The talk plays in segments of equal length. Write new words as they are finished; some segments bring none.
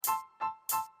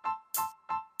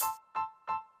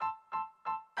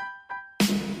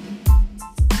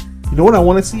You know what I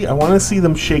want to see? I want to see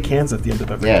them shake hands at the end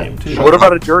of every game, too. What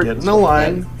about a jersey? Get in the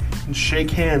line and shake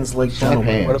hands like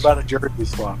gentlemen. What about a jersey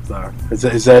swap, though?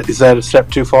 Is that a step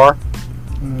too far?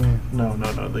 No.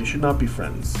 They should not be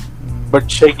friends. But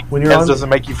shaking hands doesn't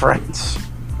make you friends.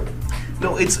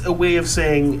 No, it's a way of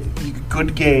saying,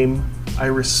 good game, I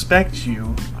respect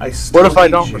you, I still What if I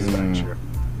hate don't you. respect you?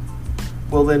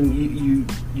 Well, then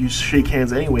you shake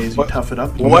hands anyways. You tough it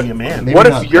up. You be a man. What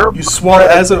if you swallow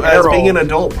as being an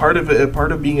adult? Part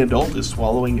of being adult is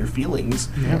swallowing your feelings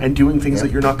and doing things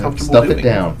that you're not comfortable doing. Stuff it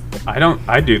down.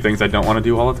 I do things I don't want to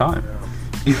do all the time.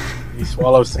 He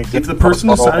swallows things. If the person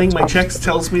who's signing my checks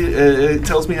tells me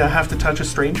I have to touch a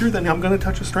stranger, then I'm going to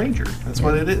touch a stranger. That's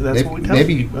what it is. That's what we tell.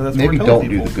 Maybe don't people.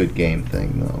 do the good game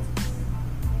thing though.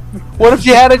 What if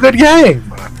you had a good game?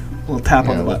 A little tap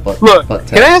on the butt. Look,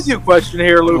 can I ask you a question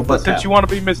here, Luke? Since tap. you want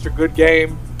to be Mr. Good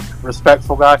Game,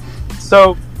 respectful guy.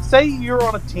 So, say you're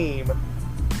on a team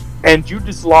and you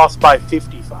just lost by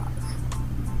 55.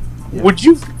 Yeah. Would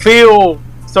you feel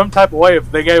some type of way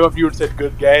if they gave up you and said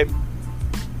good game?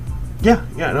 Yeah.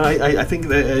 No, I think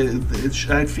that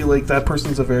I'd feel like that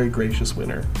person's a very gracious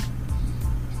winner.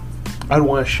 I'd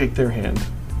want to shake their hand.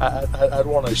 I'd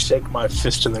want to shake my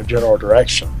fist in their general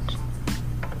direction.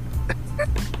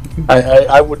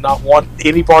 I would not want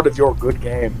any part of your good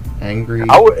game.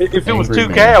 If it was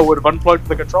 2K, I would have unplugged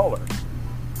the controller.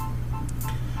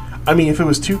 I mean, if it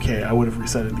was 2K, I would have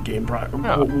resetted the game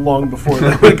long before they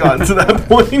would have gotten to that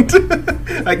point.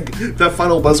 That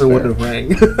final buzzer wouldn't have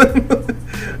rang.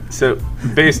 So,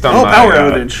 based on my power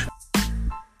outage.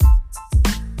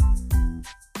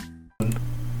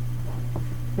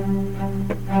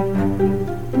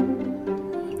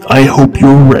 I hope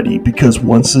you're ready, because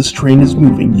once this train is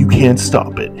moving, you can't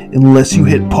stop it unless you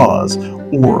hit pause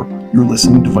or your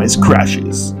listening device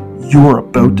crashes. You're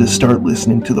about to start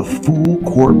listening to the Full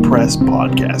Court Press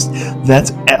podcast.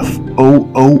 That's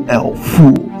FOOL,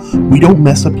 Fool. We don't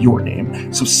mess up your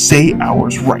name, so say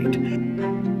ours right.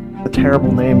 A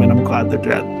terrible name, and I'm glad they're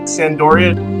dead.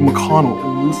 Sandoria McConnell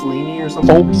and Mussolini or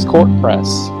something. Full Court Press.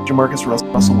 Jamarcus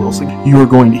Russell Wilson. You are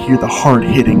going to hear the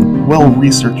hard-hitting,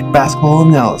 well-researched basketball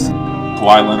analysis.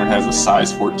 Kawhi Leonard has a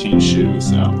size 14 shoe,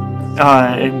 so.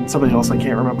 And somebody else I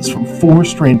can't remember. It's from four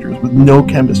strangers with no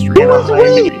chemistry and a high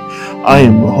degree. I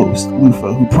am the host,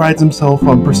 Lufa, who prides himself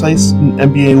on precise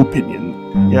NBA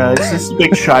opinion. Yeah, it's just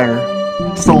Big Shire.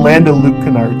 It's the land of Luke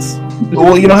Kennards.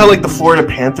 Well, you know how like the Florida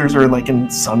Panthers are like in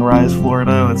Sunrise,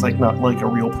 Florida? It's like not like a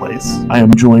real place. I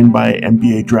am joined by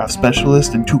NBA draft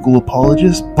specialist and Tuchel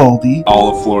apologist, Baldy.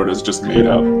 All of Florida's just made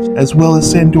up. As well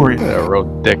as Sandoria. Yeah, real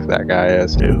dick that guy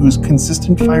is. Whose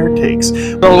consistent fire takes.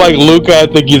 So like Luka, I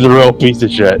think he's a real piece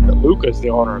of shit. Luka's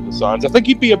the owner of the Suns. I think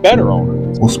he'd be a better owner.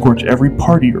 Will scorch every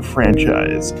party or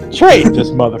franchise. Trade this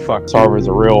motherfucker. Sarver's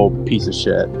a real piece of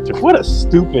shit. What a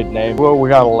stupid name. Well, we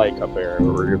got a lake up there.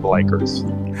 We're the Lakers.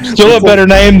 Still a better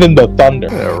name than the Thunder.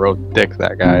 Yeah, real dick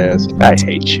that guy is. I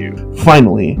hate you.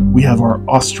 Finally, we have our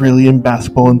Australian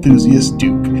basketball enthusiast,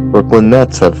 Duke. Brooklyn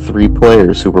Nets have 3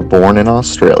 players who were born in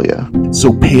Australia.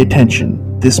 So pay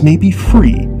attention. This may be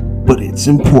free, but it's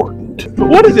important.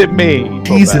 What does it mean?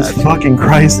 Jesus fucking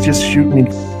Christ, just shoot me.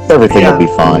 Everything will be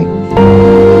fine.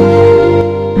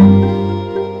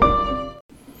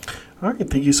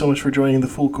 Alright, thank you so much for joining the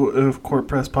Full Court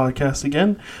Press podcast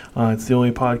again. It's the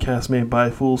only podcast made by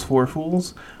Fools for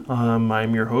Fools.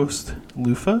 I'm your host,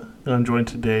 Lufa. I'm joined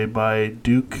today by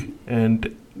Duke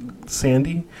and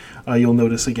Sandy. You'll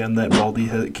notice again that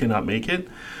Baldy cannot make it.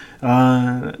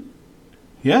 So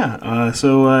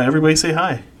everybody say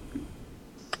hi.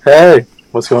 Hey,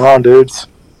 what's going on, dudes?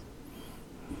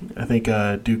 I think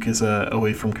Duke is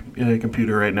away from a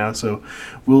computer right now, so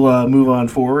we'll move on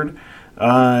forward.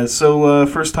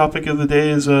 First topic of the day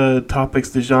is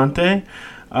Topics de Jante.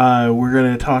 We're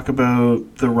going to talk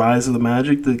about the rise of the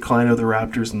Magic, the decline of the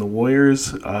Raptors and the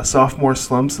Warriors, sophomore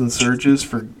slumps and surges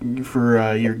for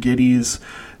your Giddies,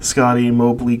 Scotty,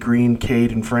 Mobley, Green,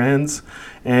 Cade, and Franz,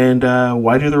 and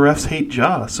why do the refs hate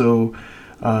Ja? So,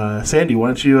 Sandy, why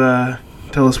don't you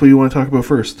tell us what you want to talk about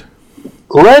first?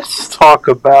 Let's talk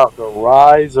about the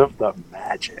rise of the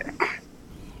Magic.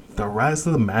 The rise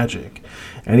of the Magic.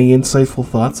 Any insightful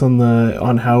thoughts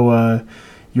on how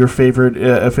your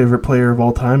favorite player of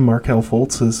all time, Markelle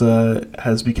Fultz,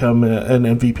 has become an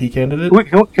MVP candidate?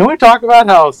 Can we talk about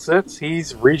how since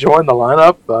he's rejoined the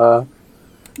lineup,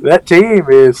 that team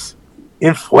is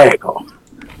in fuego?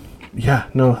 Yeah,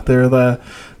 no,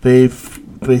 they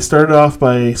started off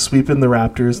by sweeping the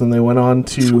Raptors, and they went on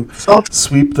to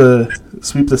sweep the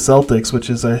Celtics, which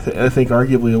is I think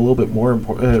arguably a little bit more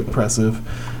impressive.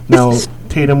 Now,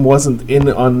 Tatum wasn't in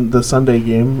on the Sunday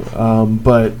game,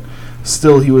 but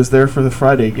still he was there for the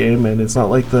Friday game, and it's not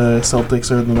like the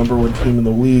Celtics are the number one team in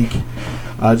the league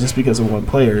just because of one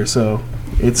player. So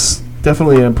it's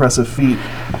definitely an impressive feat.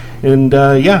 And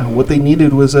what they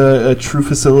needed was a true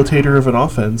facilitator of an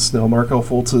offense. Now, Markelle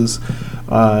Fultz's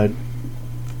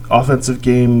offensive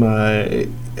game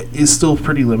is still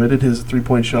pretty limited. His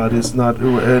 3-point shot is not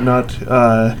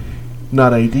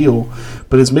ideal,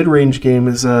 but his mid-range game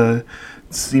is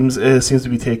seems to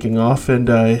be taking off, and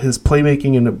his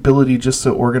playmaking and ability just to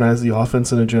organize the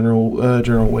offense in a general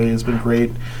way has been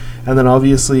great. And then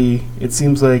obviously it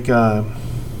seems like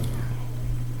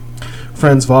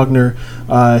Franz Wagner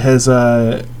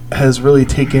has really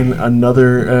taken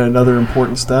another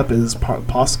important step, is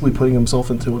possibly putting himself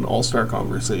into an all-star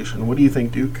conversation. What do you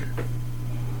think, Duke?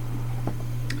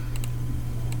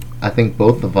 I think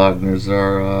both the Wagners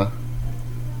are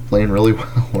playing really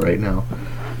well right now.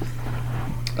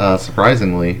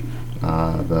 Surprisingly,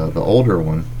 the older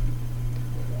one,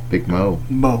 Big Mo.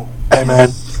 Hey man,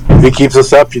 if he keeps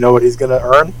us up, you know what he's gonna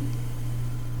earn?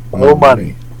 More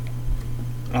money.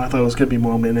 I thought it was gonna be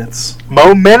more minutes.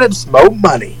 More minutes, more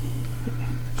money.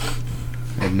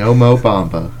 And no Mo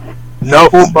Bamba. No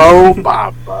Mo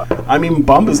Bamba. I mean,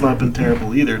 Bamba's not been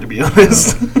terrible either, to be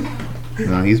honest.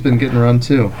 No, he's been getting run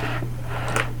too.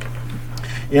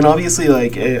 And obviously,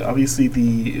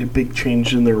 the big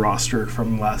change in their roster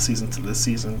from last season to this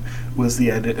season was the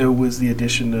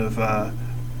addition of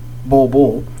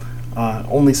Bol.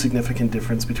 Only significant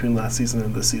difference between last season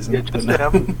and this season. Yeah, just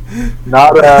him.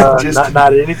 Not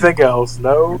anything else.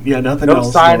 No. Yeah, nothing no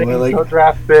else. Signings, no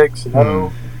draft picks.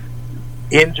 No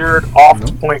injured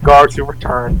point guards who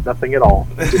returned. Nothing at all.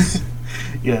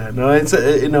 Yeah, no, it's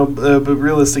but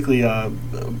realistically,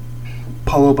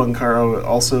 Paulo Banchero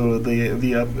also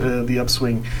the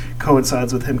upswing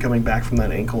coincides with him coming back from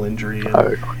that ankle injury,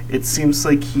 and it seems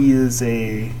like he is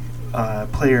a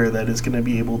player that is going to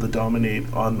be able to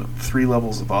dominate on 3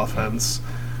 levels of offense,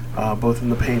 both in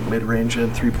the paint, mid-range,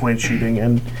 and 3-point shooting.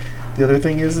 And the other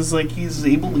thing is like he's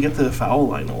able to get to the foul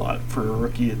line a lot. For a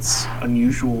rookie, it's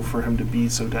unusual for him to be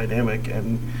so dynamic,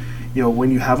 and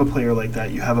when you have a player like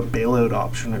that, you have a bailout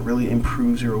option. It really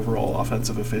improves your overall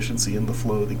offensive efficiency in the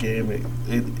flow of the game.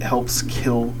 It helps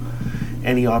kill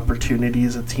any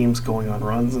opportunities of teams going on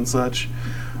runs and such.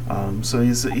 So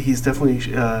he's definitely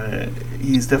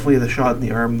the shot in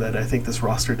the arm that I think this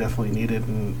roster definitely needed,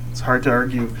 and it's hard to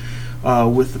argue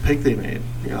with the pick they made.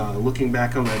 Looking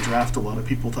back on that draft, a lot of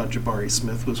people thought Jabari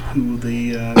Smith was who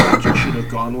the Magic should have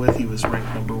gone with. He was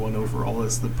ranked number 1 overall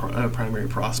as the primary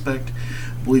prospect.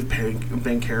 I believe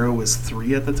Banchero was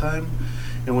 3 at the time,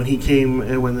 and when he came,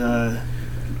 when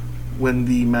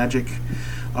the Magic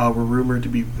were rumored to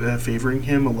be favoring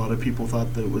him, a lot of people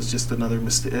thought that it was just another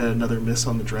miss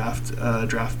on the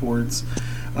draft boards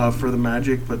for the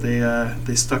Magic, but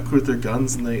they stuck with their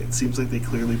guns, and it seems like they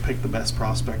clearly picked the best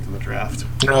prospect in the draft.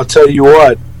 And I'll tell you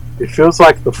what, it feels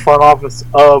like the front office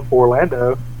of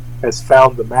Orlando has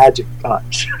found the magic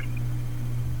touch.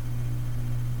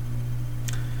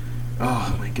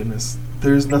 Oh my goodness!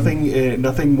 There's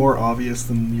nothing more obvious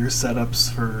than your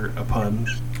setups for a pun.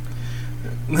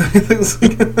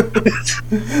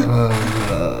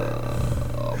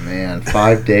 Oh man,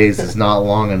 5 days is not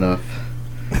long enough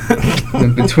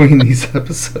in between these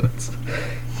episodes.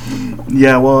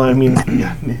 Yeah, well, I mean,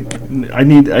 I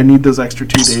need those extra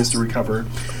 2 days to recover.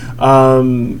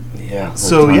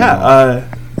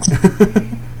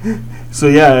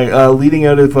 Leading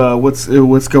out of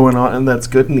what's going on, and that's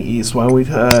good in the East. Why don't we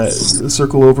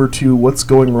circle over to what's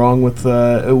going wrong with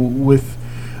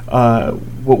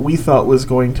what we thought was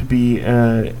going to be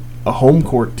a home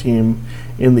court team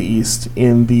in the East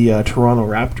in the Toronto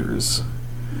Raptors.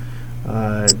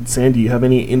 Sandy, do you have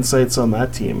any insights on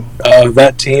that team?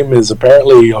 That team is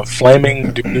apparently a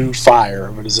flaming new fire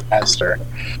of a disaster.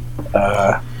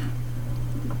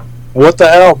 What the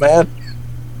hell, man?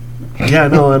 Yeah,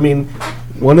 no, I mean,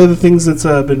 one of the things that's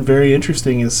been very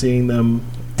interesting is seeing them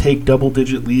take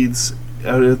double-digit leads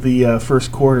out of the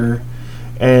first quarter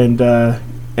and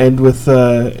end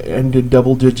in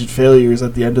double-digit failures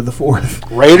at the end of the fourth.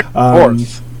 Right,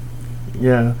 fourth.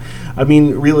 Yeah, I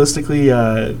mean, realistically,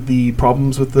 the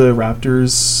problems with the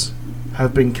Raptors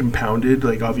have been compounded.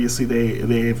 Like, obviously,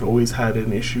 they've always had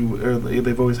an issue,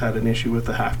 with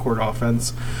the half-court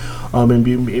offense, and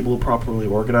being able to properly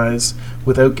organize.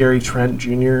 Without Gary Trent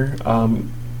Jr.,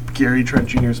 Gary Trent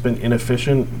Jr. has been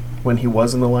inefficient when he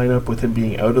was in the lineup, with him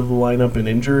being out of the lineup and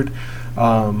injured.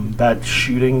 That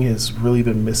shooting has really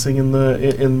been missing in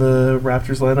the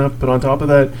Raptors lineup. But on top of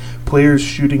that, players'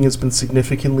 shooting has been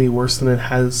significantly worse than it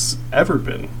has ever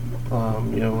been.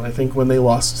 I think when they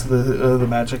lost to the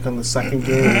Magic on the second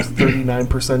game, it was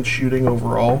 39% shooting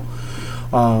overall.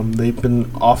 They've been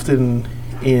often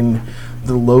in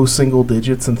the low single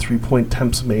digits and 3-point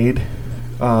attempts made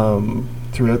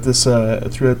throughout this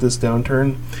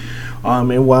downturn.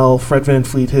 And while Fred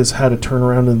VanVleet has had a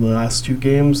turnaround in the last 2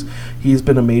 games, he's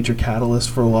been a major catalyst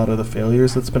for a lot of the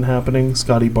failures that's been happening.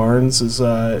 Scotty Barnes is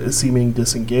seeming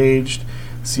disengaged.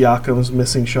 Siakam's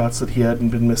missing shots that he hadn't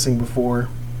been missing before.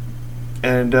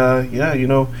 And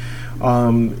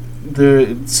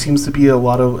there seems to be a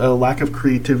lack of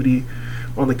creativity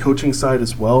on the coaching side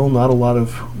as well. Not a lot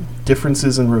of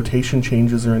differences in rotation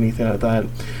changes or anything like that.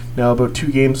 Now, about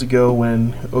 2 games ago,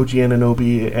 when OG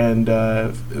Anunoby and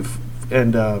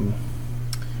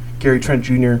Gary Trent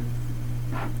Jr.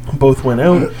 both went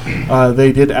out,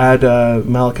 they did add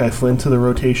Malachi Flynn to the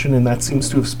rotation, and that seems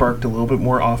to have sparked a little bit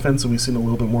more offense, and we've seen a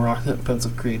little bit more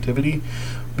offensive creativity.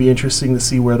 Be interesting to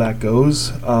see where that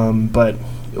goes. But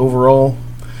overall,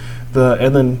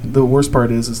 the worst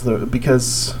part is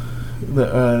because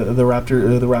the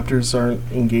Raptors aren't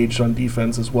engaged on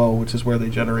defense as well, which is where they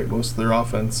generate most of their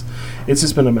offense. It's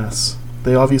just been a mess.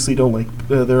 They obviously don't like.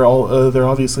 They're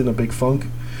obviously in a big funk,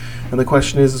 and the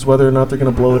question is whether or not they're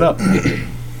going to blow it up.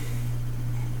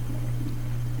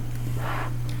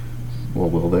 Well,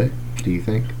 will they? Do you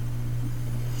think?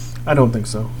 I don't think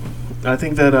so. I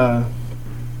think that I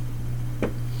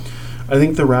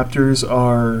think the Raptors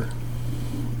are,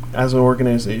 as an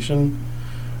organization,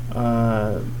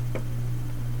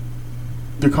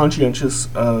 they're conscientious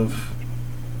of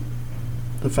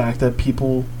the fact that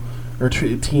people or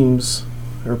teams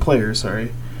or players,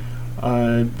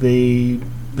 they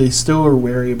still are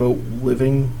wary about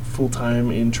living full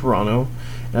time in Toronto,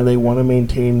 and they want to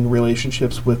maintain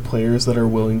relationships with players that are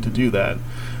willing to do that.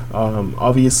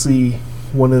 Obviously,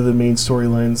 one of the main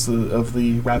storylines of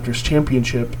the Raptors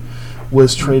championship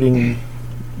was trading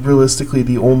realistically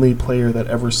the only player that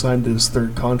ever signed his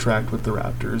 3rd contract with the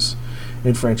Raptors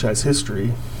in franchise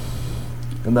history,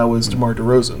 and that was DeMar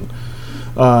DeRozan.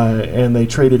 And they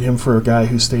traded him for a guy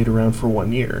who stayed around for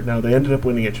 1 year. Now, they ended up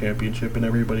winning a championship, and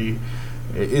everybody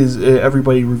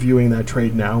reviewing that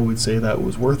trade now would say that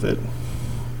was worth it.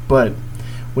 But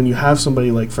when you have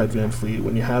somebody like Fred VanVleet,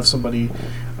 when you have somebody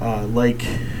like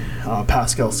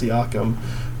Pascal Siakam,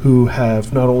 who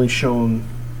have not only shown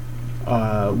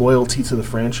loyalty to the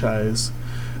franchise,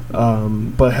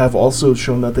 but have also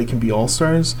shown that they can be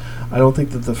all-stars, I don't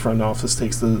think that the front office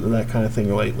takes that kind of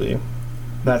thing lightly.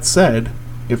 That said,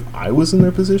 if I was in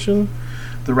their position,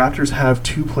 the Raptors have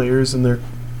 2 players in their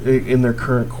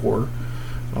current core.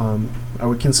 I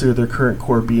would consider their current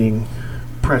core being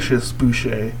Precious,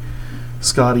 Boucher,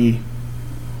 Scotty,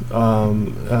 OG,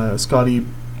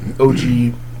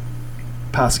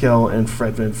 Pascal, and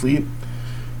Fred VanVleet.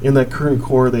 In that current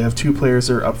core, they have 2 players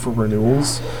that are up for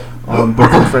renewals,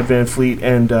 both Fred VanVleet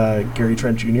and Gary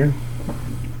Trent Jr.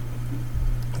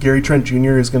 Gary Trent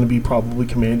Jr. is going to be probably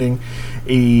commanding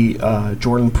a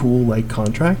Jordan Poole-like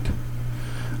contract,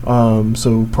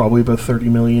 so probably about $30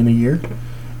 million a year.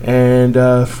 And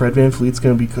Fred VanVleet's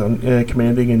going to be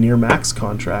commanding a near max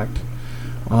contract.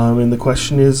 And the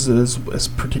question is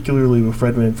particularly with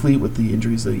Fred VanVleet, with the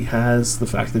injuries that he has, the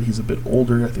fact that he's a bit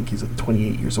older, I think he's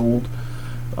 28 years old,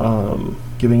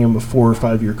 giving him a 4 or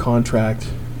 5 year contract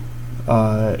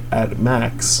at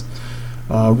max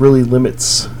really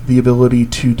limits the ability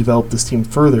to develop this team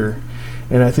further.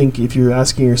 And I think if you're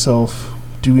asking yourself,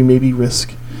 do we maybe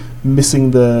risk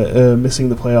missing the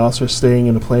playoffs or staying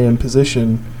in a play-in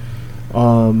position,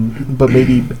 but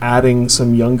maybe adding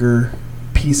some younger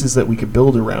pieces that we could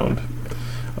build around,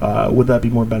 would that be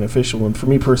more beneficial? And for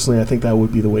me personally, I think that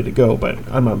would be the way to go, but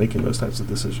I'm not making those types of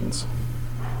decisions.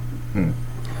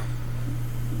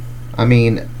 I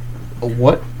mean,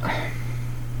 what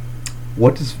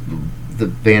does the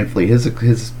VanVleet,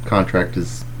 his contract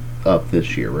is up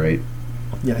this year, right?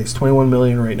 Yeah, he's $21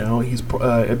 million right now. He's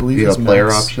I believe he's a player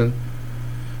option.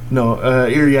 No,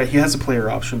 he has a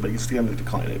player option, but he's going to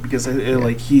decline it because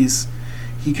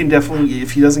he can definitely,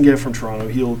 if he doesn't get it from Toronto,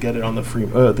 he'll get it on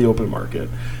the open market,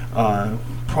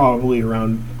 probably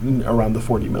around the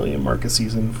 $40 million mark a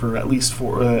season for at least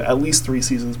 3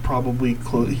 seasons. Probably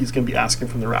he's going to be asking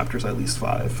from the Raptors at least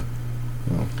 5.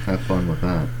 Well, have fun with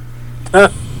that.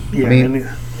 Yeah, I mean,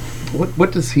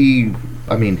 what does he?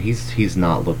 I mean, he's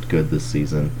not looked good this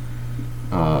season.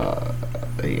 I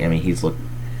mean, he's looked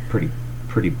pretty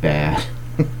bad.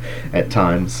 at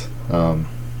times.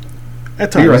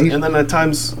 At You're times, right. and then at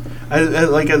times,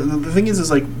 the thing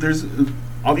is like there's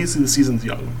obviously the season's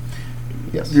young.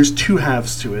 Yes. There's two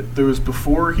halves to it. There was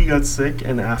before he got sick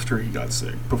and after he got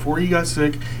sick. Before he got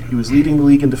sick, he was leading the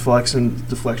league in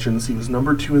deflections. He was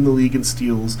number 2 in the league in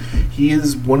steals. He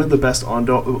is one of the best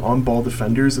on-ball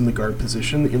defenders in the guard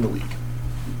position in the league.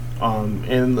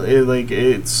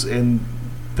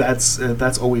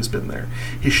 That's always been there.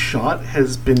 His shot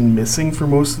has been missing for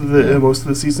most of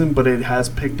the season, but it has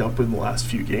picked up in the last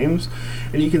few games,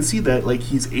 and you can see that like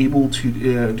he's able to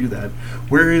do that.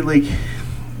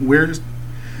 Where's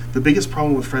the biggest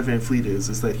problem with Fred VanVleet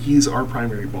is that he's our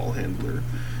primary ball handler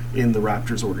in the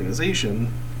Raptors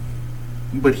organization,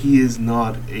 but he is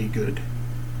not a good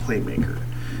playmaker.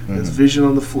 His vision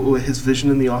on the floor, his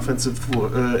vision in the offensive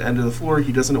end of the floor,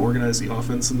 he doesn't organize the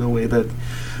offense in a way that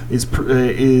is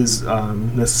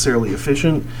necessarily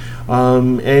efficient.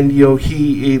 And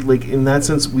he like in that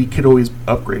sense, we could always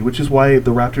upgrade, which is why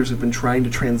the Raptors have been trying to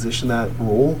transition that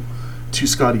role to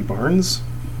Scotty Barnes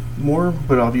more.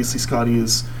 But obviously, Scotty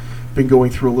has been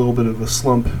going through a little bit of a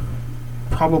slump,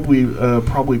 probably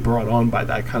brought on by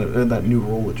that kind of that new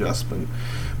role adjustment.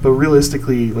 But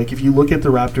realistically, like if you look at the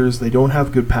Raptors, they don't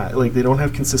have they don't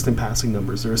have consistent passing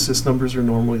numbers. Their assist numbers are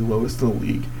normally lowest in the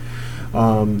league.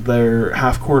 Their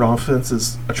half-court offense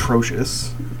is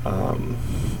atrocious.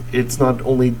 It's not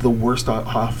only the worst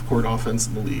half-court offense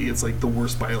in the league; it's like the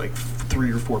worst by like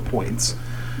 3 or 4 points.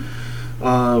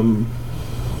 And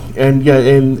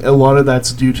a lot of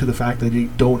that's due to the fact that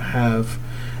you don't have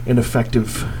an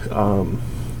effective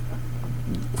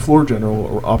floor general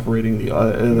or operating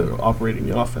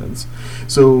the offense.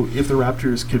 So if the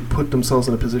Raptors could put themselves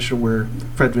in a position where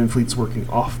Fred VanVleet's working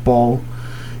off ball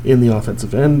in the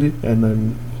offensive end and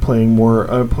then playing more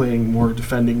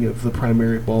defending of the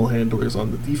primary ball handlers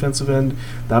on the defensive end,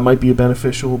 that might be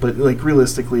beneficial. But like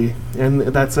realistically, and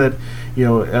that said,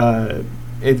 Fred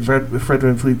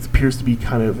VanVleet appears to be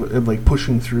kind of like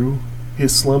pushing through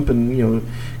his slump, and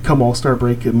come All-Star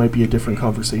break, it might be a different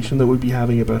conversation that we'd be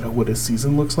having about what his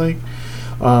season looks like.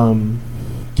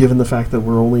 Given the fact that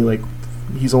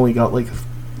he's only got like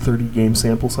 30 game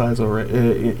sample size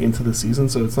already into the season,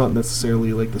 so it's not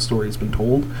necessarily like the story's been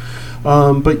told.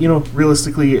 But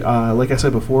realistically, like I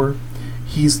said before,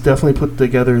 he's definitely put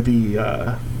together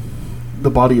the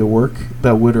body of work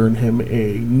that would earn him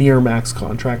a near max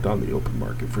contract on the open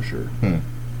market for sure.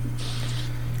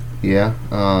 Yeah.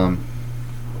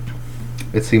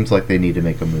 It seems like they need to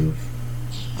make a move.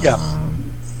 Yeah.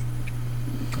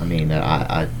 I mean,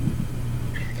 I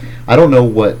don't know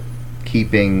what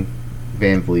keeping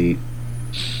VanVleet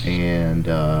and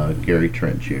Gary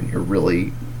Trent Jr.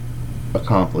 really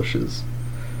accomplishes.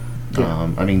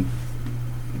 Yeah. I mean,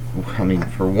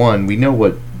 for one, we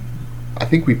know I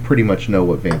think we pretty much know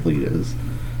what VanVleet is.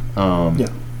 Yeah.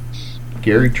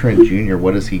 Gary Trent Jr.,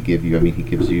 what does he give you? I mean, he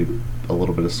gives you a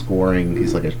little bit of scoring.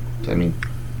 He's like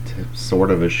sort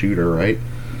of a shooter, right?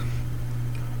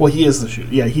 Well, he is the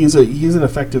shooter. Yeah, he's an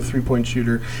effective 3-point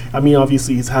shooter. I mean,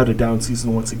 obviously he's had a down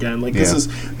season once again. Like this is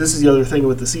the other thing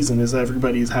with the season is that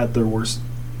everybody's had their worst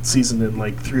season in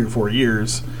like 3 or 4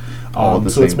 years. All at the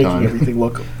so same it's making time. everything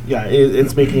look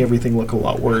it's making everything look a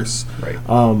lot worse. Right.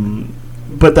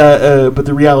 But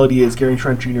the reality is Gary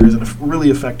Trent Jr. is a really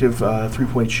effective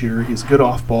 3-point shooter. He's a good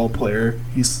off-ball player.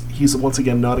 He's once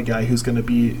again not a guy who's going to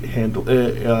be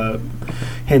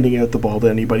handing out the ball to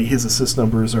anybody. His assist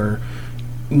numbers are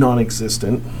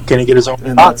non-existent. Can he get his own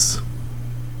shots?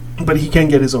 But he can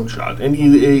get his own shot, and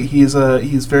he's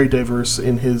very diverse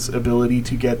in his ability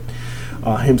to get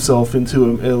himself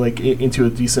into a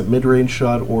decent mid-range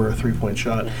shot or a 3-point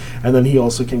shot, and then he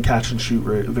also can catch and shoot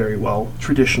very well.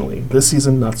 Traditionally, this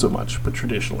season not so much, but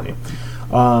traditionally.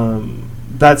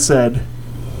 That said,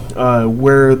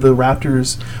 where the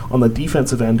Raptors on the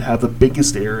defensive end have the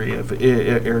biggest area of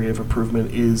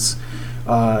improvement is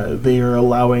they are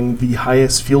allowing the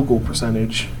highest field goal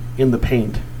percentage in the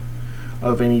paint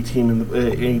of any team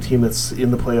that's in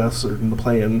the playoffs or in the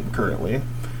play-in currently.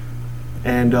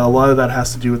 And a lot of that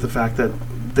has to do with the fact that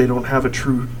they don't have a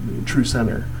true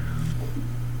center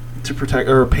to protect,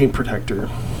 or a paint protector.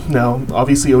 Now,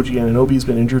 obviously, OG Anunoby's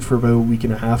been injured for about a week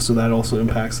and a half, so that also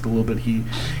impacts it a little bit. He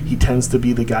tends to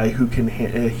be the guy who can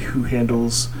who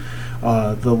handles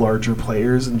the larger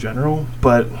players in general.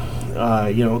 But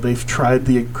they've tried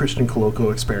the Christian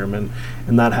Coloco experiment,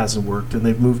 and that hasn't worked. And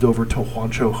they've moved over to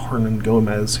Juancho Hernan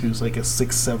Gomez, who's like a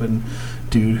 6'7"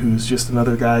 dude, who's just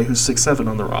another guy who's 6'7"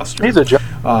 on the roster. He's a joke.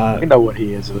 You know what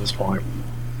he is at this point.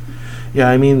 Yeah,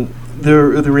 I mean,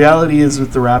 the reality is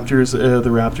with the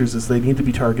Raptors is they need to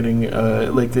be targeting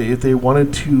if they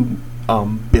wanted to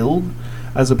build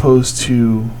as opposed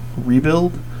to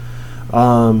rebuild,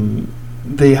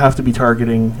 they have to be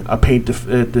targeting a paint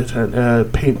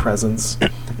presence,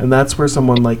 and that's where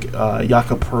someone like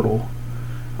Jakob Poeltl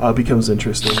becomes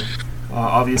interesting.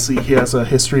 Obviously, he has a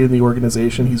history in the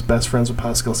organization. He's best friends with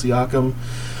Pascal Siakam,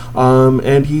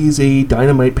 and he's a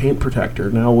dynamite paint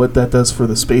protector. Now, what that does for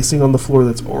the spacing on the floor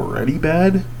that's already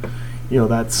bad,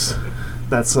 that's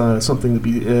something to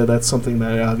be. That's something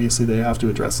that obviously they have to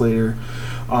address later.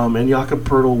 And Jakob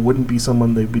Poeltl wouldn't be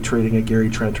someone they'd be trading a Gary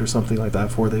Trent or something like that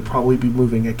for. They'd probably be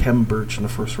moving a Khem Birch in a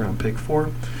first-round pick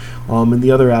for. And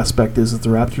the other aspect is that the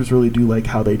Raptors really do like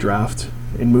how they draft.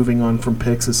 And moving on from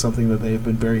picks is something that they have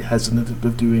been very hesitant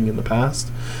of doing in the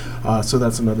past. So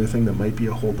that's another thing that might be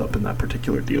a holdup in that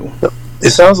particular deal. It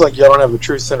sounds like you don't have a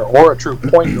true center or a true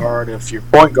point guard if your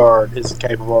point guard isn't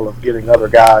capable of getting other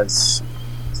guys.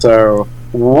 So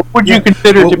what would you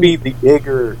consider to be the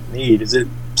bigger need? Is it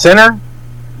center?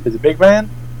 Is it big man?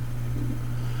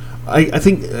 I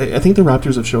think the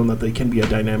Raptors have shown that they can be a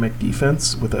dynamic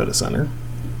defense without a center.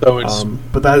 So it's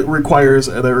but that requires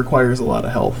a lot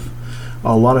of health.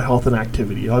 A lot of health and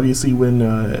activity. Obviously, when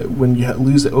you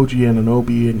lose OG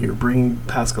Anunoby and you're bringing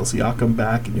Pascal Siakam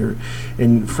back,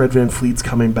 and Fred VanVleet's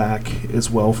coming back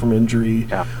as well from injury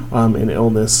and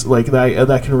illness, like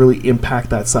that can really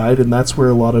impact that side, and that's where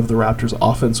a lot of the Raptors'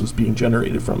 offense was being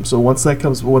generated from. So once they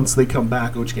come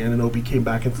back, OG Anunoby came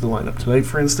back into the lineup tonight,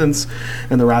 for instance,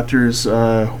 and the Raptors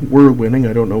were winning.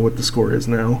 I don't know what the score is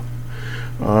now.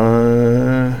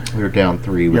 They're down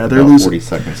 3 with they're about losing. 40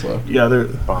 seconds left. Yeah,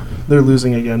 they're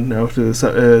losing again now to the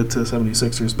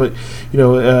 76ers. But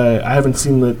I haven't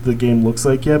seen what the game looks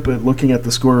like yet. But looking at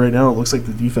the score right now, it looks like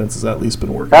the defense has at least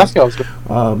been working. Pascal's good.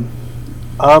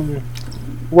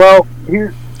 Well,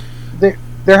 here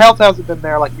their health hasn't been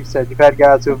there, like you said. You've had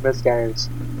guys who have missed games.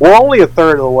 We're only a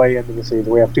third of the way into the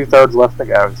season. We have 2/3 left to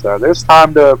go, so there's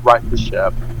time to right the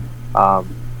ship.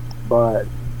 But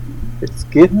it's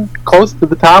getting close to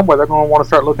the time where they're going to want to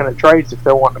start looking at trades if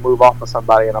they're wanting to move off of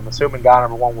somebody, and I'm assuming guy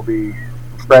number one will be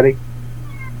Freddie.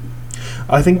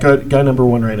 I think guy number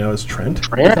one right now is Trent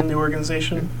within the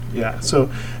organization. Yeah.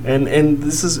 So, and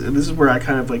this is where I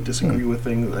kind of like disagree with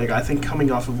things. Like I think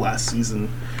coming off of last season,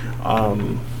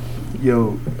 Fred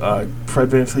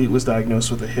VanVleet was diagnosed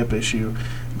with a hip issue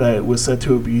that was said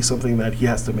to be something that he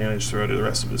has to manage throughout the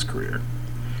rest of his career.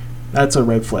 That's a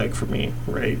red flag for me,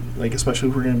 right? Like, especially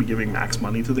if we're going to be giving max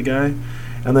money to the guy.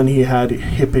 And then he had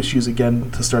hip issues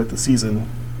again to start the season.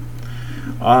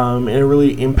 And it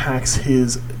really impacted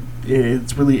his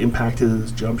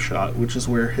jump shot, which is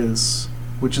why his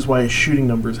shooting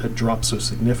numbers had dropped so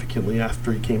significantly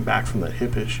after he came back from that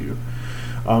hip issue.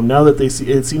 Now that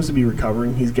it seems to be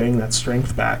recovering, he's getting that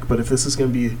strength back. But if this is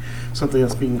going to be something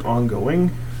that's being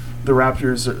ongoing, the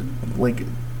Raptors are, like,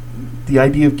 the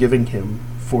idea of giving him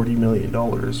 $40 million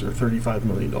or $35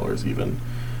 million even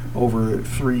over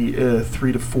 3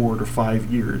 to 4 to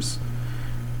 5 years.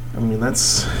 I mean,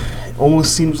 that's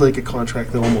almost seems like a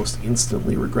contract that almost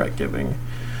instantly regret giving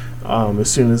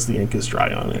as soon as the ink is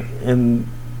dry on it. And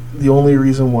the only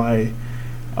reason why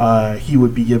he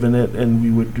would be given it and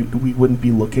we wouldn't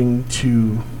be looking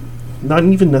to not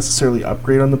even necessarily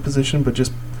upgrade on the position, but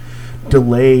just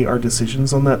delay our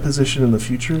decisions on that position in the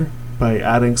future by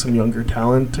adding some younger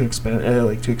talent to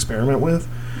experiment with.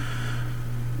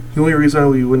 The only reason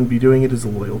we wouldn't be doing it is a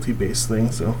loyalty-based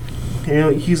thing. So,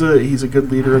 he's a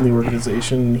good leader in the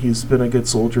organization. He's been a good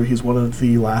soldier. He's one of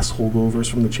the last holdovers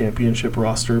from the championship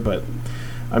roster. But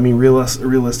I mean,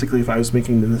 realistically, if I was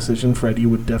making the decision, Freddie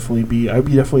would definitely be. I'd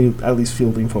be definitely at least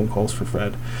fielding phone calls for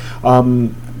Fred.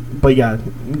 But yeah,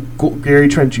 Gary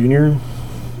Trent Jr.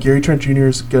 Gary Trent Jr.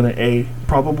 is gonna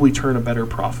probably turn a better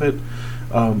profit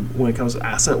when it comes to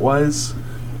asset-wise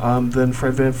than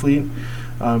Fred VanVleet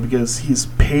because he's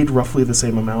paid roughly the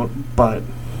same amount, but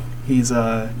he's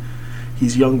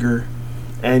younger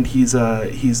and he's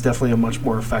definitely a much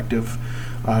more effective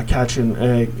catch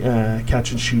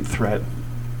and shoot threat.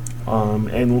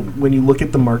 And when you look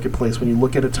at the marketplace, when you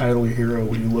look at a Tyler Hero,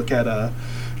 when you look at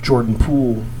Jordan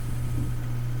Poole,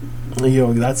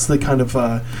 that's the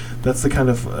kind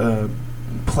of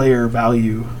player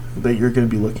value that you're going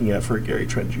to be looking at for Gary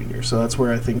Trent Jr. So that's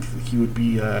where I think he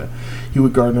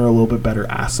would garner a little bit better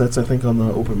assets, I think, on the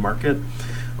open market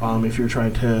if you're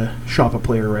trying to shop a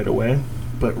player right away.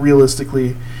 But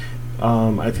realistically,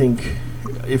 I think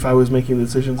if I was making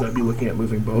decisions, I'd be looking at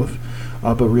moving both.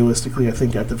 But realistically, I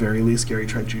think at the very least, Gary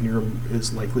Trent Jr.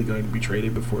 is likely going to be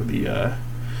traded before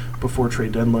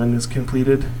trade deadline is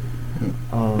completed.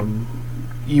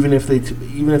 Even if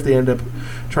they end up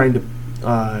trying to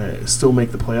still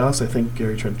make the playoffs, I think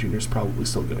Gary Trent Jr. is probably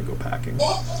still going to go packing.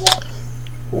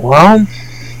 Well,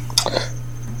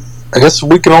 I guess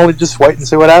we can only just wait and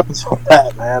see what happens with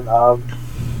that, man.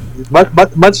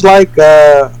 Much like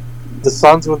the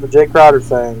Suns with the Jay Crowder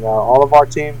thing, all of our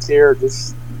teams here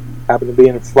just happen to be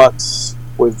in flux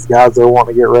with guys they want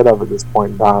to get rid of at this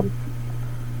point in time.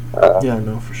 Yeah,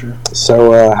 no, for sure.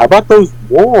 So, how about those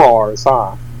Warriors,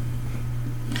 huh?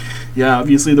 Yeah,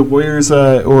 obviously the Warriors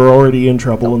were already in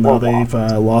trouble, and now they've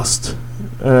lost.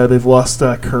 They've lost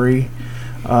Curry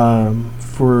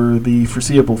for the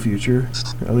foreseeable future.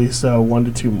 At least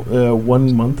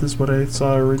 1 month is what I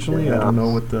saw originally. Yeah. I don't know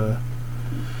what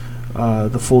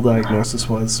the full diagnosis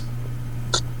was,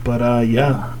 but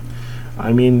yeah.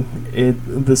 I mean,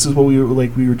 this is what we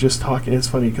were just talking. It's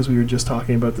funny because we were just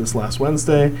talking about this last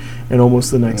Wednesday, and almost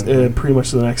the next, pretty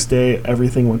much the next day,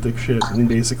 everything went to shit. And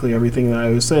basically everything that I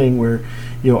was saying, where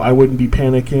I wouldn't be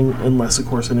panicking unless, of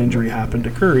course, an injury happened to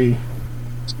Curry.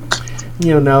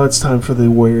 Now it's time for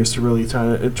the Warriors to really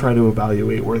try to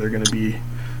evaluate where they're going to be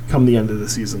come the end of the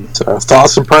season. So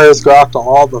thoughts and prayers go out to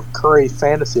all the Curry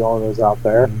fantasy owners out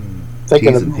there.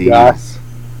 Thinking of you, guy.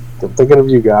 Thinking of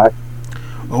you, guy.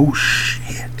 Oh,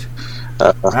 shit.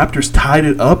 Raptors tied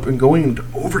it up and going into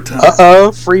overtime.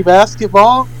 Uh-oh, free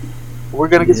basketball. We're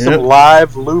going to get some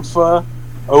live loofah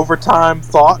overtime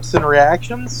thoughts and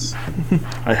reactions.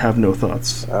 I have no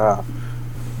thoughts.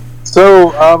 So,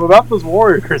 about those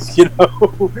Warriors,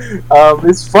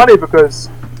 it's funny because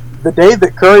the day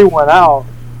that Curry went out,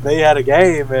 they had a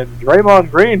game, and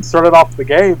Draymond Green started off the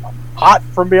game hot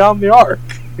from beyond the arc.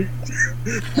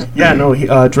 Yeah, no,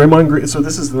 Draymond Green. So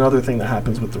this is another thing that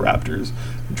happens with the Raptors.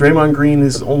 Draymond Green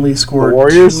has only scored the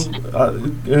Warriors.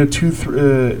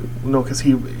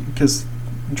 Because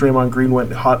Draymond Green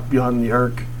went hot beyond the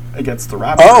arc against the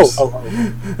Raptors. So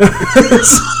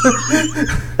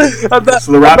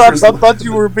the Raptors. I thought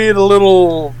you were being a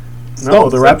little. No,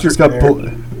 the Raptors got.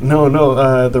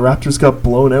 The Raptors got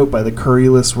blown out by the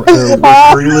Curryless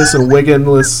and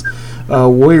Wigginless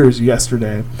Warriors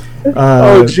yesterday.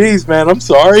 Oh, jeez, man, I'm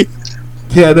sorry.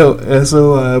 Yeah, no.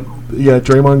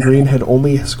 Draymond Green had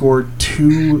only scored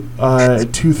two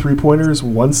 3-pointers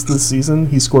once this season.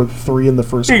 He scored 3 in the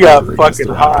first quarter. He got fucking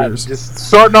hot. Just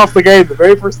starting off the game, the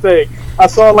very first thing I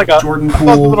saw, Jordan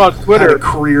Poole on Twitter. Had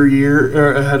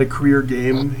a career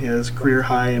game. He has career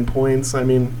high in points. I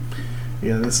mean,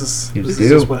 yeah, this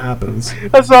is what happens.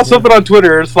 I saw something on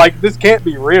Twitter. It's like, this can't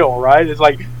be real, right? It's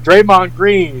like Draymond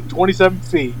Green, 27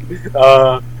 feet.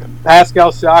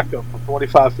 Pascal Siakam from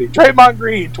 25 feet. Draymond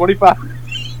Green, 25 feet.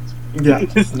 Yeah,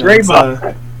 it's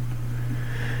Draymond.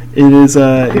 It is.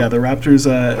 The Raptors.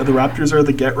 The Raptors are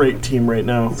the get right team right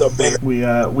now.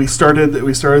 We started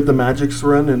the Magic's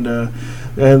run, and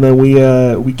then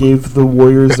we gave the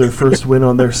Warriors their first win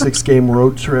on their 6-game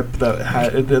road trip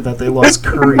that they lost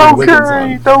Curry and Wiggins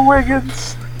on. No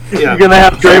Wiggins. Yeah. You're gonna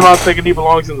have Draymond thinking he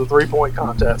belongs in the 3-point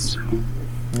contest.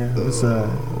 Yeah,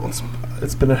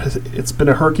 it's been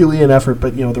a Herculean effort,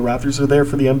 but the Raptors are there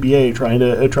for the NBA, trying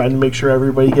to make sure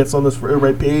everybody gets on this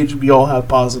right page. We all have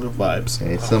positive vibes.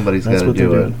 Hey, somebody's got to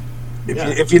do it.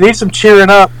 If you need some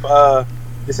cheering up,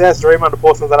 just ask Draymond to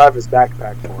pull something out of his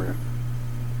backpack for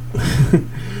you.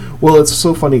 Well, it's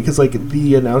so funny because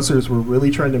the announcers were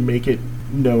really trying to make it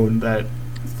known that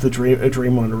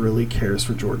Draymond really cares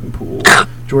for Jordan Poole.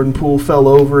 Jordan Poole fell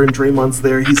over and Draymond's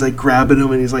there. He's grabbing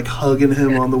him and he's hugging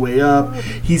him on the way up.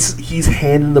 He's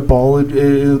handing the ball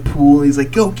to Poole. He's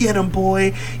like, "Go get him,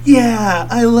 boy! Yeah,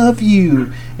 I love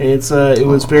you." And it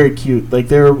was very cute. They've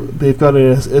got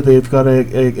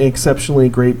a exceptionally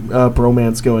great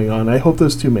bromance going on. I hope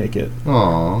those two make it.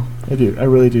 Aww, I do. I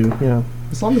really do. Yeah.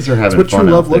 As long as they're having fun. That's what true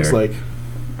love there. looks like.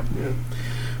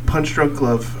 Punch drunk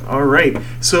love. All right.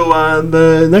 So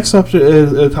the next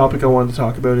topic I wanted to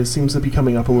talk about, it seems to be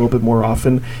coming up a little bit more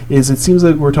often, is it seems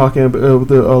like we're talking about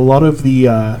a lot of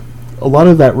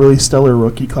that really stellar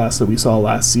rookie class that we saw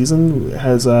last season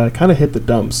has kind of hit the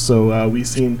dumps. So we've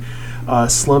seen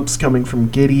slumps coming from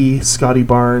Giddey, Scotty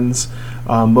Barnes,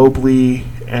 Mobley,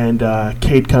 and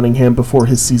Cade Cunningham before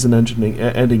his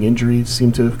season-ending injury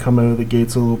seemed to have come out of the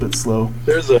gates a little bit slow.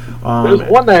 There's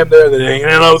one name there that ain't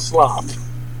no slump.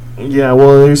 Yeah,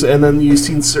 well, and then you've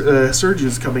seen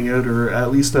surges coming out, or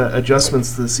at least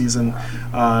adjustments to the season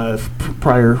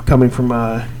prior, coming from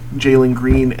Jalen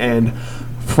Green and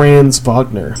Franz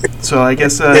Wagner. So I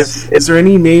guess is there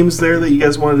any names there that you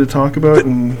guys wanted to talk about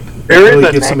and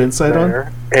really give some insight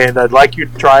on? And I'd like you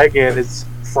to try again. It's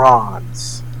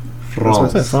Franz. That's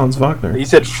what I said, Franz Wagner. You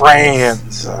said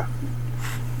Franz. I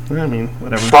mean,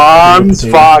 whatever. Franz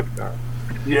Wagner.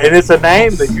 And it's a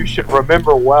name that you should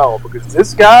remember well, because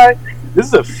this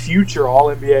is a future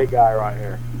All-NBA guy right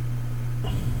here.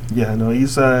 Yeah, no,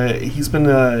 he's been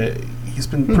he's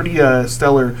been pretty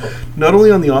stellar, not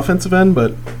only on the offensive end,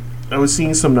 but I was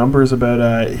seeing some numbers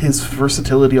about his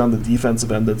versatility on the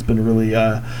defensive end that's been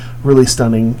really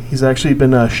stunning. He's actually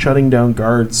been shutting down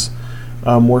guards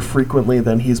more frequently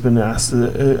than he's been asked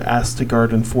to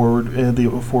guard in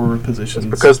the forward positions.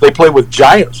 It's because they play with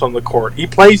giants on the court. He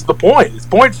plays the point. It's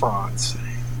point Franz.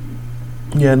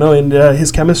 Yeah, no, and his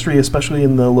chemistry, especially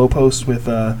in the low post with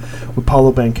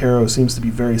Paulo Banchero, seems to be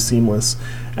very seamless.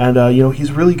 And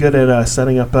he's really good at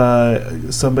setting up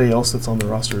somebody else that's on the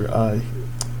roster,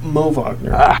 Mo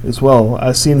Wagner, as well.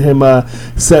 I've seen him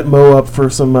set Mo up for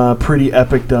some pretty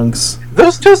epic dunks.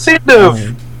 Those two seem to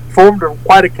have formed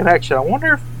quite a connection. I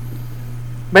wonder if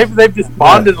maybe they've just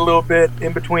bonded a little bit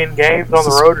in between games on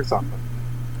the road or something.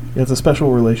 Yeah, it's a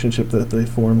special relationship that they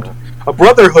formed. A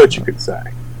brotherhood, you could say.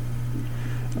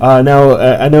 Now,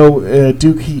 I know,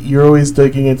 Duke, you're always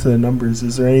digging into the numbers.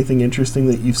 Is there anything interesting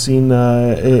that you've seen,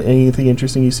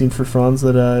 for Franz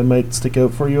that might stick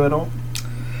out for you at all?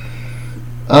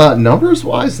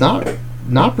 Numbers-wise,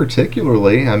 not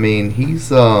particularly. I mean, he's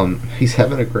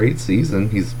having a great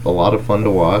season. He's a lot of fun to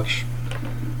watch.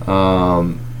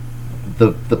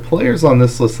 The players on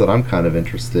this list that I'm kind of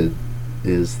interested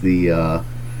is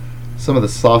some of the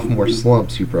sophomore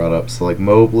slumps you brought up, so like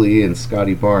Mobley and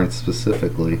Scotty Barnes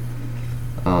specifically.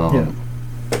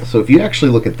 So if you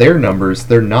actually look at their numbers,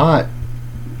 they're not.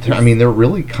 I mean, they're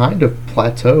really kind of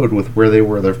plateaued with where they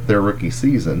were their rookie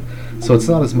season. So it's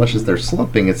not as much as they're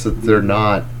slumping; it's that they're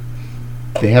not.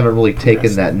 They haven't really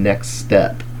taken that next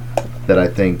step that I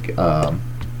think a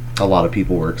lot of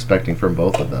people were expecting from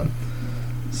both of them.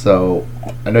 So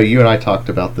I know you and I talked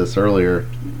about this earlier.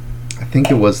 I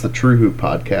think it was the True Hoop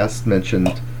podcast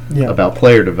mentioned about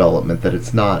player development, that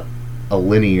it's not a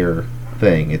linear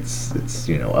thing. It's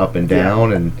up and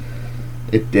down, and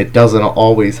it doesn't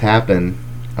always happen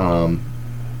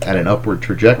at an upward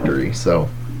trajectory. So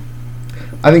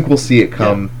I think we'll see it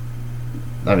come.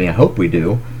 I mean, I hope we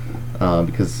do,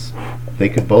 because they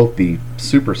could both be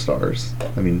superstars.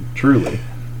 I mean, truly.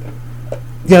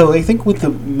 Yeah, I think with the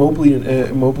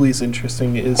Mobley's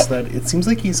interesting is that it seems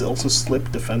like he's also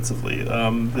slipped defensively.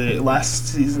 The last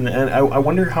season, and I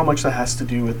wonder how much that has to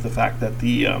do with the fact that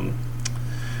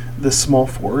the small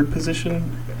forward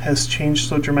position has changed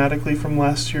so dramatically from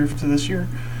last year to this year.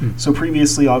 So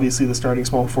previously, obviously, the starting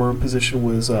small forward position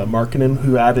was Markkanen,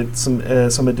 who added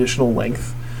some additional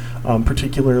length,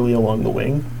 particularly along the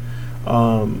wing.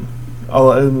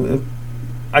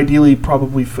 Ideally,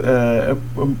 probably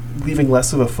leaving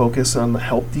less of a focus on the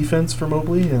help defense for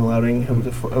Mobley and allowing him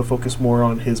to focus more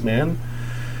on his man.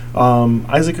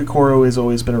 Isaac Okoro has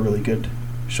always been a really good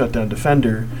shutdown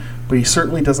defender, but he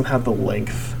certainly doesn't have the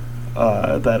length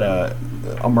that a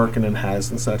Markkanen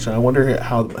has and such. And I wonder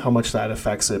how much that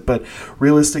affects it. But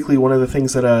realistically, one of the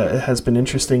things that has been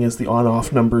interesting is the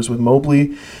on-off numbers with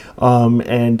Mobley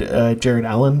and Jared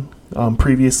Allen.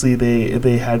 Previously,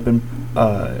 they had been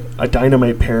a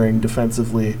dynamite pairing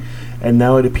defensively, and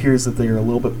now it appears that they are a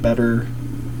little bit better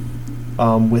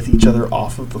with each other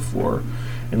off of the floor.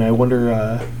 And I wonder,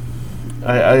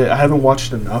 I haven't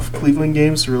watched enough Cleveland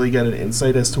games to really get an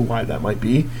insight as to why that might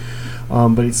be.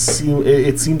 But it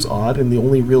seems odd, and the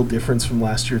only real difference from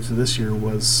last year to this year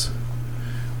was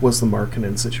the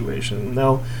Markkanen situation.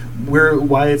 Now,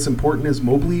 why it's important is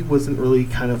Mobley wasn't really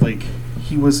kind of like.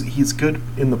 He's good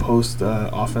in the post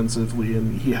offensively,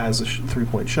 and he has a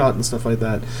 3-point shot and stuff like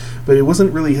that. But it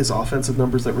wasn't really his offensive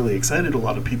numbers that really excited a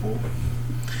lot of people.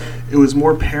 It was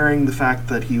more pairing the fact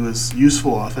that he was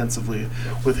useful offensively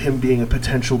with him being a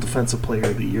potential defensive player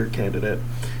of the year candidate.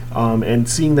 And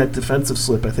seeing that defensive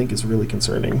slip, I think, is really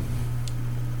concerning.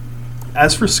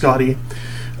 As for Scotty,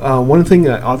 one thing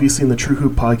that obviously in the True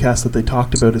Hoop podcast that they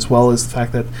talked about as well is the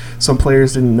fact that some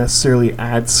players didn't necessarily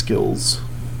add skills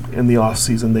in the off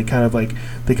season. They kind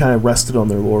of rested on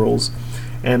their laurels,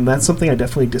 and that's something I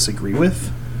definitely disagree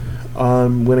with.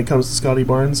 When it comes to Scotty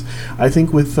Barnes, I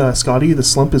think with Scotty, the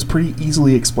slump is pretty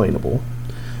easily explainable.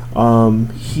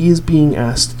 He is being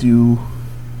asked to do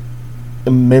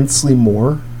immensely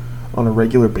more on a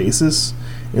regular basis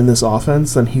in this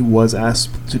offense than he was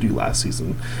asked to do last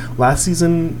season. Last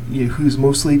season, he was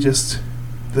mostly just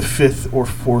the 5th or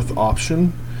 4th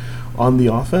option on the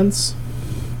offense.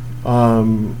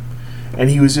 And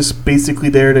he was just basically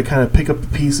there to kind of pick up the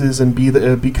pieces and be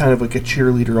kind of like a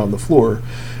cheerleader on the floor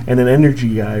and an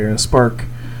energy guy or a spark.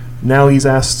 Now he's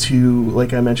asked to,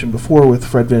 like I mentioned before with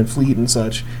Fred VanVleet and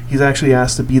such, he's actually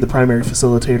asked to be the primary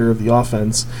facilitator of the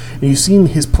offense. And you've seen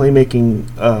his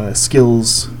playmaking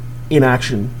skills in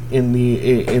action in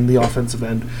the offensive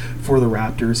end for the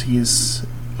Raptors. He's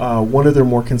one of their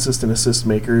more consistent assist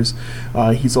makers.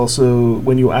 He's also,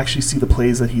 when you actually see the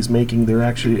plays that he's making, they're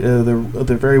actually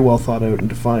they're very well thought out and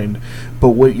defined. But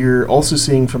what you're also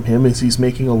seeing from him is he's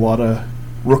making a lot of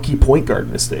rookie point guard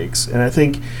mistakes, and I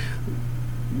think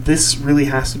this really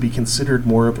has to be considered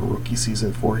more of a rookie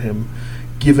season for him,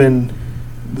 given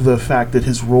the fact that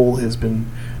his role has been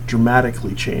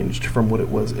dramatically changed from what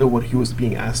he was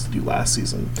being asked to do last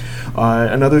season.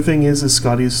 Another thing is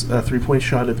Scotty's 3-point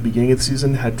shot at the beginning of the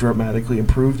season had dramatically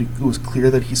improved. It was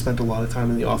clear that he spent a lot of time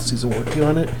in the offseason working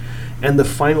on it. And the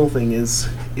final thing is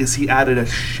he added a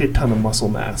shit ton of muscle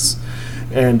mass.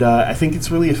 And I think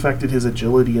it's really affected his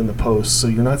agility in the post. So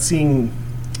you're not seeing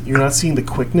the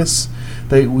quickness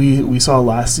that we saw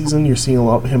last season. You're seeing a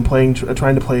lot of him trying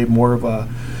to play more of a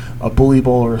bully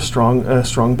ball or a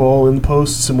strong ball in the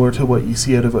post, similar to what you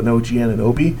see out of an OG and an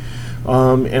Obi.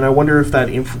 And I wonder if that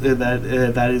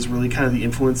is really kind of the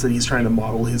influence that he's trying to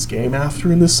model his game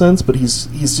after in this sense. But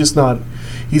he's just not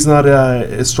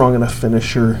a strong enough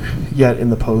finisher yet in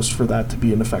the post for that to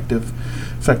be an effective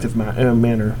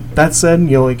manner. That said,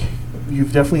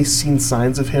 you've definitely seen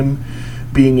signs of him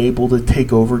being able to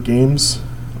take over games,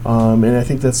 and I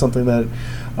think that's something that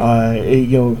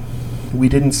we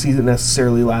didn't see it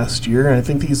necessarily last year. And I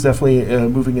think he's definitely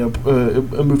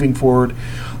moving forward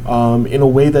in a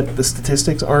way that the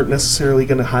statistics aren't necessarily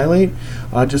going to highlight,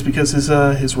 just because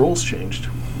his role's changed.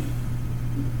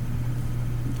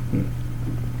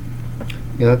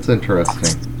 Yeah, that's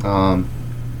interesting. I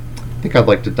think I'd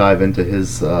like to dive into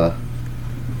his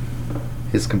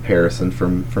comparison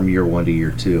from year 1 to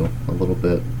year 2 a little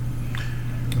bit.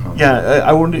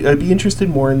 I'd be interested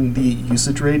more in the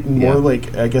usage rate and more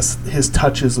like, I guess, his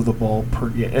touches of the ball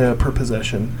per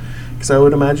possession, because I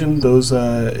would imagine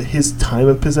his time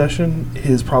of possession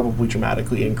is probably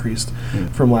dramatically increased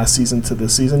from last season to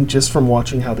this season, just from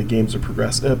watching how the games are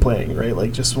playing, right?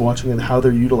 Like just watching how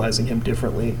they're utilizing him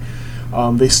differently.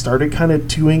 They started kind of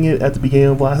doing it at the beginning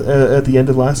of at the end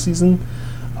of last season.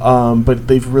 But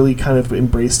they've really kind of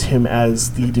embraced him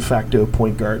as the de facto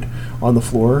point guard on the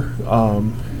floor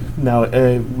now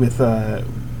with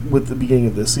the beginning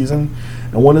of this season.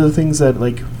 And one of the things that,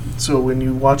 so when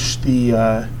you watch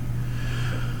the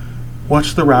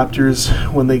Raptors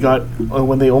when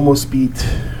they almost beat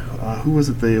who was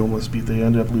it they almost beat? They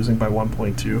ended up losing by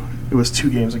 1.2. It was 2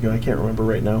 games ago. I can't remember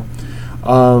right now.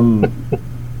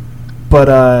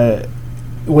 But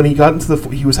when he got into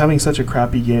he was having such a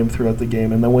crappy game throughout the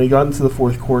game, and then when he got into the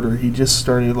fourth quarter, he just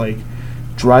started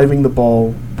driving the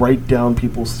ball right down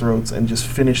people's throats and just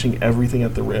finishing everything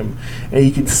at the rim. And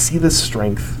you could see the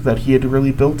strength that he had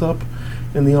really built up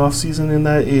in the offseason in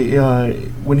that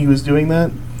when he was doing that.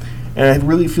 And I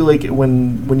really feel like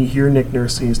when you hear Nick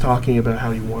Nurse, he's talking about how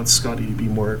he wants Scotty to be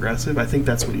more aggressive. I think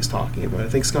that's what he's talking about. I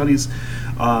think Scotty's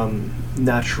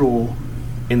natural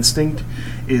instinct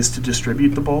is to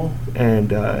distribute the ball,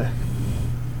 and I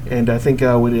think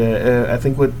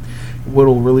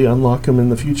what'll really unlock him in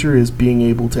the future is being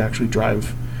able to actually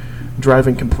drive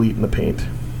and complete in the paint.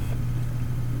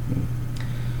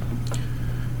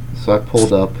 So I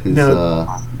pulled up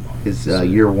his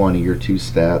year 1 and year 2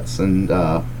 stats, and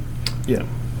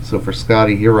so for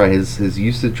Scotty, you're right, his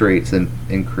usage rates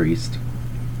increased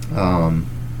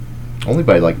only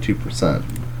by 2%,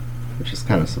 which is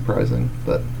kind of surprising,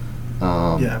 but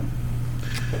I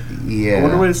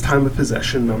wonder what his time of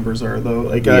possession numbers are,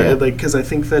 though. Because I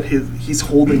think that he's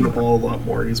holding the ball a lot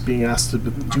more. He's being asked to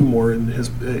do more in his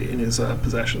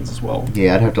possessions as well.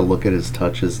 Yeah, I'd have to look at his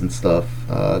touches and stuff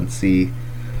and see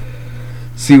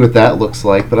what that looks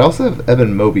like. But I also have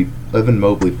Evan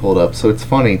Mobley pulled up. So it's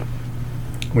funny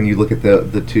when you look at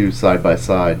the two side by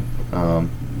side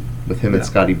with him and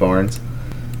Scotty Barnes.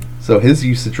 So his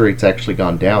usage rate's actually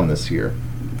gone down this year.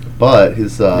 But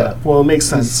his it makes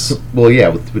sense.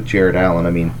 With Jared Allen,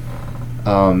 I mean,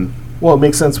 it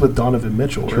makes sense with Donovan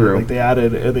Mitchell. True. Right? They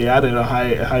added a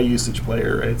high usage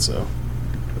player, right? So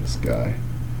this guy.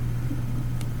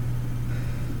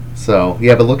 So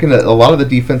but looking at a lot of the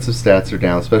defensive stats are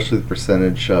down, especially the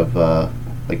percentage of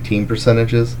team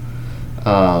percentages.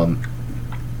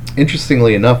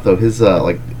 Interestingly enough, though, his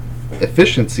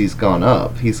efficiency's gone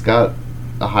up. He's got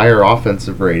a higher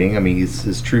offensive rating. I mean,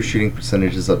 his true shooting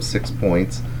percentage is up 6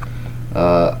 points.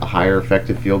 A higher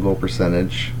effective field goal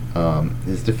percentage.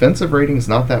 His defensive rating is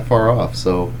not that far off,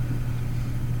 so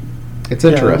it's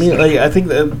interesting. I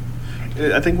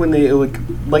think when they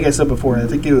like I said before, I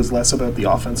think it was less about the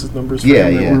offensive numbers.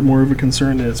 That were more of a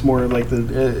concern, and it's more like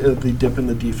the dip in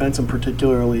the defense, and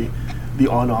particularly the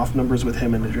on-off numbers with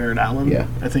him and Jared Allen. Yeah.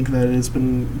 I think that has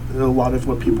been a lot of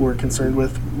what people were concerned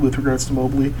with regards to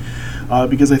Mobley,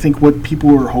 because I think what people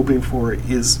were hoping for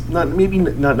is not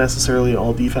necessarily an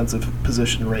all-defensive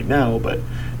position right now, but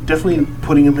definitely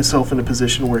putting himself in a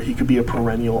position where he could be a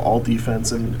perennial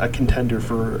all-defense and a contender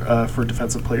for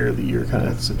Defensive Player of the Year kind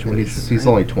of situation. And he's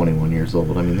only 21 years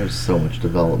old. I mean, there's so much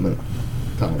development.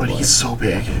 But he's so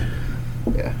big.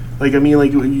 Yeah. Like, I mean,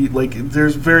 like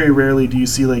there's very rarely do you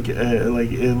see like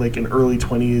an early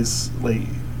 20s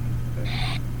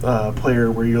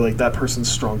player where you're like, that person's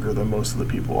stronger than most of the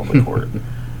people on the court.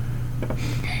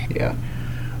 Yeah.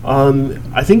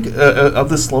 I think of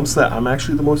the slumps that I'm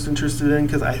actually the most interested in,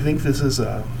 because I think this is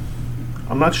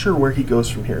I'm not sure where he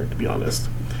goes from here, to be honest.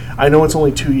 I know it's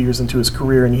only 2 years into his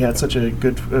career and he had such a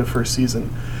good first season,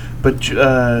 but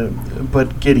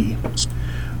Giddey,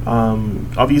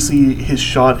 obviously his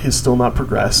shot has still not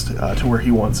progressed to where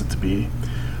he wants it to be.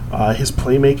 His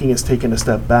playmaking has taken a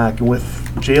step back, and with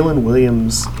Jalen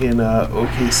Williams in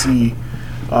OKC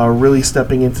really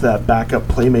stepping into that backup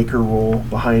playmaker role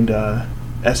behind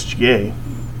SGA,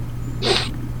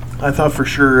 I thought for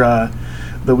sure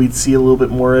that we'd see a little bit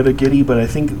more out of Giddey, but I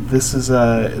think this is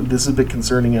a bit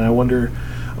concerning, and I wonder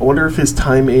if his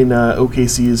time in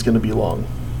OKC is going to be long.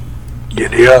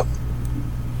 Giddy up.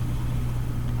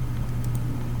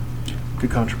 Good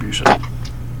contribution.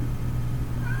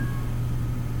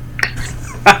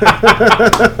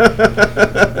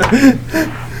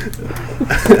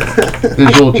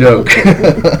 Visual joke.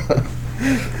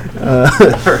 All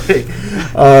right.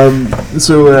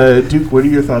 So, Duke, what are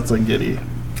your thoughts on Giddey?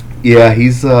 Yeah,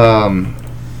 he's I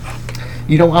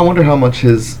wonder how much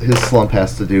his slump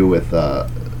has to do with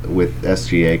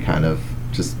SGA kind of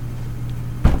just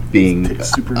being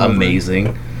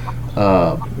amazing.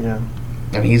 Yeah.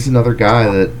 I mean, he's another guy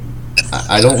that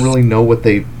I don't really know what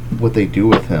they do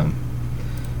with him.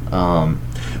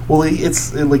 Well,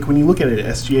 it's like when you look at it,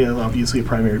 SGA is obviously a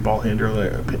primary ball handler,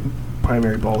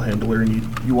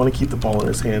 and you want to keep the ball in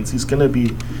his hands. He's going to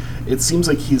be. It seems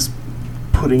like he's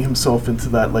putting himself into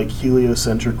that like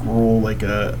heliocentric role, like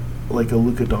a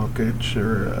Luka Doncic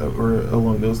or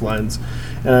along those lines.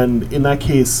 And in that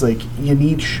case, like, you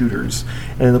need shooters.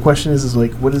 And the question is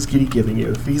like, what is Giddey giving you?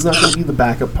 If he's not going to be the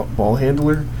backup ball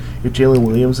handler, if Jalen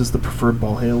Williams is the preferred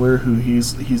ball handler, who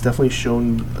he's definitely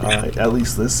shown at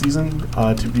least this season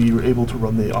to be able to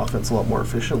run the offense a lot more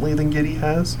efficiently than Giddey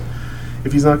has.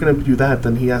 If he's not going to do that,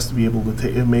 then he has to be able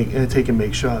to take and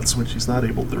make shots, which he's not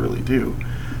able to really do.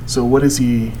 So what is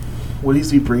he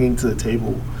bringing to the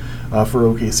table for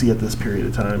OKC at this period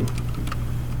of time?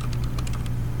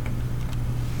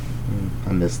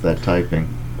 I missed that typing.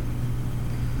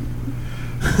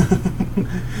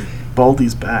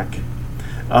 Baldy's back.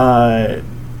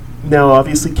 Now,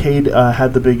 obviously, Cade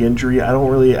had the big injury. I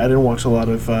didn't watch a lot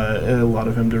of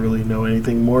him to really know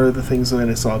anything. More of the things that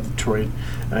I saw Detroit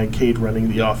and Cade running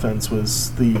the offense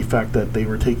was the fact that they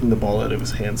were taking the ball out of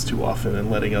his hands too often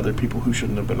and letting other people who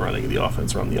shouldn't have been running the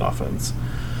offense run the offense.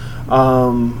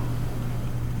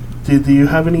 Do you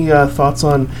have any thoughts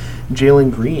on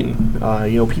Jalen Green?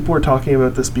 People were talking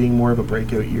about this being more of a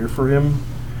breakout year for him,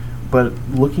 but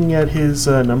looking at his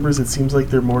numbers, it seems like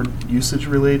they're more usage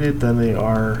related than they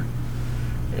are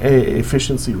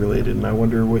efficiency related, and I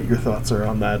wonder what your thoughts are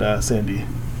on that, Sandy.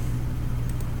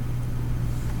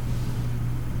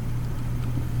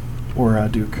 Or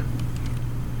Duke.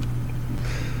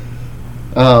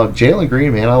 Jalen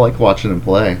Green, man, I like watching him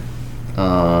play.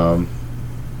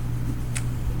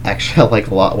 Actually, I like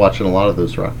watching a lot of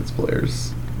those Rockets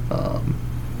players.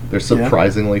 They're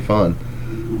surprisingly fun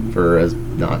for as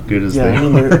not good as they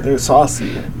are. They're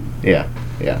saucy. Yeah.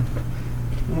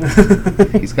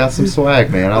 He's got some swag,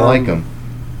 man. I like him.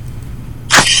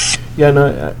 Yeah,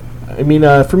 no, I mean,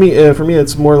 for me,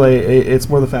 it's more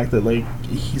the fact that like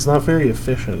he's not very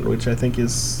efficient, which I think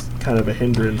is kind of a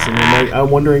hindrance. And I'm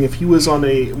wondering if he was on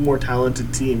a more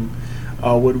talented team,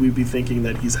 would we be thinking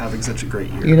that he's having such a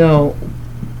great year?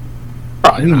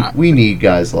 We need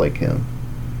guys like him.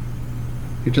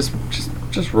 You just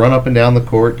run up and down the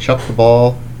court, chuck the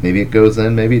ball. Maybe it goes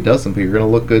in, maybe it doesn't, but you're going to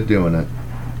look good doing it.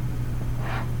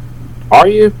 Are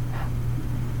you?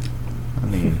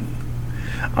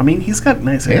 I mean, he's got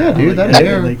nice hair. Yeah, dude, that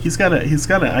hair. Like he's got an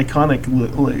iconic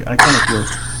look.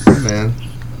 Hey, man,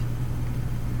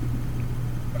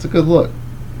 it's a good look.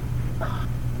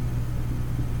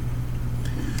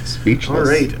 Speechless. All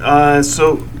right.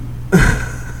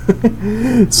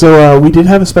 So we did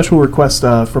have a special request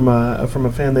from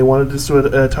a fan. They wanted us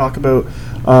to talk about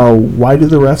why do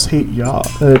the refs hate Ja?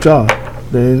 Because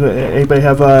Anybody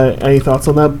have any thoughts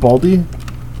on that, Baldy?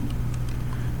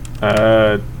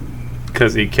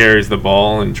 because he carries the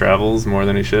ball and travels more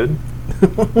than he should.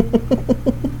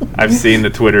 I've seen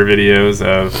the Twitter videos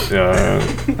of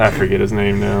I forget his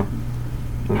name now.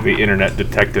 The internet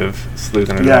detective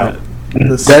sleuthing it out.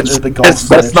 That's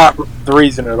not the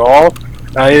reason at all.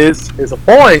 Is a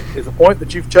point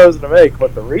that you've chosen to make,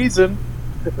 but the reason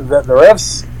that the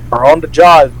refs are on to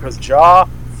Ja is because Ja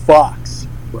fucks,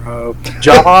 bro.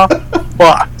 Ja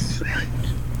fucks.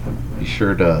 He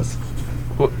sure does.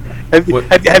 Have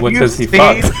what you does he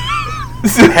seen? fuck?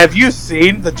 Have you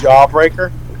seen the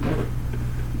Jawbreaker?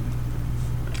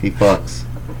 He fucks.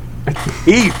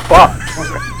 He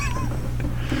fucks.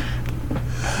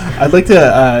 I'd like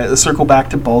to circle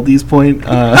back to Baldy's point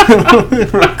real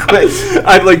quick.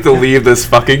 I'd like to leave this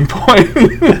fucking point.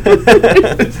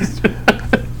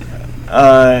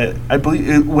 I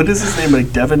believe, what is his name?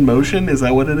 Like Devin Motion? Is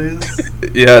that what it is?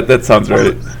 Yeah, that sounds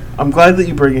right. I'm glad that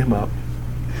you bring him up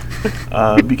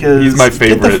because He's my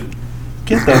favorite.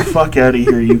 Get the fuck out of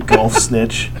here, you golf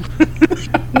snitch!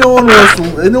 No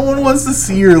one wants to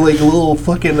see your like little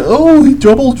fucking. Oh, he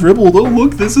double dribbled. Oh,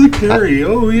 look, this is a carry.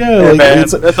 Oh yeah, Hey, like, man,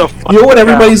 it's, that's a you know what fucking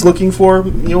everybody's looking for.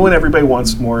 You know what everybody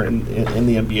wants more in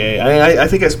the NBA. I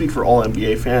think I speak for all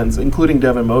NBA fans, including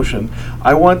Devin Motion.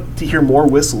 I want to hear more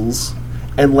whistles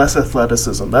and less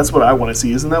athleticism. That's what I want to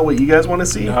see. Isn't that what you guys want to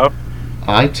see? No.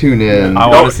 I tune in. I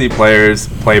want to see players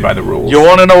play by the rules. You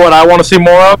want to know what I want to see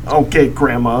more of? Okay,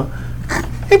 Grandma.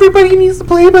 Everybody needs to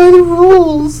play by the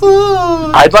rules.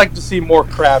 Oh. I'd like to see more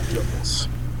crab dribbles.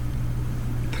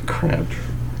 The crab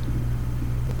dribble.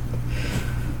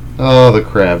 Oh, the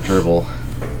crab dribble.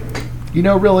 You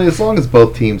know, really, as long as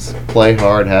both teams play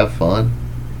hard, have fun.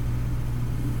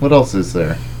 What else is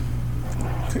there?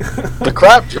 The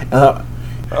crab dribble.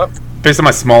 Based on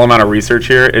my small amount of research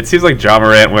here, it seems like Ja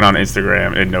Morant went on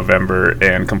Instagram in November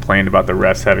and complained about the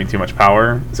refs having too much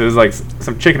power. So it was like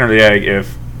some chicken or the egg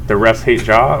if the refs hate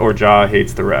Ja or Ja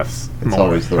hates the refs It's more,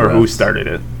 always the or refs. who started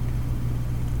it.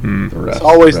 The refs, It's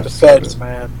always refs the feds, started.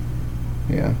 man.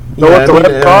 Yeah. Know what the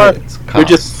refs are? It's They're cops.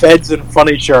 just feds in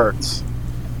funny shirts.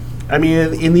 I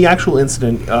mean, in the actual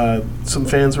incident, some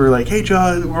fans were like, "Hey,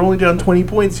 Ja, we're only down 20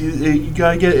 points. You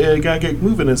gotta get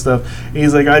moving and stuff." And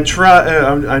he's like, "I'm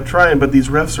trying, but these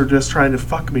refs are just trying to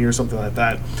fuck me or something like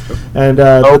that." And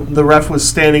the ref was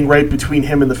standing right between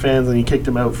him and the fans, and he kicked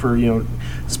him out for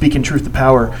speaking truth to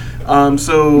power.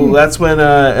 So that's when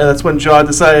Ja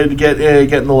decided to get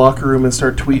in the locker room and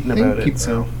start tweeting about it.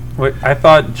 So Wait, I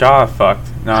thought Ja fucked,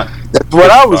 not. That's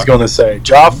what I was fuck. gonna say.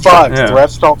 Ja fucks. Yeah. The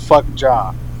refs don't fuck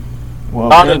Ja. well,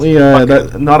 Not apparently,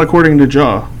 as not according to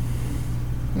Ja.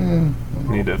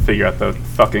 Need to figure out the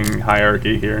fucking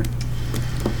hierarchy here.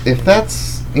 If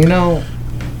that's, I don't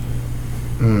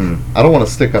want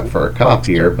to stick up for a cop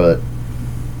here, but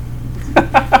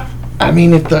I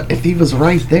mean, if he was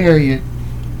right there,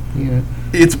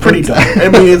 It's pretty dumb. I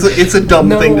mean, it's a dumb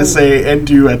thing to say and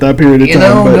do at that period of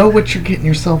time. But know what you're getting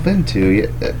yourself into.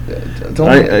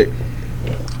 Don't.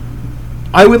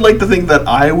 I would like to think that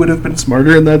I would have been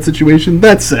smarter in that situation.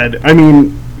 That said, I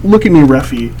mean, look at me,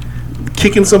 reffy,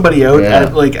 kicking somebody out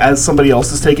as somebody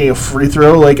else is taking a free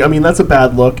throw. Like, I mean, that's a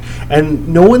bad look, and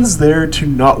no one's there to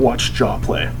not watch Ja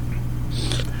play.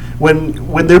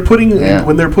 When they're putting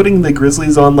the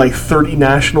Grizzlies on like 30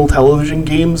 national television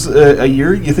games a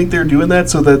year, you think they're doing that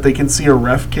so that they can see a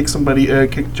ref kick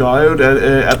Ja out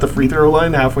at the free throw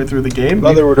line halfway through the game?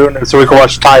 No, they were doing it so we could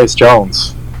watch Tyus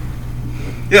Jones.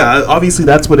 Yeah, obviously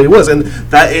that's what it was, and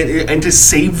to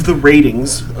save the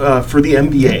ratings for the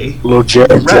NBA, Legit.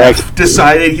 the ref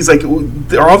decided he's like,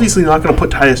 they're obviously not going to put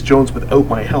Tyus Jones without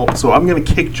my help, so I'm going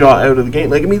to kick Ja out of the game.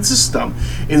 Like, I mean, it's just dumb.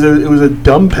 It was a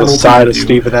dumb penalty. The side to of do.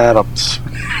 Steven Adams.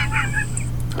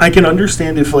 I can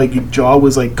understand if like Ja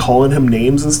was like calling him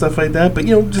names and stuff like that, but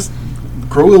just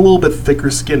grow a little bit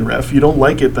thicker skin, ref. You don't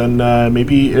like it, then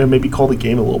maybe call the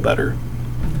game a little better.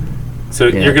 So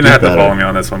you're going to have to follow me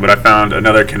on this one, but I found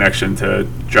another connection to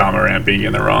Ja Morant being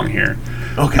in the wrong here.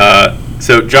 Okay.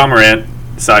 So Ja Morant,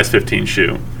 size 15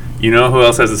 shoe. You know who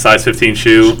else has a size 15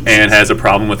 shoe and has a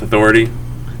problem with authority?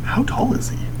 How tall is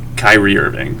he? Kyrie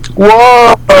Irving. Whoa!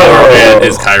 Ja Morant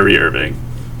is Kyrie Irving.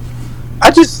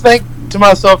 I just think to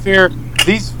myself here,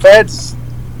 these feds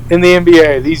in the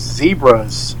NBA, these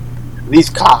zebras, these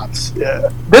cops.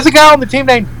 There's a guy on the team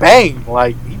named Bane.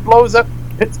 Like, he blows up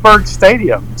Pittsburgh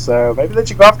Stadium, so maybe they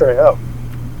should go after him.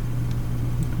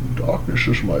 Darkness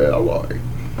is my ally.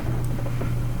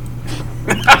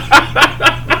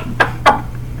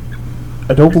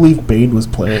 I don't believe Bane was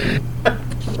playing.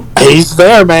 He's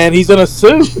there, man. He's in a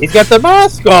suit. He's got the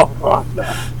mask on.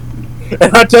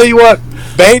 And I tell you what,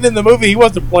 Bane in the movie, he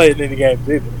wasn't playing any games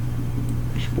either.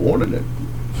 He's born in it.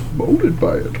 Molded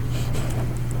by it.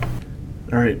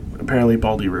 All right. Apparently,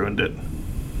 Baldy ruined it.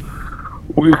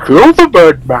 We killed the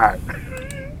Birdman.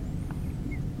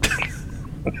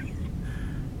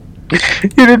 You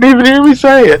didn't even hear me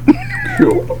say it.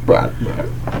 Kill the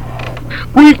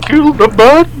Batman. We killed the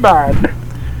Birdman.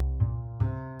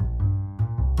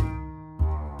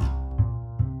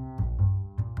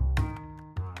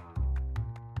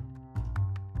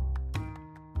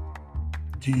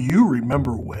 Do you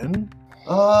remember when?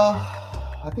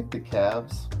 I think the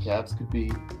Cavs. Cavs could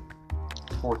be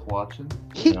worth watching.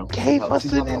 He You know, gave how- us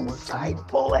see how an that works out.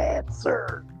 insightful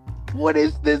answer. What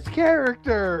is this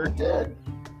character? Dead.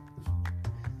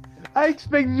 I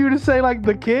expected you to say like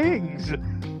the Kings.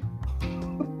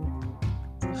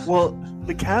 Well,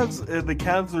 the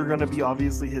Cavs are going to be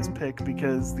obviously his pick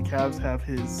because the Cavs have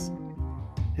his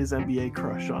NBA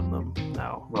crush on them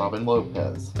now. Robin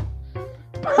Lopez.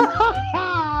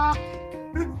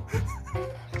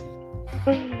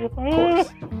 Of course.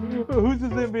 Who's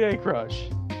his NBA crush?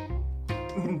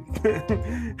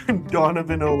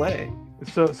 Donovan Olay.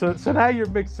 So now you're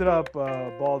mixing up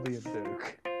Baldy and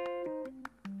Duke.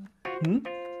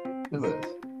 Who is?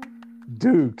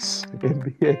 Duke's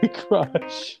NBA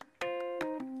crush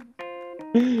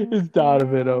is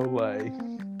Donovan Olay.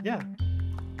 Yeah,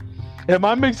 Am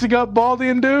I mixing up Baldy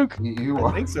and Duke? You I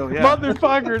are. think so. Yeah.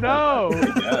 Motherfucker, no.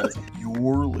 Yes.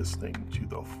 You're listening to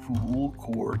the Full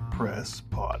Court Press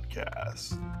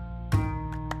podcast.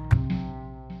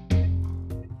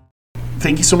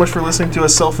 Thank you so much for listening to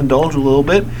us self-indulge a little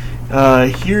bit.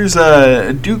 Here's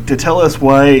Duke to tell us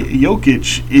why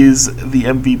Jokic is the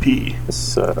MVP.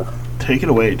 Take it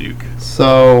away, Duke.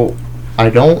 So, I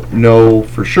don't know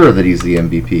for sure that he's the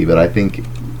MVP, but I think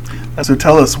So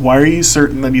tell us, why are you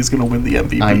certain that he's going to win the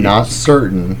MVP? I'm not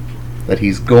certain that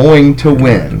he's going to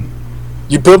win.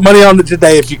 You put money on it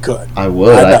today if you could. I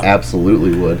would. I know. I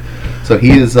absolutely would. So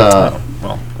he is Well,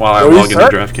 while I Oh, log he's into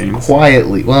hurt? DraftKings.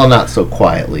 quietly, well, not so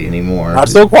quietly anymore. Not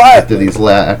so quiet.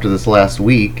 After this last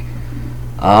week,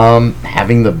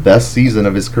 having the best season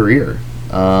of his career,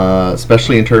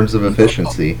 especially in terms of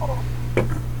efficiency.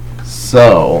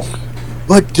 So,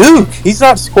 But Duke, he's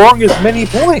not scoring as many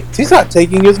points. He's not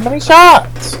taking as many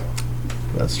shots.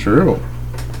 that's true.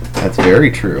 That's very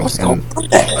true. What's And, going on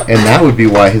there? and that would be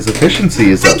why his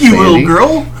efficiency is Thank you, little outstanding.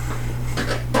 girl.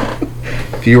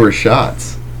 Fewer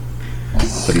shots,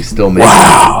 but he's still making.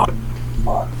 Wow.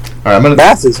 All right, I'm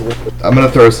Math is. gonna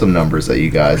throw some numbers at you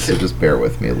guys, so just bear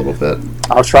with me a little bit.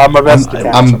 I'll try my best to catch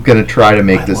him. I'm gonna try to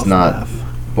make I this love not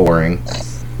math. boring.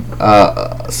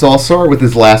 So I'll start with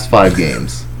his last 5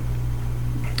 games.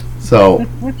 So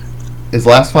his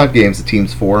last 5 games, the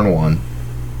team's 4-1.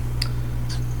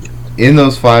 In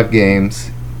those 5 games,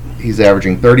 he's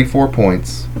averaging 34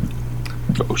 points,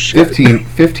 Oh shit.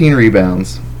 15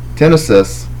 rebounds, 10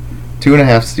 assists,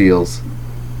 2.5 steals,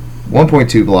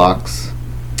 1.2 blocks,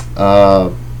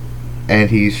 and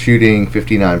he's shooting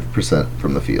 59%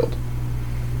 from the field.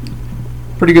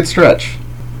 Pretty good stretch.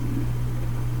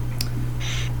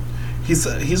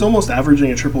 He's almost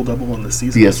averaging a triple-double in the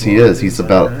season. Yes, as he well. is. He's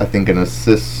about, I think, an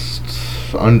assist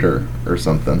under or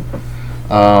something.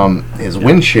 His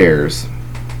win shares,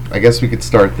 I guess we could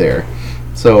start there.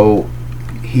 So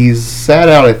he's sat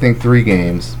out, I think, 3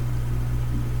 games.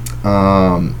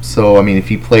 So I mean, if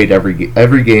he played every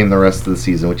game the rest of the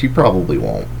season, which he probably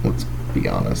won't, let's be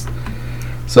honest.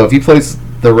 So if he plays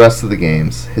the rest of the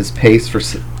games, his pace for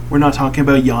We're not talking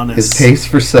about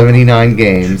Giannis. 79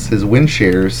 games, his win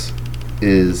shares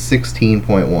is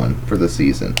 16.1 for the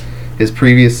season. His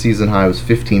previous season high was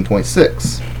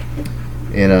 15.6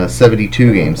 in a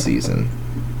 72 game season.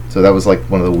 So that was like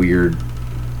one of the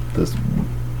this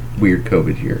weird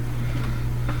COVID year.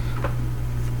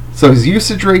 So his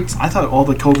usage rates, I thought all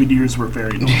the COVID years were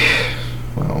very normal.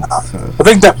 well, I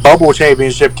think that bubble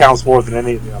championship counts more than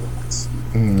any of the other ones.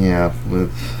 yeah.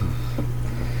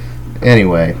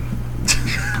 Anyway,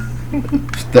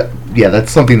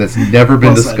 that's something that's never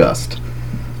been Well said. discussed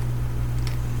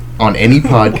on any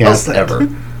podcast said. ever.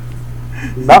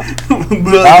 Not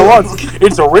once.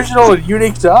 It's original and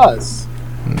unique to us.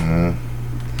 Mm,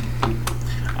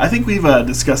 I think we've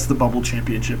discussed the bubble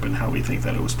championship and how we think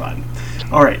that it was fine.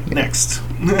 All right, next.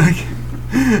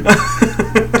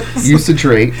 usage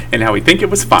rate. And how we think it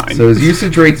was fine. So his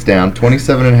usage rate's down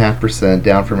 27.5%,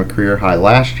 down from a career high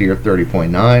last year,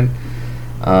 30.9.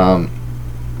 Again,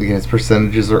 his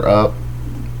percentages are up.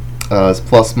 His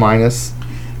plus minus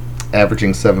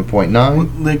averaging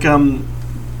 7.9. Like,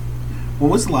 when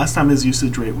was the last time his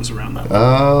usage rate was around that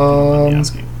level? Let me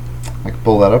asking. I can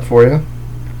pull that up for you.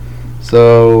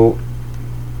 So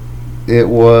it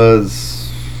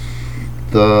was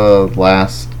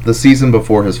the season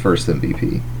before his first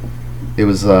MVP. It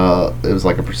was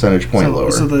like a percentage point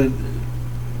lower.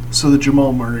 So the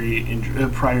Jamal Murray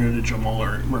prior to Jamal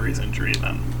Murray's injury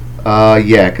then.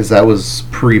 Yeah, because that was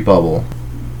pre-bubble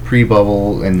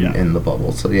and in the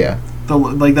bubble. So yeah.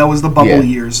 That was the bubble Yeah.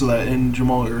 year, so that and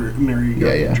Jamal Murray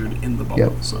got injured in the bubble.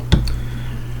 Yep. So.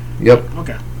 Yep.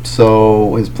 Okay.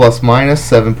 So his plus minus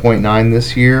 7.9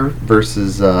 this year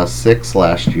versus 6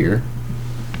 last year.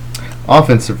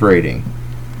 Offensive rating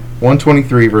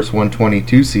 123 versus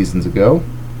 122 seasons ago,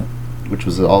 which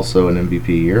was also an MVP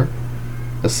year.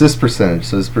 Assist percentage,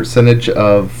 so his percentage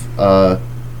of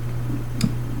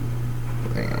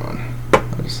hang on,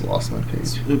 I just lost my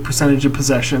page. The percentage of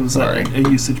possessions, Sorry.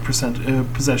 usage possessions.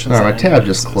 Alright, my tab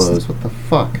just closed. What the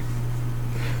fuck?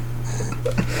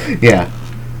 Yeah.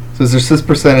 So his assist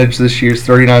percentage this year is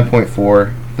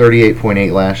 39.4,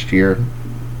 38.8 last year.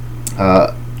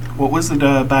 What was it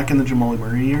back in the Jamal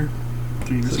Murray year?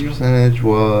 3 years His ago? percentage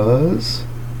was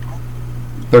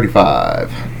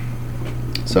 35.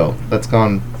 So that's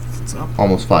gone What's up?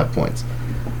 almost 5 points.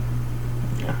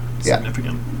 Yeah, Yeah.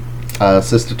 significant.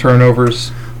 Assist to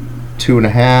turnovers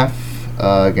 2.5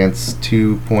 against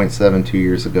 2.7 2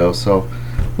 years ago. So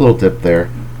a little dip there.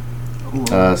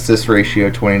 Assist ratio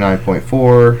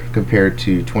 29.4 compared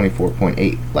to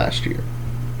 24.8 last year.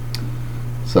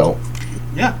 So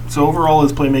Yeah, so overall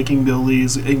his playmaking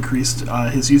abilities increased.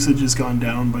 His usage has gone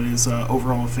down, but his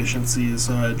overall efficiency is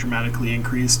dramatically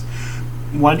increased.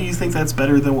 Why do you think that's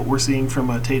better than what we're seeing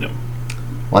from Tatum?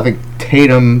 well, I think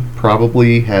Tatum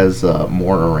probably has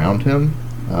more around him.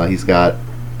 He's got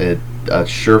a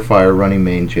surefire running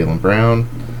main, Jaylen Brown.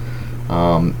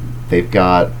 They've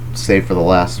got, save for the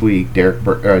last week,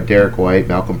 Derek White,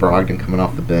 Malcolm Brogdon coming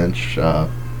off the bench. I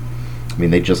mean,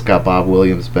 they just got Bob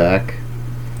Williams back,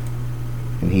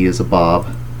 and he is a Bob.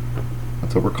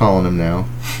 That's what we're calling him now.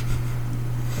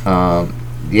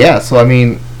 Yeah, so I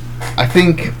mean, I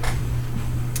think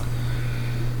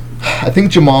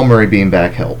Jamal Murray being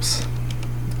back helps.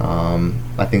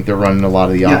 I think they're running a lot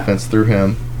of the offense through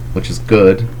him, which is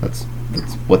good. That's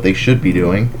what they should be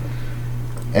doing.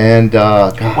 And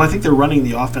God. Well, I think they're running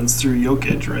the offense through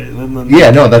Jokic, right? And then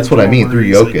That's what I mean, through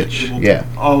Murray's, Jokic. able to- Yeah.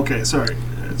 Oh, okay. Sorry.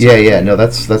 Yeah. No,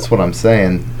 that's what I'm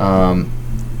saying.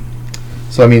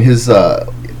 So I mean, his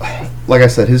like I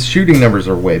said, his shooting numbers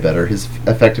are way better. His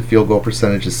effective field goal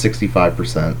percentage is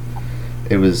 65%.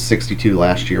 It was 62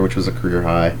 last year, which was a career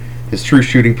high. His true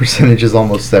shooting percentage is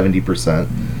almost 70%.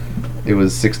 It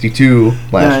was 62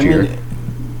 last year.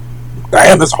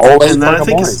 Damn, this whole And then I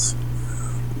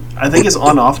think his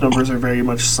on-off numbers are very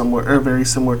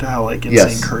similar to how like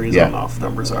Insane Curry's on-off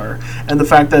numbers are, and the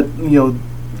fact that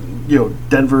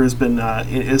Denver has been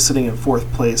is sitting in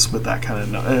 4th place with that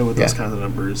kind of with those kinds of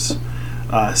numbers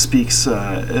speaks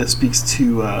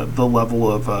to the level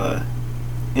of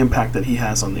impact that he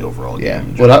has on the overall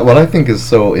game. What I think is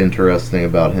so interesting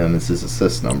about him is his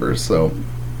assist numbers. So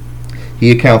he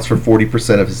accounts for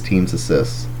 40% of his team's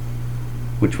assists,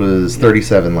 which was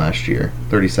 37%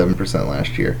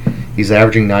 last year. He's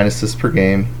averaging 9 assists per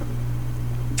game.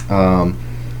 So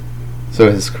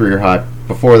his career high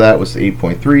before that was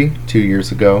 8.3 2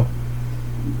 years ago.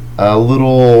 A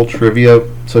little trivia.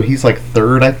 So he's like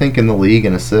 3rd, I think, in the league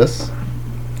in assists.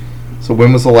 So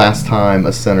when was the last time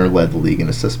a center led the league in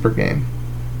assists per game?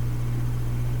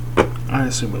 I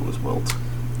assume it was Wilt.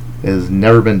 It has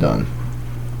never been done.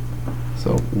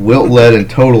 So Wilt led in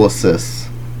total assists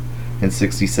in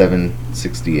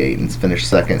 67-68 and finished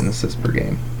 2nd in assists per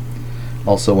game.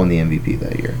 Also won the MVP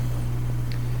that year.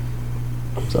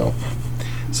 So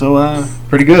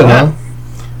pretty good, huh?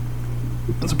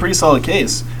 That's a pretty solid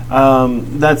case.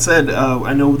 That said,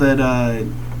 I know that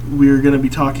we're going to be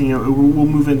talking. We'll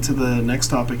move into the next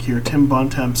topic here. Tim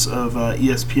Bontemps of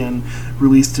ESPN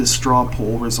released his straw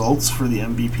poll results for the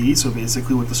MVP. So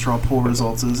basically, what the straw poll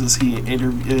results is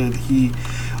he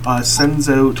sends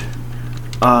out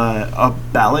a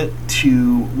ballot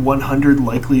to 100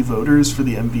 likely voters for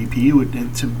the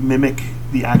MVP to mimic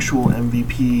the actual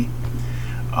MVP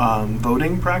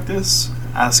voting practice,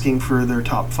 asking for their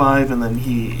top 5, and then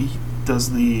he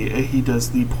does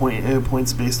the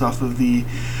points based off of the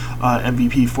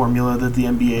MVP formula that the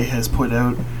NBA has put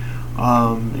out.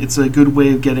 It's a good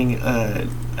way of getting a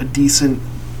decent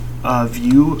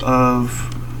view of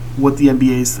what the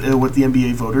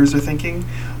NBA voters are thinking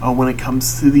when it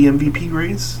comes to the MVP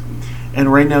race.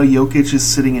 And right now, Jokic is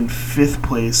sitting in 5th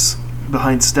place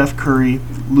behind Steph Curry,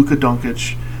 Luka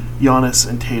Doncic, Giannis,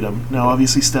 and Tatum. Now,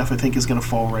 obviously, Steph, I think, is going to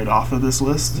fall right off of this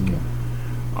list,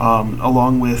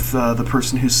 along with the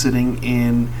person who's sitting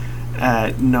in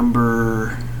at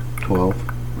number 12.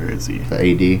 Where is he? The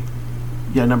AD.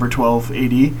 number 12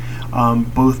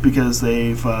 AD, both because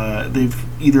they've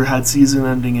either had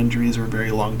season-ending injuries or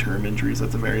very long-term injuries.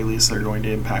 At the very least, they're going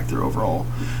to impact their overall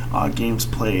games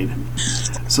played.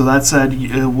 So that said,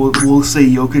 we'll say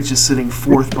Jokic is sitting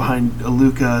fourth behind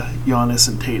Luka, Giannis,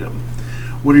 and Tatum.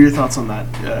 What are your thoughts on that,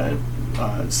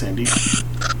 Sandy?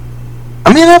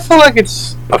 I mean, I feel like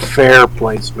it's a fair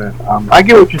placement. I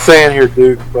get what you're saying here,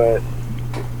 Duke, but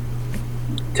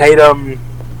Tatum,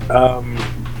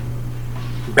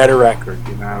 better record,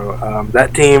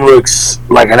 that team looks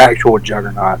like an actual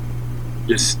juggernaut,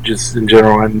 just in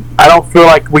general, and I don't feel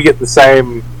like we get the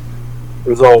same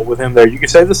result with him there. You could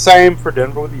say the same for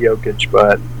Denver with Jokic,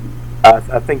 but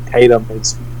I think Tatum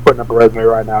is putting up a resume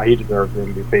right now. He deserves the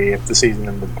MVP if the season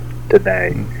ended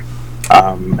today.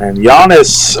 And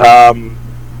Giannis,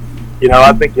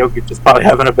 I think Jokic is probably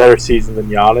having a better season than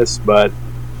Giannis, but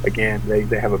again,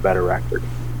 they have a better record.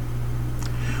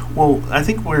 Well, I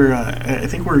think where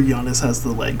Giannis has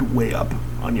the leg way up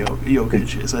on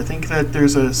Jokic is I think that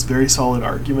there's a very solid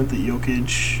argument that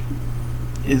Jokic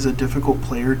is a difficult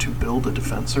player to build a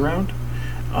defense around,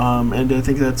 and I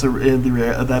think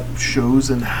that shows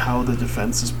in how the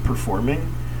defense is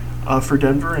performing for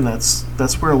Denver, and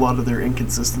that's where a lot of their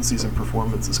inconsistencies in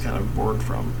performance is kind of born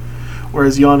from.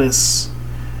 Whereas Giannis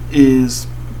is,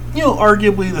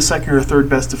 arguably the second or third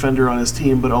best defender on his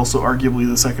team, but also arguably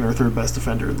the second or third best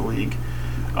defender in the league,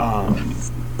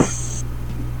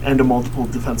 and a multiple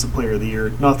defensive player of the year.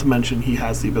 Not to mention he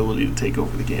has the ability to take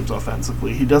over the games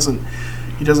offensively. He doesn't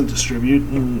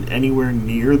distribute anywhere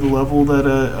near the level that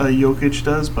a Jokic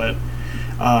does, but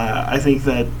I think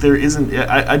that there isn't.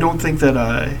 I don't think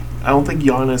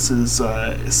Giannis is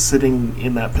sitting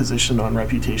in that position on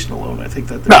reputation alone. I think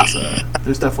that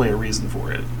there's definitely a reason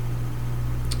for it.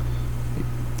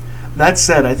 That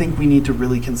said, I think we need to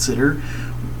really consider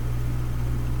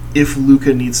if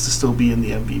Luka needs to still be in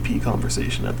the MVP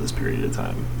conversation at this period of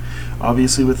time.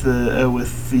 Obviously, with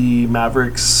the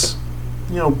Mavericks,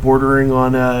 bordering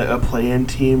on a play-in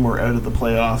team or out of the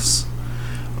playoffs.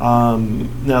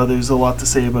 Now, there's a lot to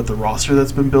say about the roster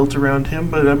that's been built around him,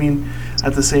 but I mean,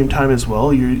 at the same time as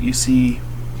well, you see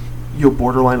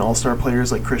borderline all-star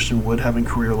players like Christian Wood having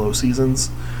career low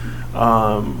seasons.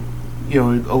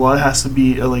 A lot has to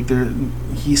be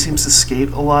he seems to skate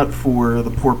a lot for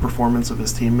the poor performance of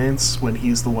his teammates when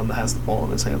he's the one that has the ball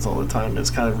in his hands all the time, is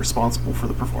kind of responsible for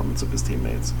the performance of his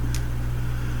teammates.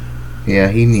 Yeah,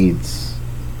 he needs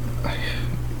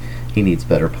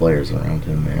better players around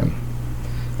him, man.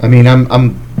 I mean,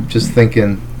 I'm just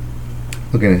looking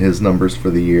at his numbers for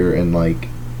the year, and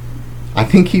I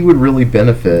think he would really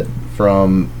benefit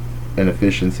from an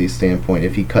efficiency standpoint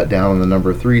if he cut down on the number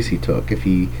of threes he took. If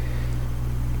he,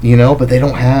 but they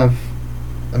don't have.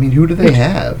 I mean, who do they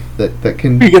have that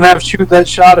can? You can have shoot that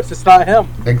shot if it's not him.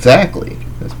 Exactly,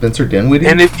 Spencer Dinwiddie.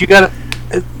 And if you got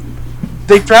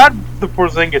they tried the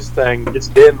Porzingis thing, it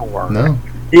just didn't work. No,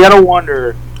 you got to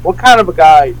wonder what kind of a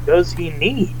guy does he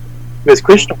need. Because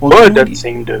Christian Wood doesn't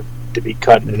seem to be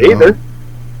cutting it either.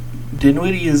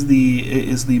 Dinwiddie is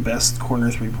the best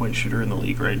corner 3-point shooter in the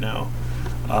league right now.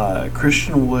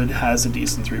 Christian Wood has a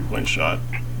decent 3-point shot.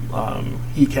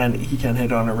 He can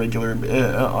hit on a regular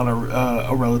on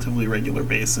a relatively regular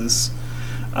basis.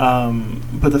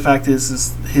 But the fact is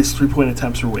his 3-point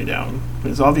attempts are way down.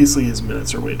 Because obviously his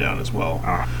minutes are way down as well,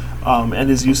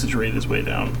 and his usage rate is way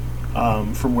down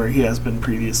from where he has been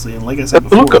previously. And like I said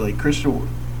before, Christian Wood.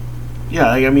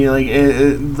 Yeah, at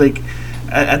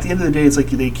the end of the day, it's like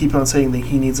they keep on saying that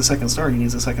he needs a second star. He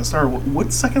needs a second star.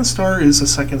 What second star is a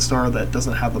second star that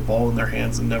doesn't have the ball in their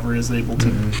hands and never is able to,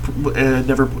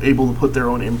 never able to put their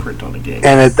own imprint on a game?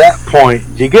 And at that point,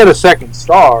 you get a second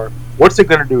star. What's it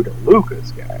going to do to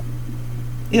Luka's guy?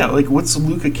 Yeah, what's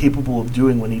Luka capable of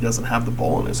doing when he doesn't have the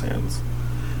ball in his hands?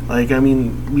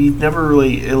 We've never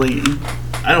really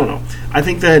I don't know. I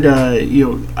think that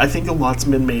I think a lot's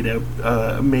been made out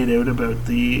about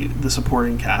the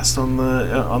supporting cast on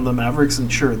the Mavericks,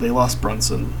 and sure, they lost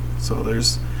Brunson, so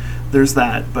there's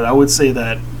that. But I would say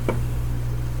that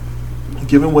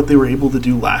given what they were able to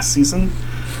do last season,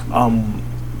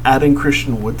 adding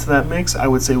Christian Wood to that mix, I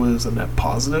would say was a net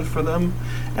positive for them.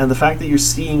 And the fact that you're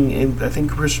seeing, I think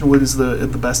Christian Wood is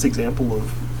the best example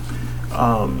of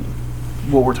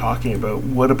what we're talking about.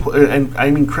 And I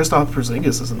mean, Kristaps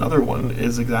Porzingis is another one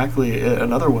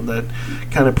that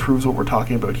kind of proves what we're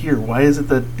talking about here. Why is it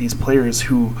that these players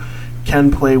who can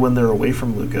play when they're away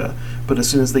from Luka, but as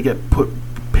soon as they get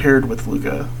paired with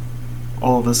Luka,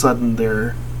 all of a sudden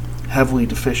they're heavily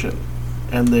deficient,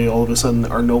 and they all of a sudden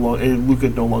are Luka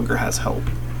no longer has help.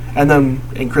 And then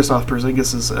in Kristaps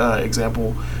Porzingis'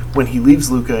 example, when he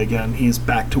leaves Luka again, he's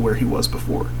back to where he was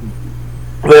before.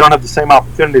 They don't have the same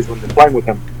opportunities when they're playing with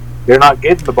him. They're not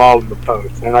getting the ball in the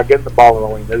post. They're not getting the ball in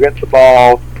the lane. They're getting the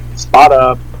ball spot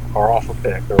up or off a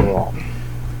pick or roll.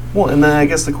 Well, and then I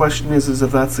guess the question is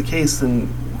if that's the case, then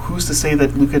who's to say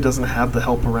that Luka doesn't have the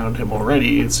help around him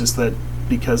already? It's just that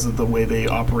because of the way they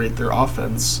operate their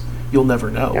offense, you'll never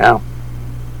know. Yeah.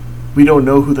 We don't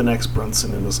know who the next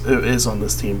Brunson is on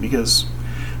this team because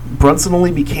Brunson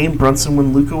only became Brunson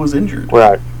when Luka was injured.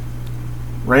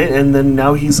 Right, and then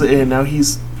now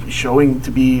he's showing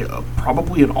to be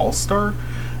probably an all-star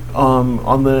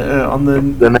on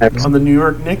the New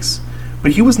York Knicks,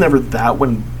 but he was never that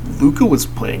when Luka was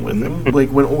playing with him. Like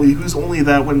he was only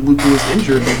that when Luka was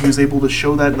injured, and he was able to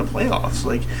show that in the playoffs.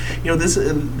 Like, this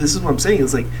is what I'm saying.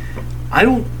 Is like, I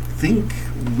don't think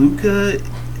Luka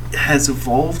has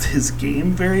evolved his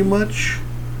game very much.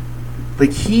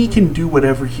 Like, he can do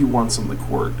whatever he wants on the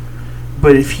court.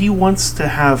 But if he wants to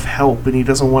have help and he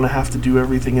doesn't want to have to do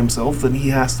everything himself, then he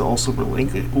has to also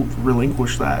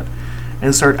relinquish that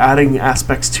and start adding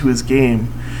aspects to his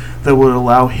game that would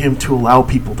allow him to allow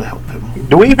people to help him.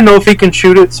 Do we even know if he can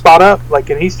shoot it spot up? Like,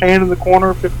 can he stand in the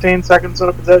corner 15 seconds on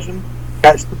a possession,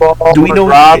 catch the ball,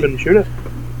 drive, and shoot it?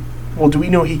 Well, do we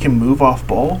know he can move off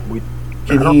ball?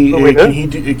 Can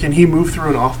he move through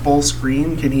an off ball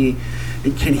screen? Can he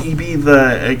be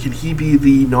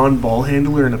the non-ball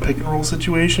handler in a pick and roll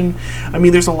situation? I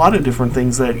mean, there's a lot of different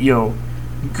things that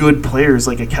good players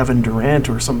like a Kevin Durant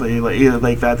or somebody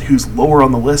like that who's lower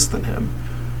on the list than him,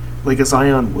 like a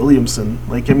Zion Williamson.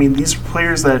 Like, I mean, these are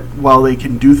players that while they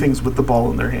can do things with the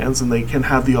ball in their hands and they can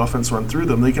have the offense run through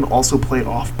them, they can also play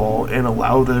off ball and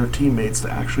allow their teammates to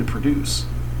actually produce.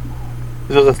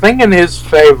 So the thing in his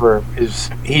favor is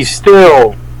he's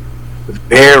still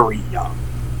very young.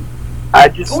 Sure.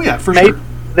 It's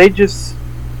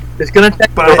going to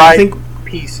take the right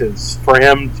pieces for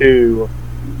him to.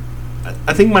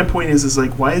 I think my point is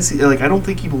like, why is he like? I don't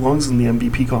think he belongs in the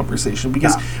MVP conversation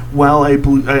because while I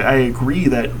agree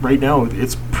that right now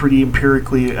it's pretty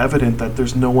empirically evident that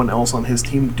there's no one else on his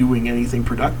team doing anything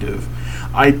productive,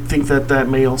 I think that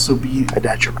may also be.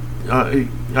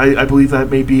 I believe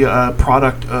that may be a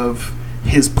product of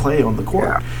his play on the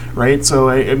court, right? So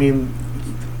I mean.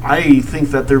 I think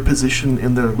that their position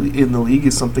in the league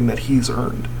is something that he's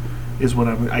earned, is what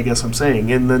I guess I'm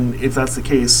saying. And then if that's the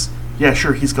case, yeah,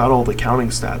 sure, he's got all the counting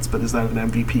stats, but is that an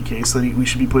MVP case that we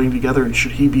should be putting together? And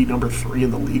should he be number 3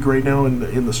 in the league right now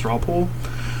in the straw poll?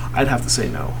 I'd have to say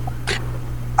no.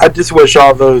 I just wish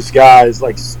all those guys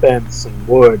like Spence and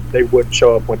Wood, they wouldn't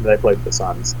show up when they played the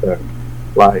Suns.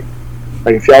 Like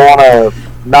if y'all want to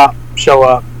not show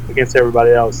up against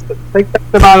everybody else, take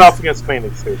the night off against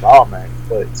Phoenix too. Oh man,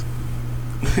 please.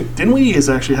 Dinwiddie has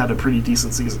actually had a pretty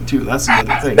decent season too. That's the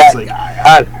other thing. That like,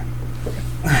 guy.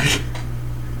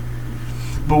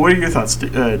 But what are your thoughts,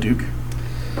 Duke?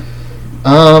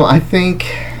 I think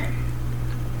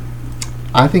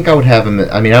I would have him.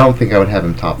 I mean, I don't think I would have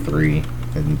him top 3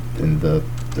 in the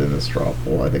straw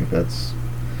poll. I think that's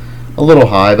a little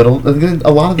high, but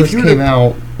a lot of this came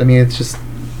out. I mean, it's just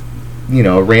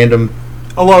a random.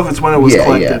 A lot of it's when it was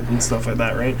collected and stuff like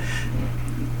that, right?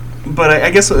 But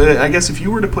I guess if you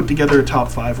were to put together a top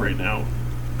 5 right now,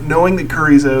 knowing that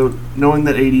Curry's out, knowing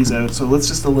that AD's out, so let's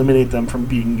just eliminate them from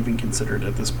being even considered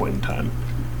at this point in time.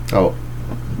 Oh.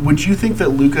 Would you think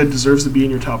that Luka deserves to be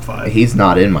in your top 5? He's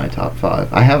not in my top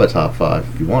 5. I have a top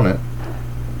 5 if you want it.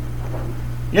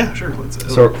 Yeah, sure.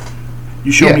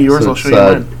 You show me yours, I'll show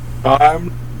you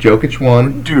mine. Jokic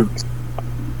 1. Dude.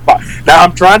 Now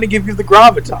I'm trying to give you the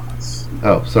gravitas.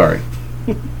 Oh, sorry.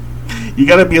 You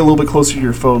got to be a little bit closer to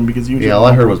your phone because you. All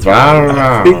I heard was.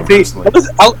 I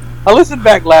listened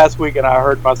back last week and I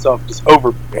heard myself just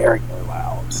overbearingly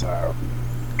loud. So,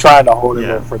 trying to hold it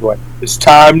in for the way. It's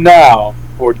time now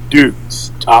for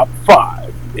Duke's top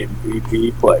 5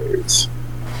 MVP players.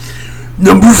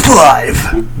 Number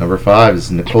 5. Number 5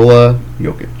 is Nikola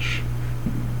Jokic.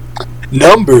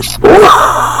 Number 4.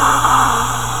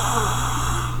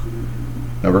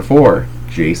 Number 4,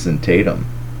 Jason Tatum.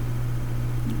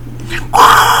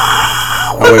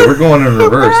 Oh wait, we're going in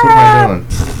reverse. What am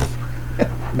I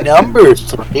doing? Number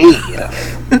 3.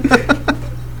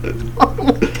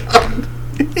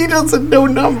 He doesn't know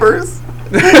numbers.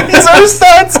 He's our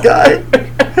stats guy.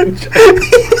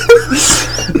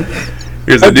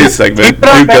 Here's a new segment.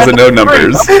 Duke doesn't know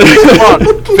numbers. Come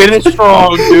on, finish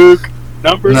strong, Duke.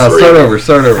 Number 3. No, start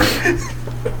over.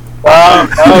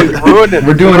 No, you ruined it.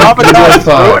 We're doing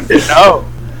it. No.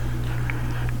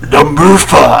 Number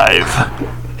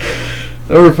 5.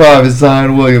 Number 5 is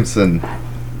Zion Williamson.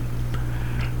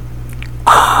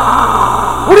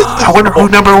 I wonder who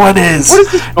number 1 is. What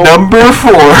is this number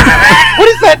 4. What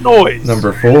is that noise?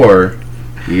 Number 4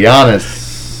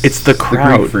 Giannis. It's the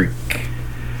crowd. Greek freak.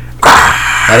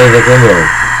 Out of the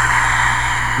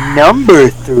Number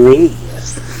 3.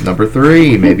 Number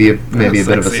 3, maybe a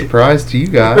bit of a Sexy. surprise to you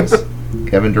guys.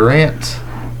 Kevin Durant.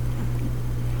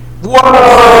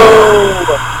 Whoa!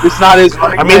 It's not his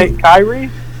running mate, Kyrie?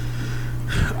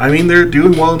 I mean, they're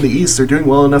doing well in the East. They're doing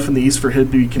well enough in the East for him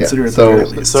to be considered at the so- very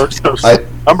least. So, I-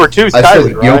 number 2 is I Kyrie,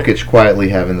 said right? Jokic quietly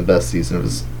having the best season of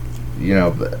his.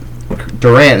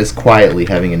 Durant is quietly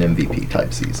having an MVP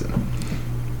type season.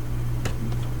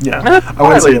 Yeah, I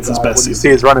wouldn't say it's his best When you season. see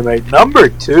his running mate. Number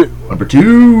 2. Number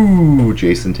 2,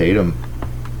 Jason Tatum.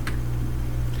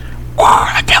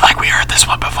 I feel like we heard this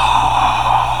one before.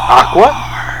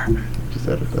 Aqua. Just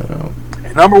edit that out.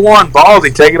 And number 1, Baldy.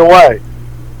 Take it away.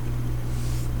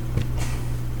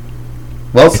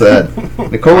 Well said.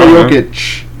 Nikola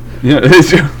Jokic. Yeah.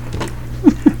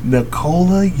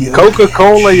 Nikola Jokic.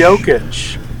 Coca-Cola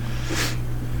Jokic.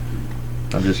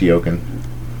 I'm just yoking.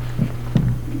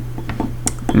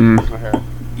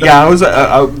 Yeah, I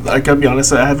gotta be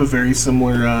honest. I have a very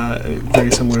similar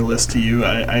list to you.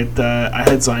 I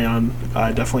had Zion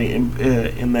definitely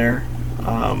in there.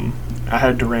 I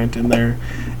had Durant in there,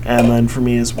 and then for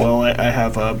me as well, I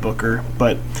have Booker.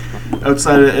 But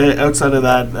outside of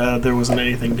that, there wasn't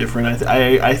anything different.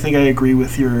 I think I agree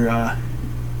with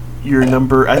your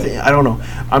number. I don't know.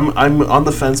 I'm on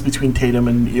the fence between Tatum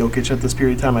and Jokic at this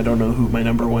period of time. I don't know who my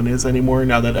number 1 is anymore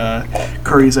now that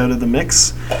Curry's out of the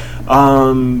mix.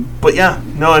 But yeah,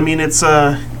 no. I mean, it's.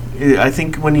 I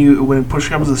think when push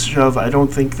comes to shove, I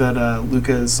don't think that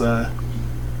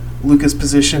Luka's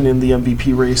position in the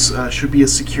MVP race should be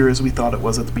as secure as we thought it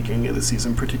was at the beginning of the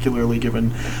season, particularly given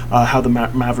how the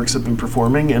Mavericks have been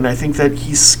performing. And I think that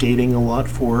he's skating a lot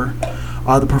for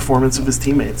the performance of his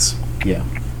teammates. Yeah.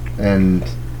 And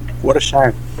What a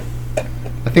shame.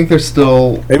 I think there's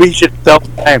still. Maybe he should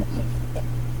self-name.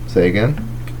 Say again?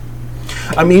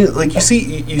 I mean, like you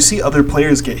see other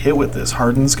players get hit with this.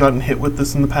 Harden's gotten hit with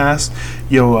this in the past.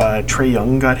 Trae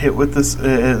Young got hit with this,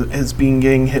 has been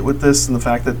getting hit with this, and the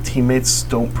fact that teammates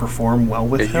don't perform well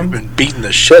with him. You've been beating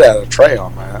the shit out of Trey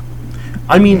on that.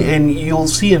 I mean, and you'll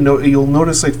see you'll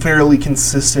notice a fairly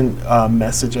consistent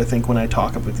message. I think when I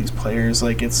talk about these players,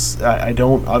 like I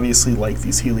don't obviously like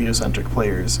these heliocentric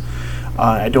players.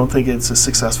 I don't think it's a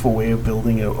successful way of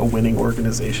building a winning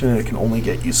organization, and it can only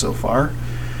get you so far.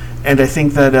 And I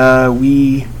think that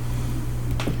we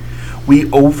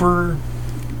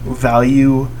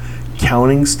overvalue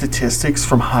counting statistics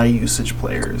from high usage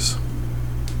players.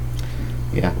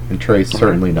 Yeah, and Trey's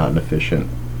certainly not an efficient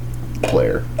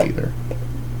player either.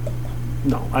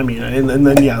 No, I mean, and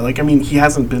then yeah, like I mean, he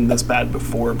hasn't been this bad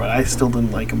before, but I still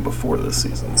didn't like him before this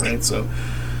season, right? So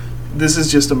this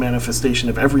is just a manifestation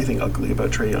of everything ugly about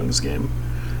Trae Young's game.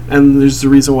 And there's the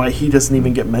reason why he doesn't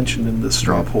even get mentioned in this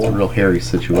straw It's a poll. real hairy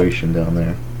situation down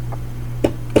there.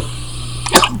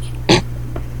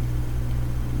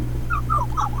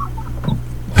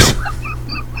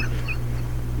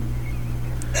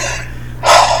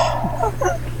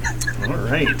 All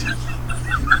right.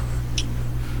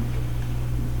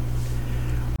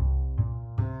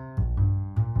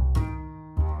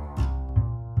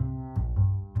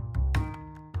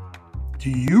 Do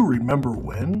you remember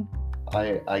when?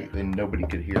 And nobody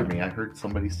could hear me. I heard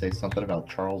somebody say something about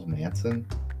Charles Manson.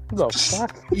 What the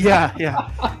fuck? Yeah.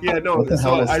 No. What the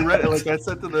hell So is I read it that? like I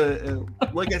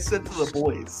said to the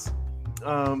boys.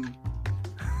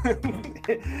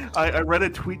 I read a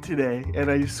tweet today,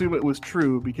 and I assume it was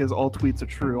true because all tweets are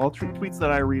true. All tweets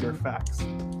that I read are facts.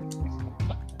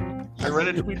 I read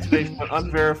a tweet today from an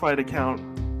unverified account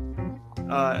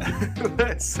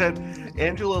that said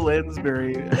Angela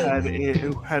Lansbury had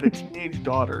a teenage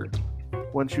daughter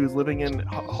when she was living in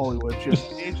Hollywood. She had a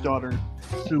teenage daughter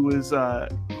who was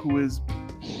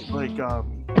like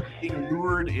being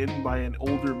lured in by an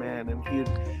older man, and he had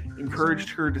encouraged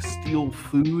her to steal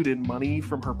food and money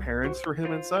from her parents for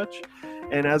him and such.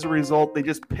 And as a result, they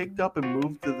just picked up and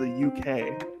moved to the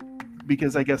UK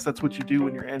because I guess that's what you do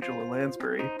when you're Angela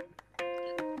Lansbury.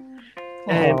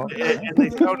 And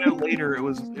they found out later it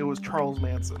was Charles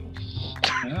Manson.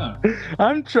 Yeah.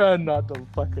 I'm trying not to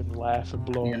fucking laugh and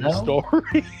blow on the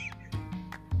story.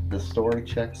 The story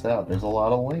checks out. There's a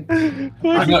lot of links.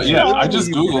 I know, yeah, I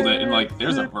just Googled it and like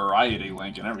there's a variety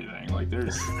link and everything. Like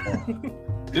there's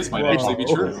this might actually be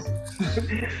true.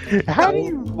 How do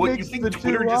you What, you mix think the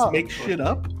Twitter two just up? makes shit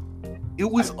up?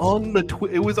 It was on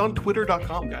it was on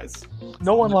twitter.com, guys.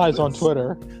 No one lies on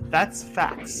Twitter. That's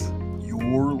facts.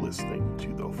 You're listening to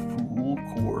the Full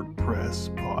Court Press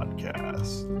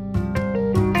podcast.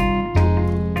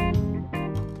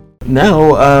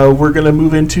 Now we're going to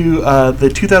move into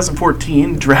the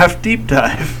 2014 Draft Deep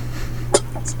Dive.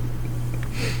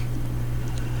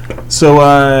 So,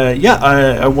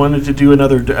 I wanted to do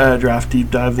another draft deep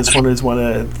dive. This one is one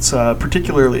that's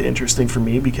particularly interesting for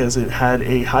me because it had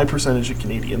a high percentage of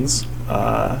Canadians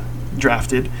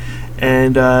drafted,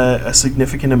 and a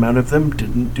significant amount of them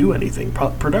didn't do anything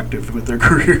productive with their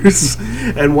careers.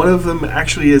 And one of them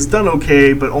actually has done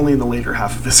okay, but only in the later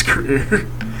half of his career.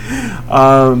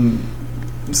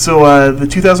 So the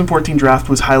 2014 draft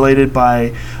was highlighted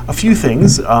by a few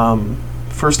things.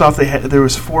 First off, there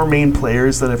was 4 main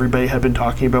players that everybody had been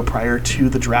talking about prior to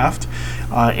the draft: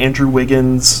 Andrew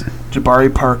Wiggins,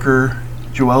 Jabari Parker,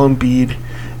 Joel Embiid,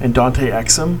 and Dante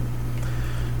Exum.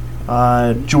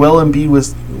 Joel Embiid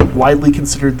was widely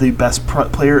considered the best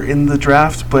player in the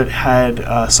draft, but had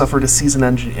suffered a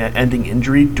season-ending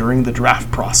injury during the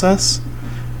draft process.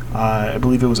 I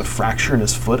believe it was a fracture in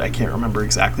his foot. I can't remember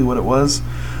exactly what it was.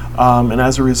 And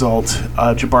as a result,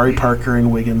 Jabari Parker and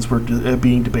Wiggins were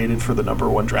being debated for the number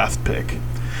 1 draft pick.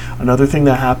 Another thing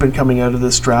that happened coming out of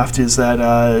this draft is that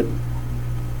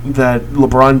that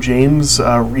LeBron James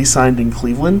re-signed in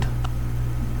Cleveland,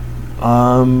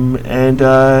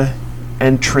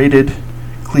 and traded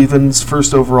Cleveland's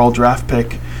first overall draft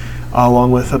pick,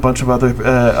 along with a bunch of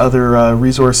other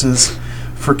resources,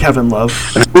 for Kevin Love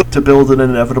to build an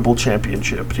inevitable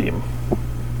championship team.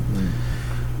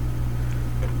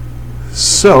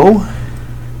 So,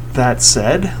 that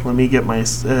said, let me get my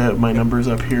numbers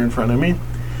up here in front of me.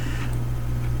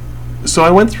 So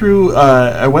I went through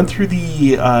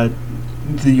the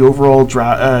overall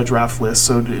draft list.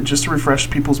 So just to refresh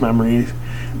people's memory,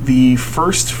 the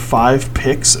first 5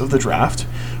 picks of the draft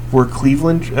were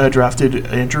Cleveland drafted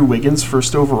Andrew Wiggins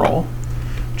first overall.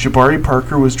 Jabari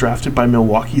Parker was drafted by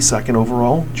Milwaukee second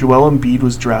overall. Joel Embiid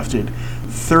was drafted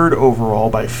third overall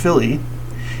by Philly.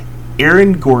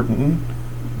 Aaron Gordon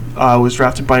was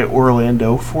drafted by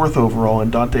Orlando, 4th overall,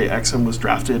 and Dante Exum was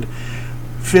drafted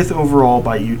 5th overall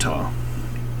by Utah.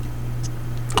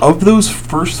 Of those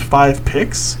first 5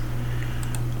 picks,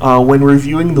 when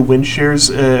reviewing the win shares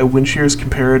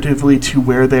comparatively to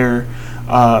where their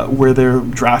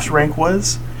draft rank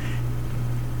was,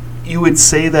 you would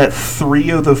say that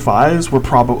 3 of the 5s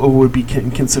would be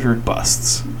considered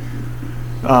busts.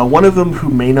 One of them who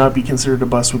may not be considered a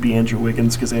bust would be Andrew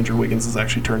Wiggins, because Andrew Wiggins has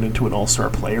actually turned into an all-star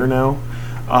player now.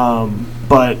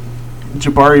 But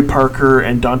Jabari Parker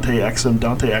and Dante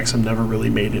Exum never really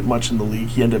made it much in the league.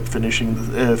 He ended up finishing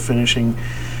with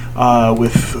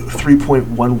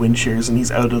 3.1 win shares, and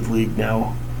he's out of the league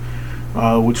now,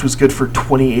 which was good for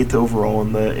 28th overall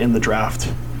in the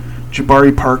draft.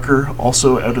 Jabari Parker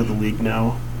also out of the league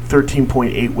now.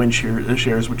 13.8 win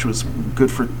shares, which was good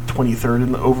for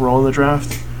 23rd overall in the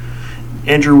draft.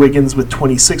 Andrew Wiggins with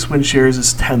 26 win shares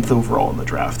is 10th overall in the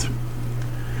draft.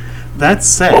 That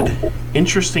said,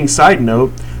 interesting side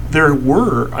note, there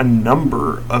were a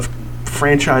number of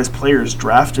franchise players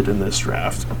drafted in this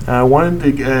draft. I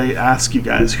wanted to ask you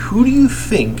guys, who do you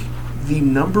think the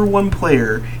number 1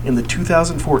 player in the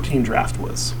 2014 draft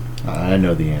was? I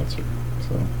know the answer.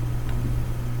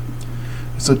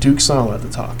 So Duke's not allowed to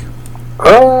talk.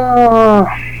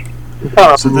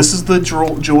 So this is the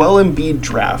Joel Embiid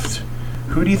draft.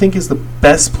 Who do you think is the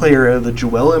best player out of the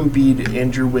Joel Embiid,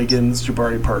 Andrew Wiggins,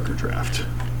 Jabari Parker draft?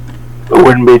 It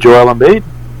wouldn't be Joel Embiid.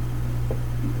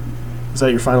 Is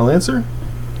that your final answer?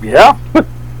 Yeah.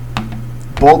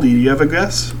 Baldy, do you have a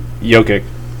guess? Jokic.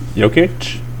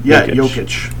 Yeah,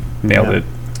 Jokic. Nailed it.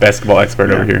 Basketball expert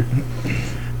over here.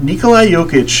 Nikola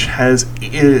Jokic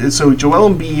so Joel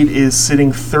Embiid is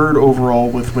sitting 3rd overall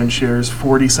with win shares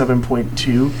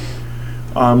 47.2.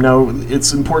 Now,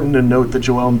 it's important to note that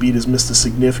Joel Embiid has missed a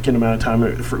significant amount of time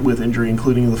with injury,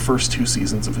 including the first 2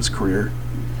 seasons of his career.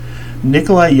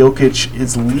 Nikola Jokic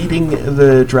is leading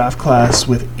the draft class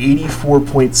with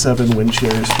 84.7 win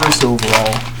shares, 1st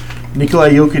overall.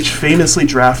 Nikola Jokic famously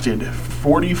drafted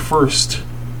 41st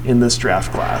in this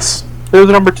draft class. Who's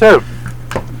number 2?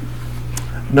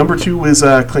 Number 2 was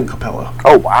Clint Capella.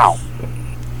 Oh wow!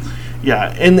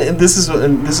 Yeah, and this is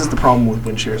the problem with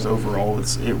win shares overall.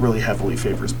 It really heavily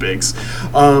favors bigs.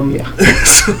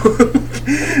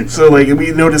 So like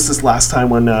we noticed this last time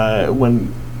when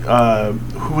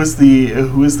who was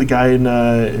the guy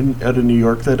out of New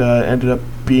York that ended up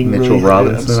being Mitchell really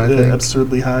Robinson,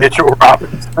 absurdly high. Mitchell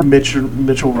Robinson.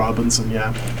 Mitchell Robinson,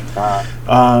 yeah.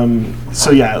 So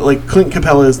yeah, like Clint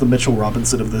Capella is the Mitchell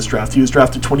Robinson of this draft. He was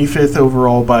drafted 25th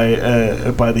overall by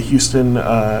the Houston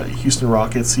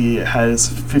Rockets. He has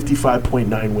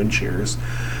 55.9 win shares.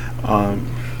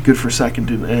 Good for second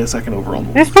overall.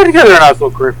 He's put together a nice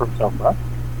little career for himself, right?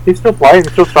 He's still playing.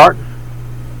 He's still starting.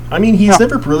 I mean, he's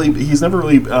never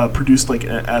really produced like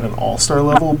at an all-star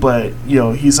level, but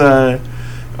he's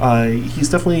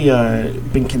definitely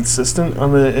been consistent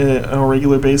on a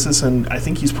regular basis, and I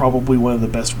think he's probably one of the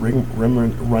best rim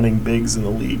running bigs in the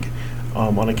league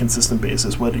on a consistent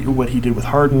basis. What he did with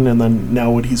Harden, and then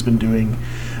now what he's been doing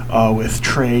with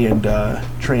Trey and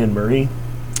Murray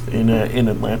in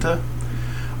Atlanta.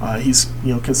 He's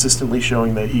consistently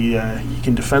showing that he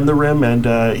can defend the rim, and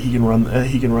he can run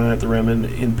at the rim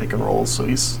in pick and rolls. So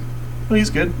he's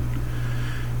good.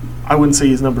 I wouldn't say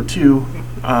he's number 2.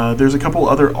 There's a couple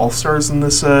other all-stars in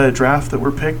this draft that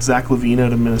were picked. Zach LaVine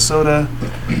out of Minnesota.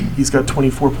 He's got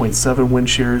 24.7 win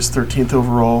shares, 13th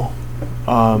overall.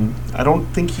 I don't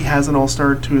think he has an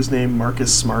all-star to his name.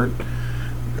 Marcus Smart,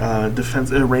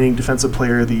 reigning defensive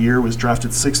player of the year, was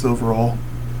drafted 6th overall.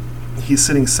 He's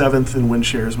sitting 7th in win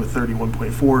shares with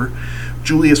 31.4.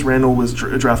 Julius Randle was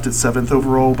drafted 7th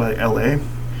overall by LA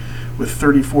with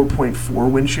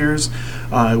 34.4 win shares,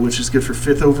 which is good for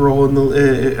 5th overall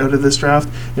out of this draft.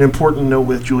 An important note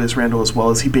with Julius Randle as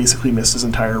well is he basically missed his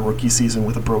entire rookie season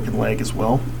with a broken leg as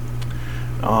well.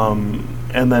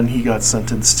 And then he got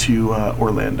sentenced to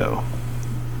Orlando.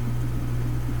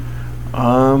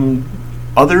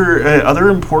 Other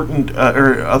important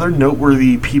or other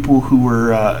noteworthy people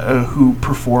who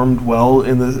performed well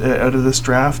out of this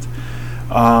draft.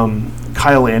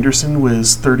 Kyle Anderson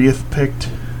was 30th picked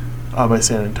by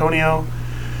San Antonio.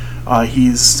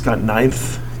 He's got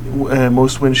 9th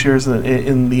most win shares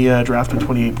in the draft with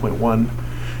 28.1.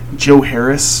 Joe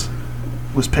Harris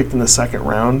was picked in the 2nd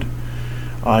round.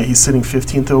 He's sitting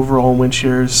 15th overall in win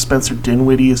shares. Spencer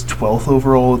Dinwiddie is 12th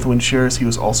overall with win shares. He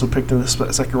was also picked in the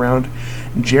 2nd round.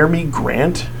 Jeremy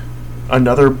Grant,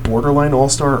 another borderline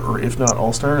all-star, or if not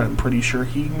all-star, I'm pretty sure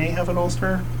he may have an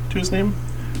all-star to his name.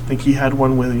 I think he had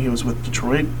one when he was with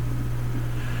Detroit.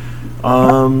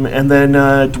 And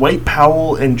then Dwight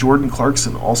Powell and Jordan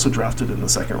Clarkson also drafted in the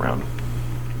 2nd round.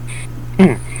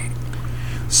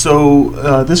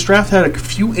 So this draft had a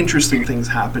few interesting things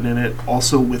happen in it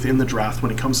also within the draft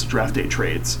when it comes to draft day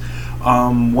trades.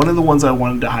 One of the ones I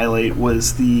wanted to highlight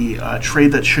was the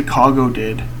trade that Chicago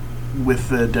did with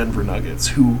the Denver Nuggets,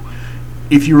 who,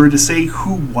 if you were to say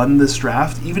who won this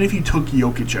draft, even if you took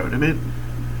Jokic out of it,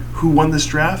 who won this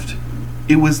draft,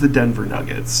 it was the Denver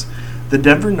Nuggets. The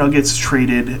Denver Nuggets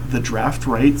traded the draft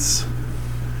rights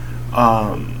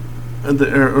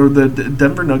the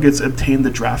Denver Nuggets obtained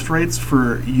the draft rights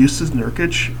for Jusuf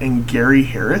Nurkic and Gary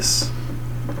Harris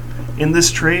in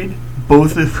this trade,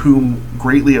 both of whom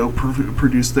greatly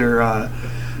outproduced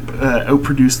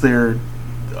their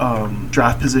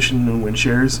draft position and win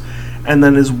shares. And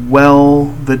then as well,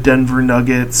 the Denver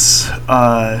Nuggets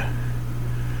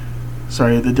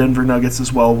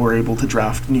as well were able to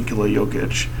draft Nikola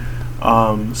Jokic.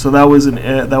 So that was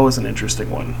an interesting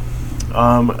one.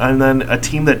 And then a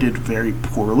team that did very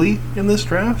poorly in this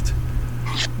draft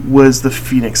was the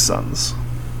Phoenix Suns.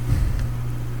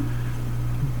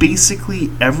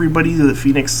 Basically, everybody that the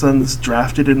Phoenix Suns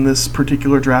drafted in this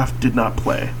particular draft did not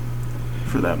play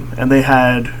for them. And they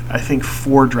had, I think,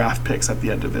 4 draft picks at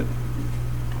the end of it.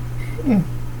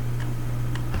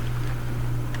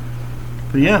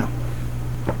 But yeah.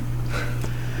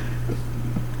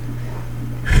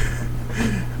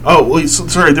 Oh, well,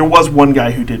 sorry, there was one guy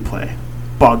who did play.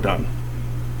 Bogdanovich.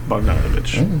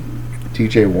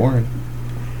 TJ Warren.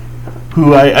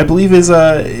 Who I believe is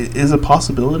a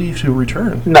possibility to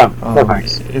return. No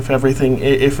thanks. If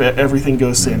everything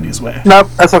goes Sandy's way. No,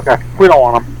 that's okay. We don't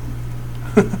want him.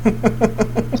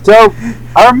 So,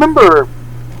 I remember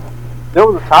there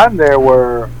was a time there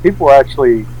where people were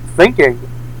actually thinking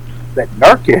that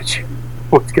Nurkic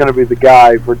was going to be the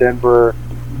guy for Denver.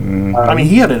 I mean,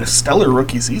 he had a stellar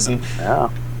rookie season. Yeah.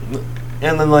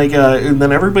 And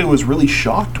then everybody was really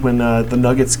shocked when the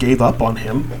Nuggets gave up on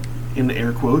him, in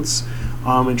air quotes,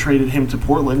 and traded him to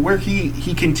Portland, where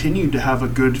he continued to have a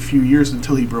good few years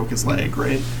until he broke his leg,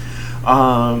 right?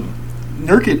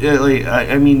 Nurkic,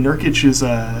 Nurkic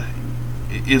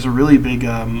is a really big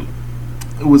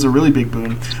was a really big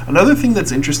boon. Another thing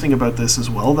that's interesting about this as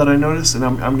well that I noticed, and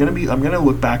I'm gonna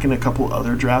look back in a couple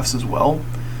other drafts as well.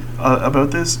 About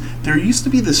this, there used to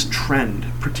be this trend,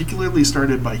 particularly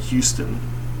started by Houston,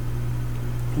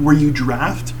 where you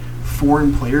draft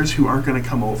foreign players who aren't going to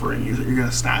come over and you're going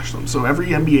to stash them. So every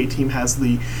NBA team has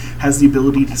the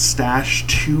ability to stash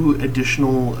 2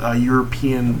 additional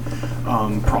European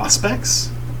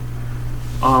prospects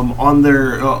on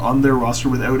their roster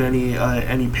without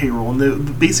any payroll.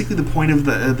 And basically the point of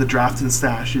the draft and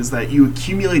stash is that you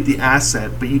accumulate the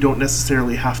asset, but you don't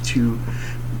necessarily have to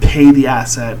pay the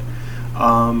asset,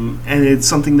 and it's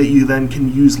something that you then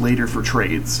can use later for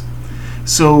trades.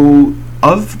 So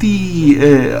of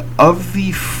the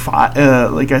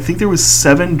I think there was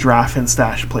 7 draft and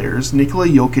stash players. Nikola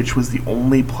Jokic was the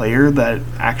only player that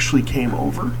actually came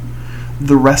over.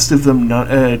 The rest of them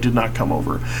did not come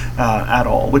over at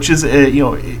all, which is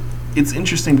it's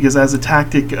interesting because as a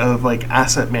tactic of like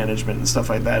asset management and stuff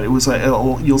like that, it was like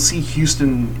you'll see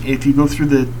Houston, if you go through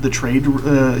the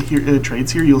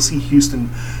trades here, you'll see Houston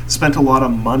spent a lot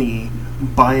of money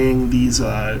buying these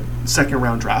second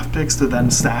round draft picks to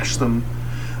then stash them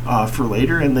for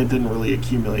later, and they didn't really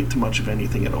accumulate too much of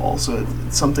anything at all. So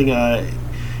it's something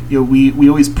we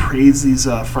always praise these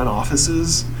front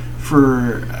offices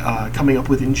for coming up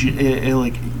with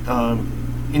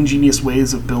ingenious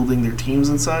ways of building their teams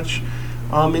and such.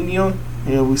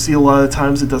 And we see a lot of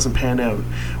times it doesn't pan out.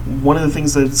 One of the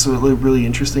things that's really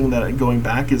interesting that going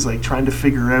back is like trying to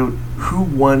figure out who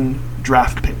won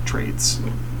draft pick trades.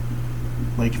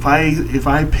 Like if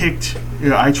I picked,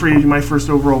 I traded you my first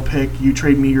overall pick, you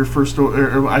trade me your first,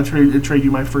 or I trade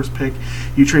you my first pick,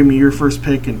 you trade me your first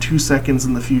pick in 2 seconds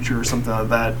in the future or something like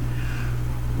that.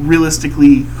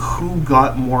 Realistically, who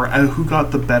got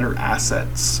the better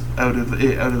assets out of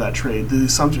that trade? The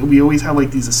assumption, we always have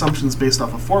like these assumptions based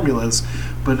off of formulas,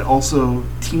 but also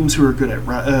teams who are good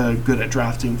at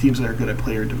drafting, teams that are good at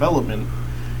player development.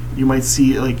 You might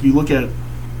see, like, you look at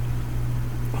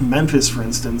Memphis, for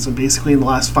instance, and basically in the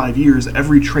last 5 years,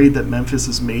 every trade that Memphis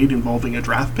has made involving a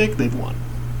draft pick, they've won.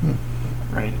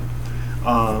 Right.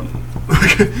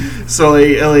 So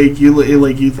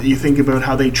you think about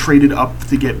how they traded up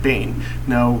to get Bane.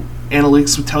 Now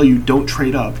analytics would tell you don't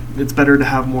trade up. It's better to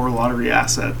have more lottery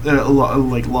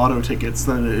like lotto tickets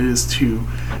than it is to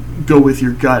go with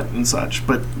your gut and such.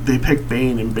 But they picked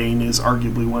Bane, and Bane is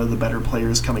arguably one of the better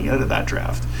players coming out of that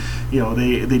draft.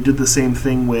 They did the same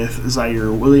thing with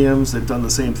Zaire Williams. They've done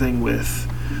the same thing with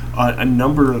a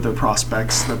number of their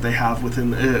prospects that they have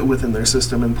within their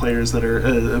system, and players that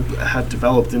have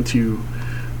developed into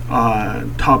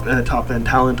top end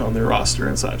talent on their roster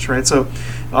and such, right? So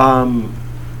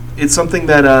it's something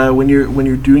that when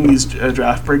you're doing these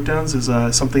draft breakdowns is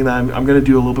something that I'm going to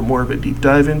do a little bit more of a deep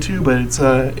dive into, but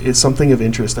it's something of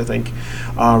interest, I think.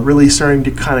 Really starting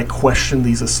to kind of question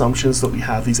these assumptions that we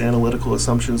have, these analytical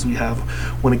assumptions we have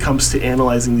when it comes to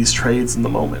analyzing these trades in the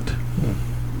moment.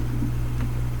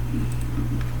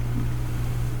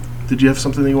 Did you have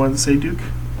something that you wanted to say, Duke?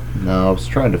 No, I was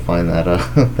trying to find that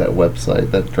that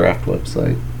website, that draft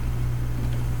website.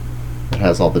 It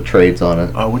has all the trades on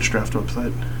it. Which draft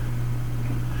website?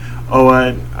 Oh,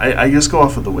 I just go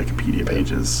off of the Wikipedia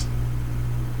pages.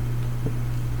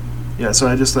 Yeah, so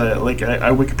I just I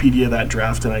Wikipedia that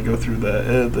draft, and I go through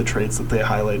the trades that they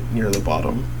highlight near the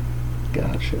bottom.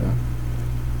 Gotcha.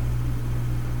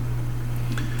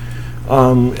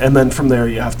 And then from there,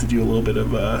 you have to do a little bit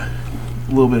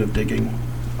of digging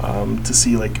to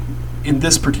see, like, in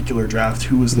this particular draft,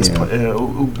 who was this?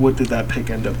 What did that pick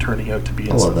end up turning out to be?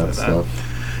 And stuff like that.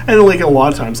 And like a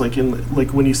lot of times, like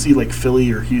when you see like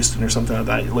Philly or Houston or something like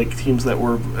that, like teams that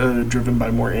were driven by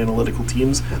more analytical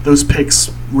teams, those picks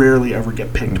rarely ever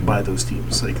get picked by those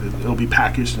teams. Like it'll be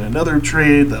packaged in another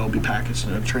trade, that'll be packaged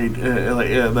in a trade,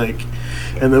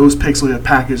 and those picks will get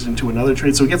packaged into another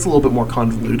trade. So it gets a little bit more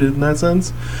convoluted in that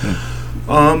sense.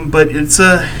 But it's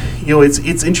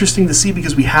it's interesting to see,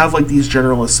 because we have like these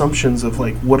general assumptions of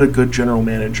like what a good general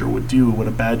manager would do, what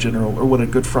a bad general, or what a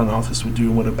good front office would do,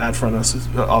 and what a bad front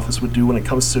office would do when it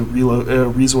comes to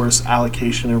resource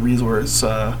allocation and resource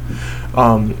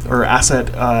or asset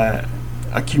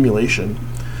accumulation.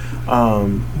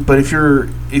 But if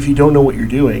you don't know what you're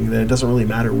doing, then it doesn't really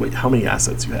matter how many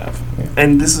assets you have.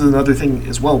 And this is another thing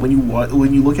as well. When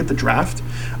you look at the draft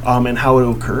and how it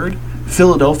occurred,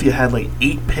 Philadelphia had like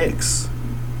 8 picks,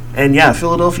 and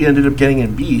Philadelphia ended up getting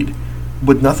Embiid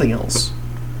with nothing else,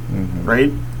 right?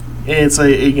 And it's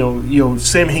like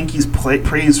Sam Hinkie's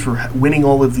praise for winning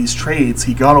all of these trades.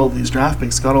 He got all these draft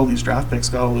picks, got all these draft picks,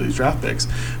 got all these draft picks.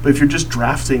 But if you're just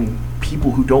drafting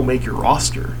people who don't make your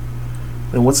roster,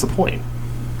 then what's the point?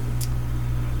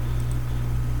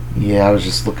 Yeah, I was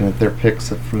just looking at their picks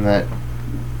from that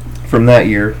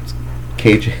year.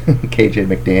 KJ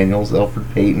McDaniels,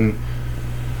 Elfrid Payton.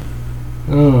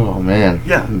 Oh man.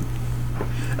 Yeah.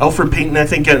 Elfrid Payton, I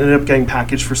think, ended up getting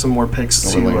packaged for some more picks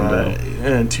to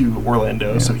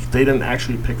Orlando, so they didn't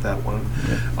actually pick that one.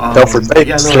 Elfrid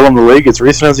Payton's still in the league as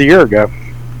recent as a year ago.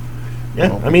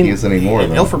 Yeah, I mean, he is anymore.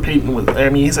 Elfrid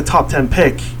Payton he's a top 10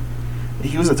 pick.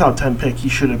 He was a top 10 pick. He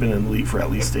should have been in the league for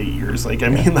at least 8 years. Like, I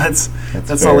mean, that's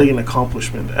not like an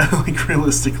accomplishment, like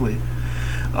realistically.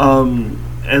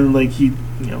 And like he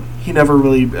never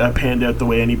really panned out the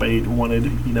way anybody wanted.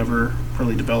 He never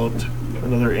really developed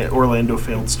another Orlando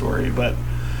failed story, but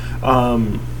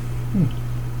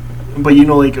you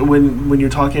know, like when you're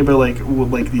talking about like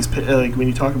these like when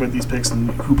you talk about these picks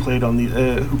and who played on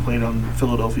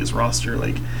Philadelphia's roster,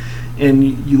 like, and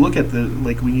you look at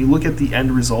when you look at the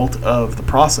end result of the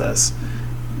process,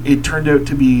 it turned out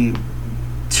to be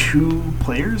 2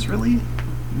 players really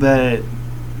that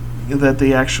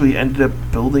they actually ended up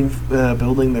building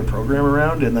their program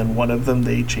around, and then one of them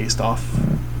they chased off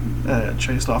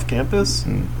campus.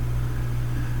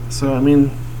 So I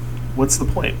mean, what's the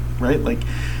point, right? Like,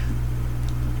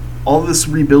 all this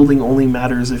rebuilding only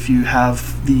matters if you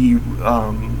have the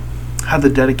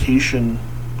dedication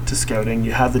to scouting,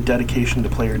 you have the dedication to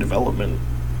player development.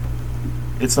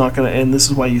 It's not gonna, and this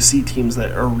is why you see teams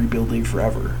that are rebuilding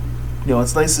forever. You know,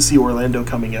 it's nice to see Orlando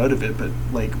coming out of it, but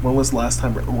like, when was the last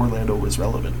time Orlando was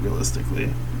relevant?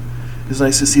 Realistically, it's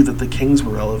nice to see that the Kings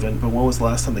were relevant, but when was the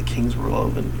last time the Kings were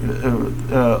relevant?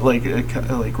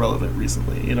 Relevant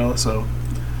recently, you know? So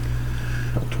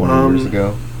 20 years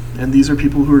ago. And these are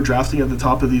people who are drafting at the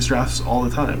top of these drafts all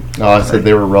the time. Oh, I said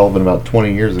they were relevant about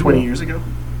 20 years ago. 20 years ago?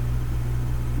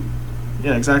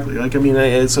 Yeah, exactly. Like, I mean,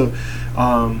 so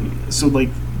like,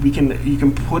 you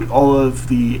can put all of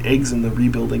the eggs in the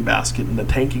rebuilding basket and the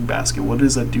tanking basket. What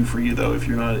does that do for you, though, if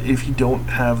you don't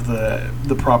have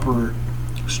the proper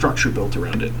structure built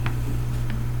around it?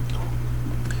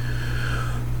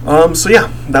 So yeah,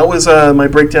 that was my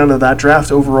breakdown of that draft.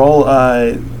 Overall,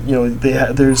 you know,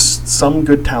 there's some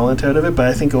good talent out of it, but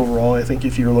I think overall,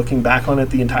 if you're looking back on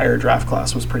it, the entire draft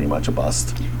class was pretty much a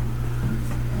bust.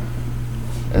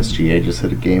 SGA just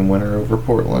hit a game winner over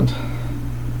Portland.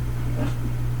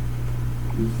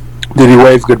 Did he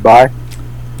wave goodbye?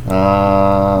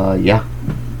 Yeah.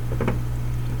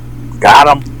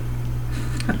 Got him.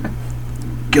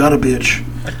 Got a bitch.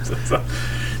 It's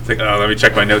like, let me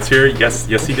check my notes here. Yes,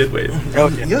 he did wave. Oh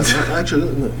yeah. Yes,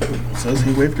 actually, it says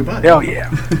he waved goodbye. Hell yeah.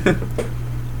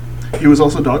 He was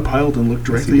also dogpiled and looked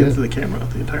directly into the camera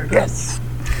the entire time. Yes.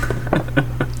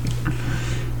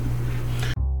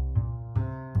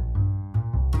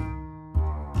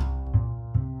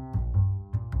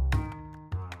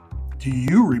 Do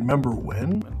you remember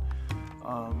when?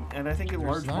 And I think in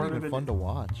large part of it, fun to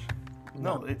watch.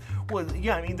 No,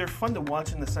 yeah. I mean, they're fun to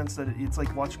watch in the sense that it's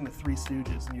like watching the Three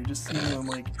Stooges, and you're just seeing them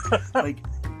like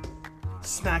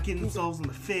smacking themselves in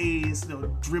the face, you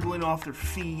know, dribbling off their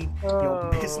feet, you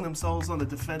know, pissing themselves on the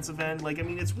defensive end. Like, I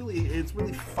mean, it's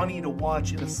really funny to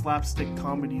watch in a slapstick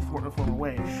comedy form of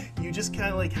way. You just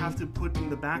kind of like have to put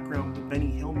in the background the Benny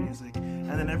Hill music, and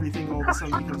then everything all of a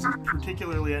sudden becomes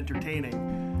particularly entertaining.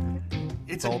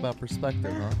 It's all about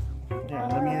perspective, huh? Yeah,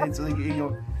 I mean, it's like, you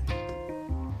know,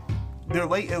 they're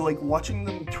like watching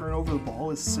them turn over the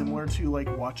ball is similar to like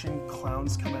watching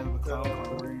clowns come out of a clown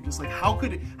car, where you're just like, how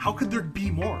could there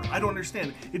be more? I don't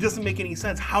understand. It doesn't make any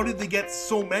sense. How did they get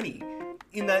so many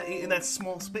in that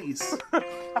small space?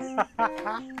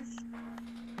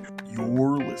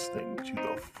 You're listening to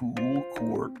the Full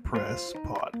Court Press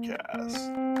podcast.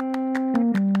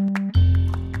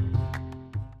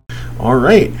 All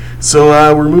right,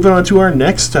 so we're moving on to our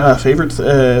next favorite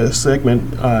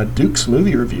segment, Duke's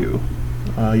movie review.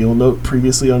 You'll note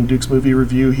previously on Duke's movie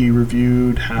review, he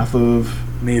reviewed half of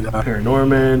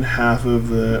Paranorman, half of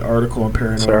the article on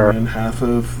Paranorman, half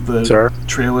of the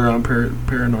trailer on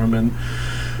Paranorman.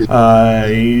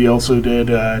 He also did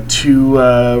 2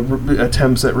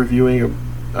 attempts at reviewing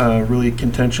a really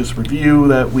contentious review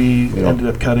that we ended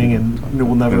up cutting, and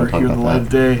we'll never hear the light of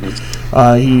day.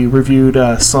 He reviewed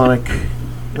Sonic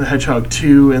the Hedgehog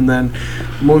 2, and then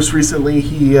most recently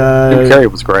he Jim Carrey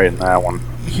was great in that one.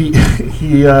 He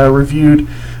reviewed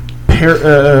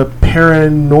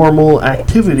Paranormal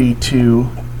Activity 2,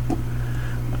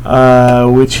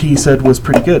 which he said was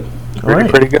pretty good.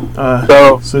 Pretty good.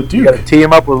 So Duke, you got to tee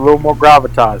him up with a little more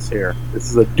gravitas here. This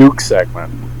is a Duke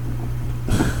segment.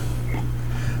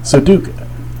 So Duke,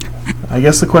 I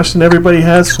guess the question everybody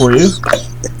has for you,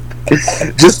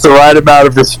 just the right amount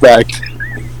of respect.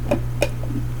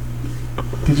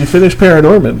 Did you finish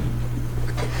Paranorman?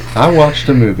 I watched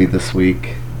a movie this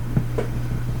week.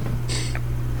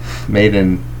 Let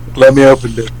me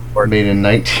open this. Made in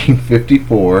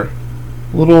 1954.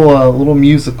 Little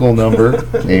musical number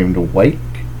named White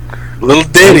Little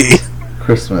ditty.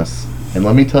 Christmas. And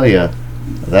let me tell you,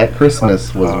 that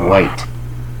Christmas was white.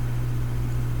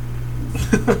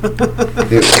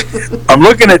 I'm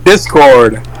looking at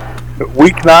Discord.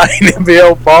 Week 9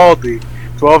 NBL Baldy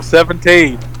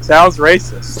 12-17. Sounds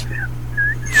racist.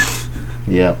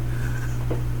 Yep.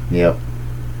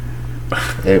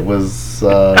 It was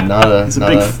not a.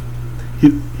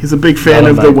 He's a big fan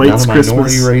of the White's not a Christmas.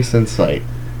 minority race in sight.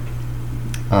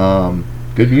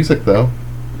 Good music though.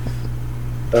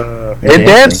 And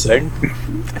dancing.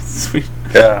 Sweet.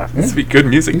 Yeah. Sweet, good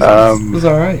music. It was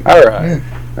all right. All right.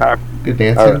 Yeah. Good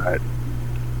dancing. All right.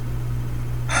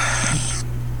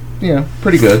 Yeah,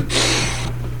 pretty good.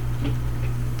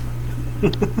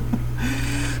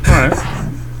 Alright.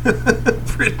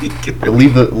 Pretty good.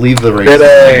 Leave the race.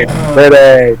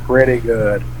 Pretty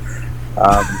good.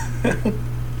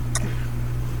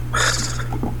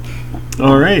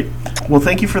 All right. Well,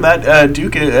 thank you for that,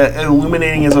 Duke.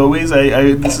 Illuminating as always.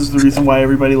 This is the reason why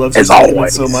everybody loves his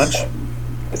argument so much.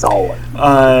 As always.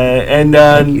 And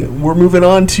we're moving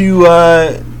on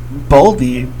to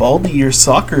Baldy. Baldy, your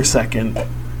soccer second.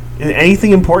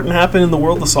 Anything important happen in the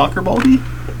world of soccer, Baldy?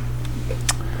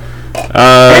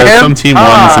 Some team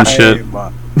won some shit.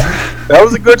 That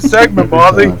was a good segment,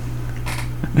 Baldy.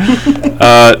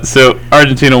 So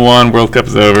Argentina won. World Cup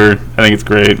is over. I think it's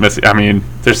great. Messi. I mean,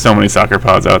 there's so many soccer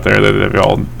pods out there that have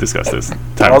all discussed this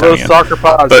time. All those again. soccer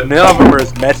pods, But none of them are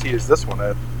as messy as this one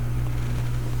is.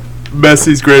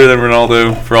 Messi's greater than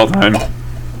Ronaldo for all time.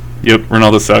 Yep,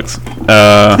 Ronaldo sucks.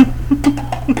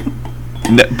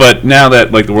 But now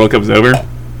that like the World Cup is over,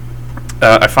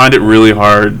 I find it really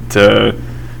hard to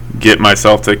get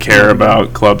myself to care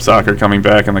about club soccer coming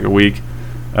back in like a week.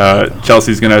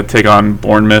 Chelsea's gonna take on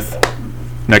Bournemouth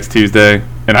next Tuesday,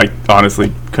 and I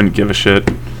honestly couldn't give a shit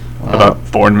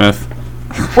about Bournemouth.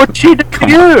 What she do to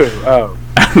you? Oh,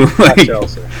 like, not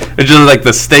Chelsea. it's just like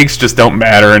the stakes just don't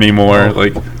matter anymore.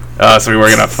 Like, so we were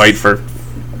gonna fight for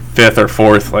 5th or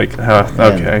 4th. Like,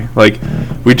 okay. Like,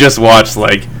 we just watched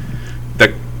like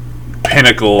the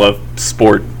pinnacle of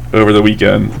sport over the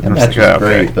weekend. That match was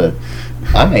great, but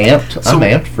I'm amped. I'm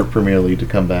amped for Premier League to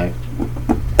come back.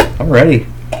 I'm ready.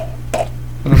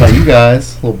 What about you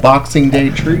guys? A little Boxing Day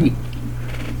treat.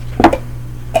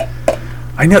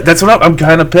 I know, that's what I'm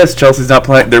kind of pissed. Chelsea's not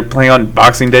playing. They're playing on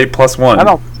Boxing Day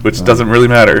 +1, which doesn't really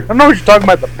matter. I know what you're talking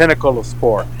about. The pinnacle of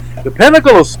sport. The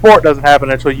pinnacle of sport doesn't happen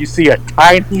until you see a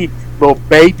tiny little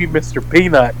baby Mr.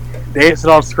 Peanut dancing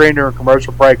on screen during a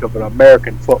commercial break of an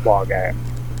American football game.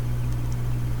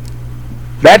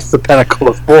 That's the pinnacle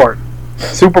of sport.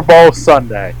 Super Bowl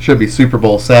Sunday. Should be Super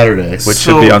Bowl Saturday. Which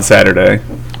should be on Saturday.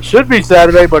 Should be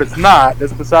Saturday, but it's not.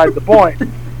 That's beside the point.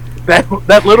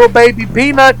 That little baby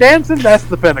Peanut dancing, that's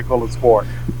the pinnacle of sport.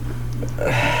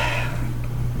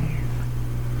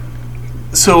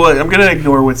 So I'm going to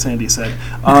ignore what Sandy said.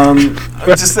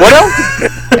 Just what else?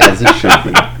 As it should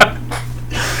be.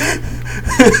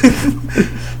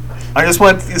 I just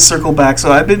want to circle back.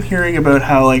 So I've been hearing about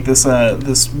how like this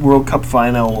World Cup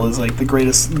final was like the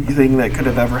greatest thing that could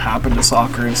have ever happened to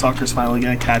soccer, and soccer's finally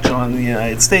going to catch on in the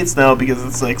United States now because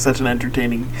it's like such an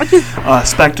entertaining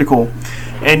spectacle.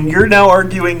 And you're now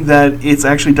arguing that it's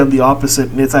actually done the opposite,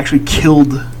 and it's actually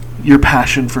killed your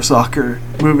passion for soccer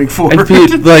moving forward.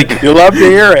 Like, you love to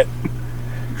hear it.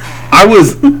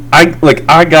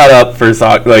 I got up for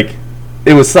soccer. Like,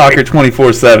 it was soccer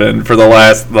 24/7 for the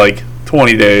last like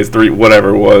 20 days,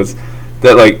 whatever it was.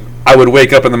 That like I would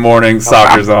wake up in the morning,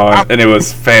 soccer's on, and it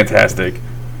was fantastic.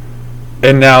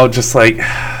 And now just like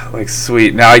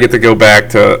sweet. Now I get to go back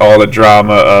to all the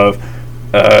drama of.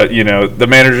 The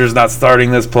manager's not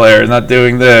starting this player, not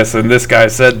doing this, and this guy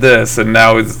said this, and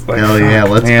now it's like, hell yeah,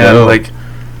 let's go. Like,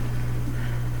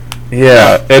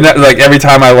 yeah, and that, like every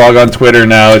time I log on Twitter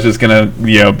now, it's just gonna,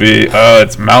 be,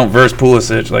 it's Mount versus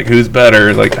Pulisic. Like, who's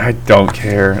better? Like, I don't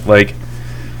care. Like,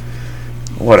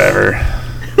 whatever.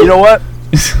 You know what?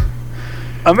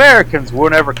 Americans will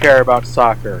never care about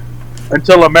soccer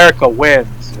until America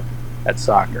wins at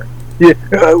soccer. Yeah,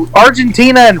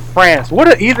 Argentina and France. What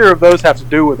do either of those have to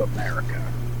do with America?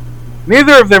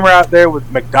 Neither of them are out there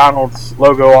with McDonald's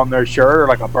logo on their shirt, or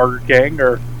like a Burger King,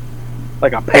 or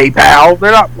like a PayPal.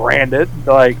 They're not branded.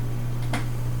 Like,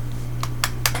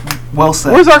 well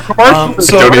said. Where's our commercial? I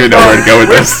don't even know where to go with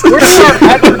this. Where's our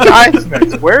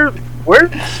advertisements? Where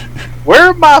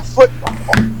are my football?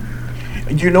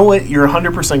 You know what? You're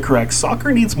 100% correct.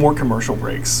 Soccer needs more commercial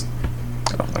breaks.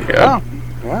 Oh my god!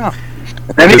 Wow.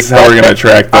 This is how we're gonna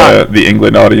attract the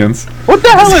England audience. What the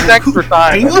hell is extra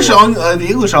time? The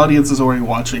English audience is already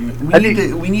watching.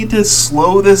 We need to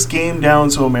slow this game down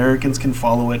so Americans can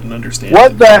follow it and understand.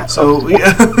 What it. the? So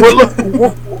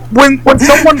when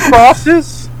someone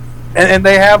crosses and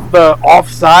they have the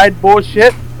offside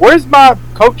bullshit, where's my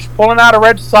coach pulling out a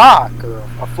red sock or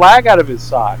a flag out of his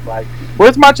sock? Like,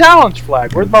 where's my challenge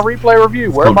flag? Where's my replay review?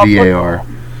 Where's my VAR?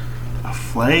 A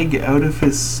flag out of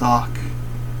his sock.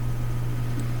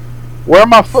 Where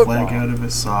am I football? Flag out of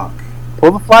his sock.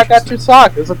 Pull the flag out your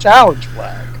sock. It's a challenge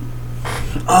flag.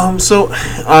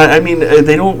 I mean,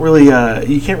 they don't really.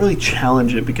 You can't really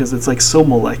challenge it because it's like so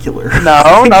molecular.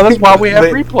 No, that's why we have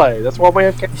They- replay. That's why we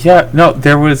have. Yeah, no,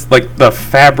 there was like the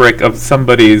fabric of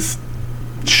somebody's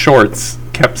shorts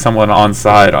kept someone on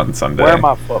side on Sunday. Where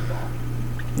my football?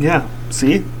 Yeah.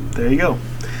 See, there you go.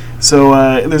 So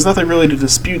there's nothing really to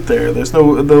dispute there. There's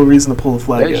no reason to pull the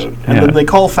flag They out, should- and Yeah. then they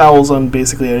call fouls on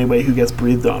basically anybody who gets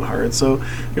breathed on hard. So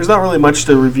there's not really much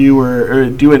to review or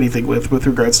do anything with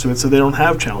regards to it. So they don't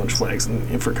have challenge flags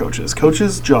for coaches.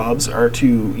 Coaches' jobs are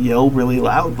to yell really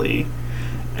loudly,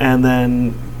 and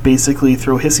then basically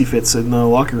throw hissy fits in the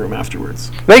locker room afterwards.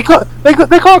 They call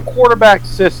quarterbacks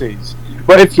sissies.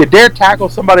 But if you dare tackle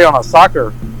somebody on a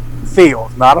soccer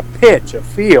field, not a pitch, a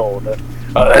field,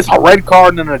 that's a red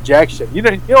card and an ejection. You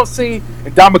don't see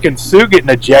Ndamukong Suh getting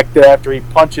ejected after he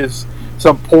punches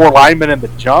some poor lineman in the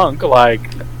junk. Like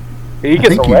he I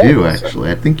gets think a you raise. do,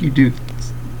 actually. I think you do.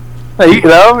 He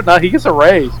gets a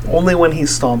raise. Only when he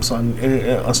stomps on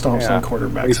Yeah.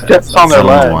 quarterbacks' He heads. steps on I their don't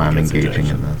know leg. why I'm Gets engaging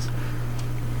ejection. in this.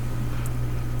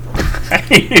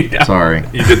 Yeah, Sorry.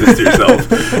 you did this to yourself.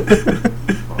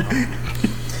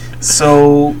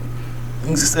 So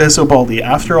Baldy,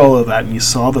 after all of that, and you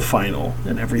saw the final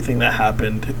and everything that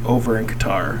happened over in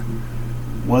Qatar,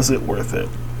 was it worth it?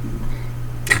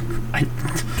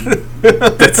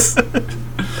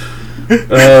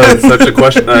 That's such a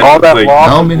question. All that like, loss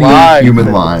How of many lives.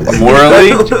 human lives? morally,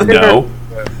 no.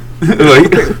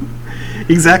 Like,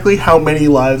 Exactly how many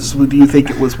lives do you think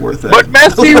it was worth it? But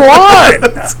Messi won.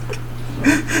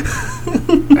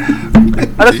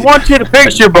 I just want you to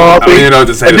picture, I Baldy. don't even know what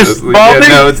to say to this. Like, yeah,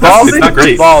 no, it's not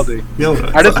great. Baldy. No,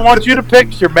 I just want you to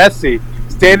picture Messi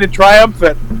standing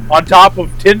triumphant on top of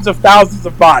tens of thousands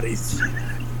of bodies.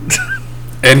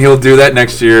 And he'll do that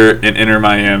next year in Inter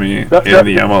Miami in the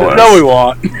MLS. No, we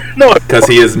won't. No, Because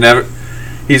he's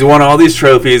won all these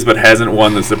trophies but hasn't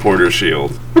won the Supporters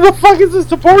Shield. who the fuck is the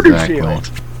supporter Exactly. shield?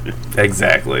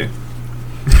 Exactly.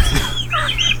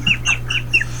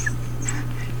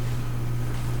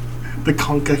 the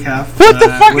CONCACAF. What the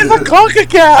fuck is a it?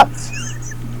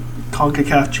 CONCACAF?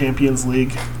 CONCACAF Champions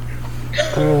League.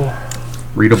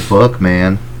 Read a book,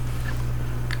 man.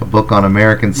 A book on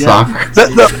American Yeah. soccer.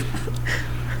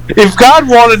 If God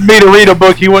wanted me to read a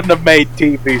book, he wouldn't have made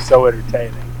TV so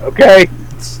entertaining. Okay?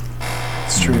 It's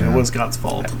true. It was God's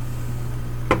fault.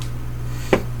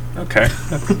 Okay.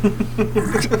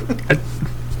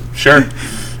 Sure.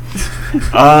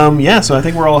 Yeah. So I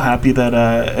think we're all happy that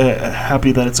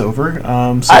it's over.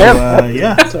 So I am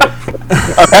yeah.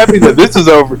 I'm happy that this is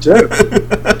over, too.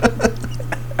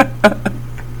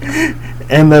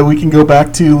 And we can go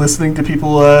back to listening to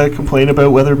people complain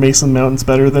about whether Mason Mountain's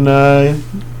better than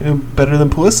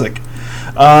Pulisic.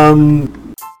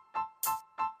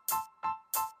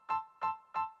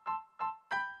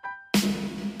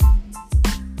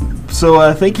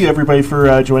 So thank you everybody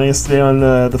for joining us today on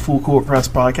the Full Court Press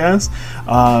podcast.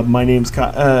 My name's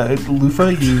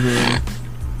Lufa.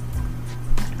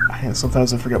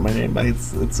 Sometimes I forget my name, but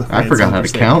it's I forgot how to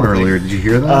count earlier. Did you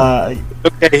hear that?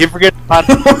 Okay, you forget my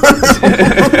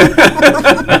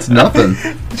That's nothing.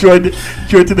 Joined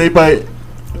today by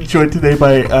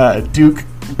Duke,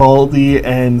 Baldy,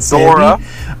 and Sandy.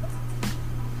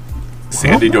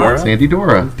 Sandy Dora. Sandy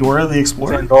Dora. Dora the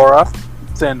Explorer.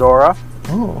 Sandora.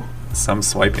 Oh, Some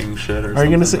swiping shit or are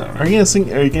you something. gonna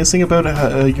sing? Are you gonna sing about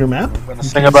your map? I'm going to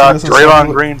sing about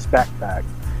Draymond Green's backpack.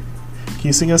 Can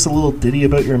you sing us a little ditty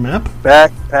about your map?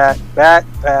 Backpack.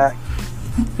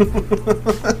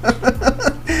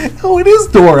 Oh, it is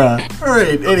Dora. All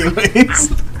right. Anyways,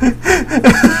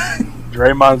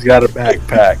 Draymond's got a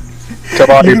backpack. Come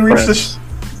on, you you can reach the friends.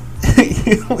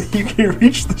 you can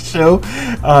reach the show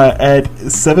at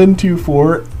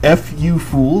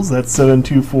 724-FU-FOOLS. That's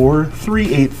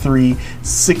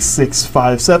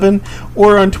 724-383-6657.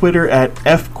 Or on Twitter at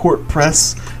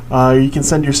FCourtPress. You can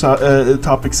send your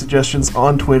topic suggestions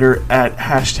on Twitter at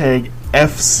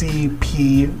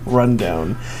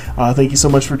 #FCPRundown. Thank you so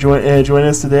much for joining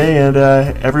us today, and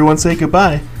everyone say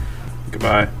goodbye.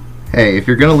 Goodbye. Hey, if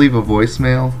you're gonna leave a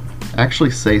voicemail,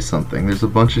 actually say something. There's a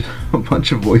bunch of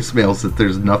voicemails that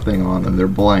there's nothing on them; they're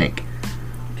blank.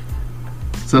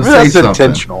 So Maybe say that's something.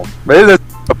 intentional. Maybe that's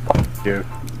you.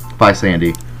 Bye,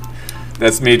 Sandy.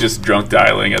 That's me just drunk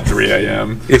dialing at 3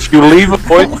 a.m. If you leave a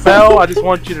voicemail, I just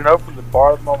want you to know from the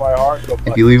bottom of my heart. Go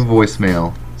If you leave a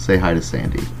voicemail, say hi to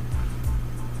Sandy.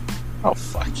 Oh,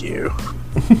 fuck you.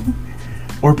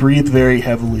 Or breathe very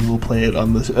heavily. We'll play it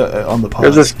on the pod.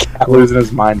 There's this cat losing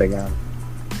his mind again.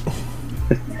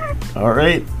 All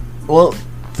right. Well,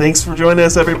 thanks for joining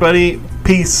us, everybody.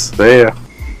 Peace. See ya.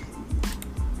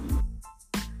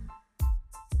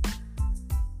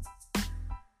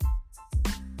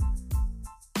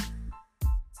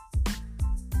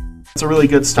 It's a really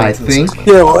good start. I to the think- season.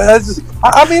 Yeah, well, that's just,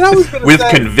 I mean, I was going to With say,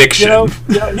 conviction.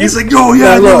 He's like, oh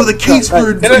yeah, I know look, the case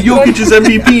for can I- Jokic's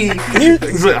MVP.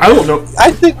 He's like, I don't know.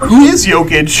 I think Who is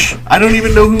Jokic? I don't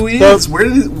even know who he So- is. Where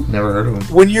did? Never heard of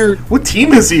him. What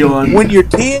team is he on? when you're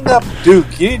teeing up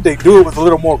Duke, you need to do it with a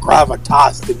little more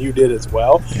gravitas than you did as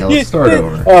well. Yeah, let's start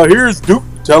over. Here's Duke.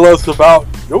 Tell us about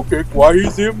Jokic. Why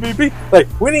he's the MVP? Like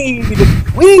we need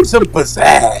some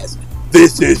pizzazz.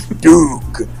 This is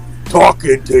Duke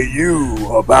talking to you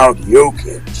about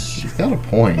Jokic. She's got a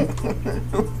point.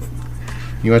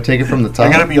 You want to take it from the top?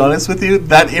 I gotta be honest with you.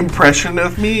 That impression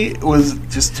of me was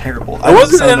just terrible. It I don't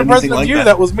wasn't sound an impression anything of like you.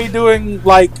 That was me doing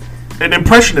like. an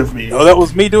impression of me. No, that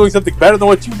was me doing something better than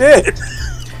what you did.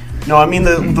 No, I mean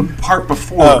the part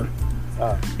before.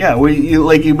 Yeah, where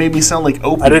you made me sound like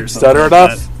Opie. I didn't stutter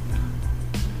enough.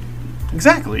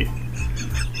 Exactly.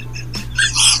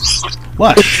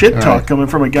 What shit talk right. coming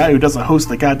from a guy who doesn't host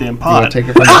the goddamn You want pod? to take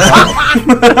it from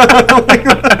the top?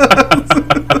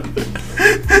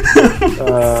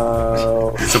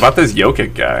 It's about this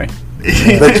Jokic guy.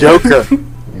 The Joker.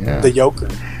 Yeah. The Joker.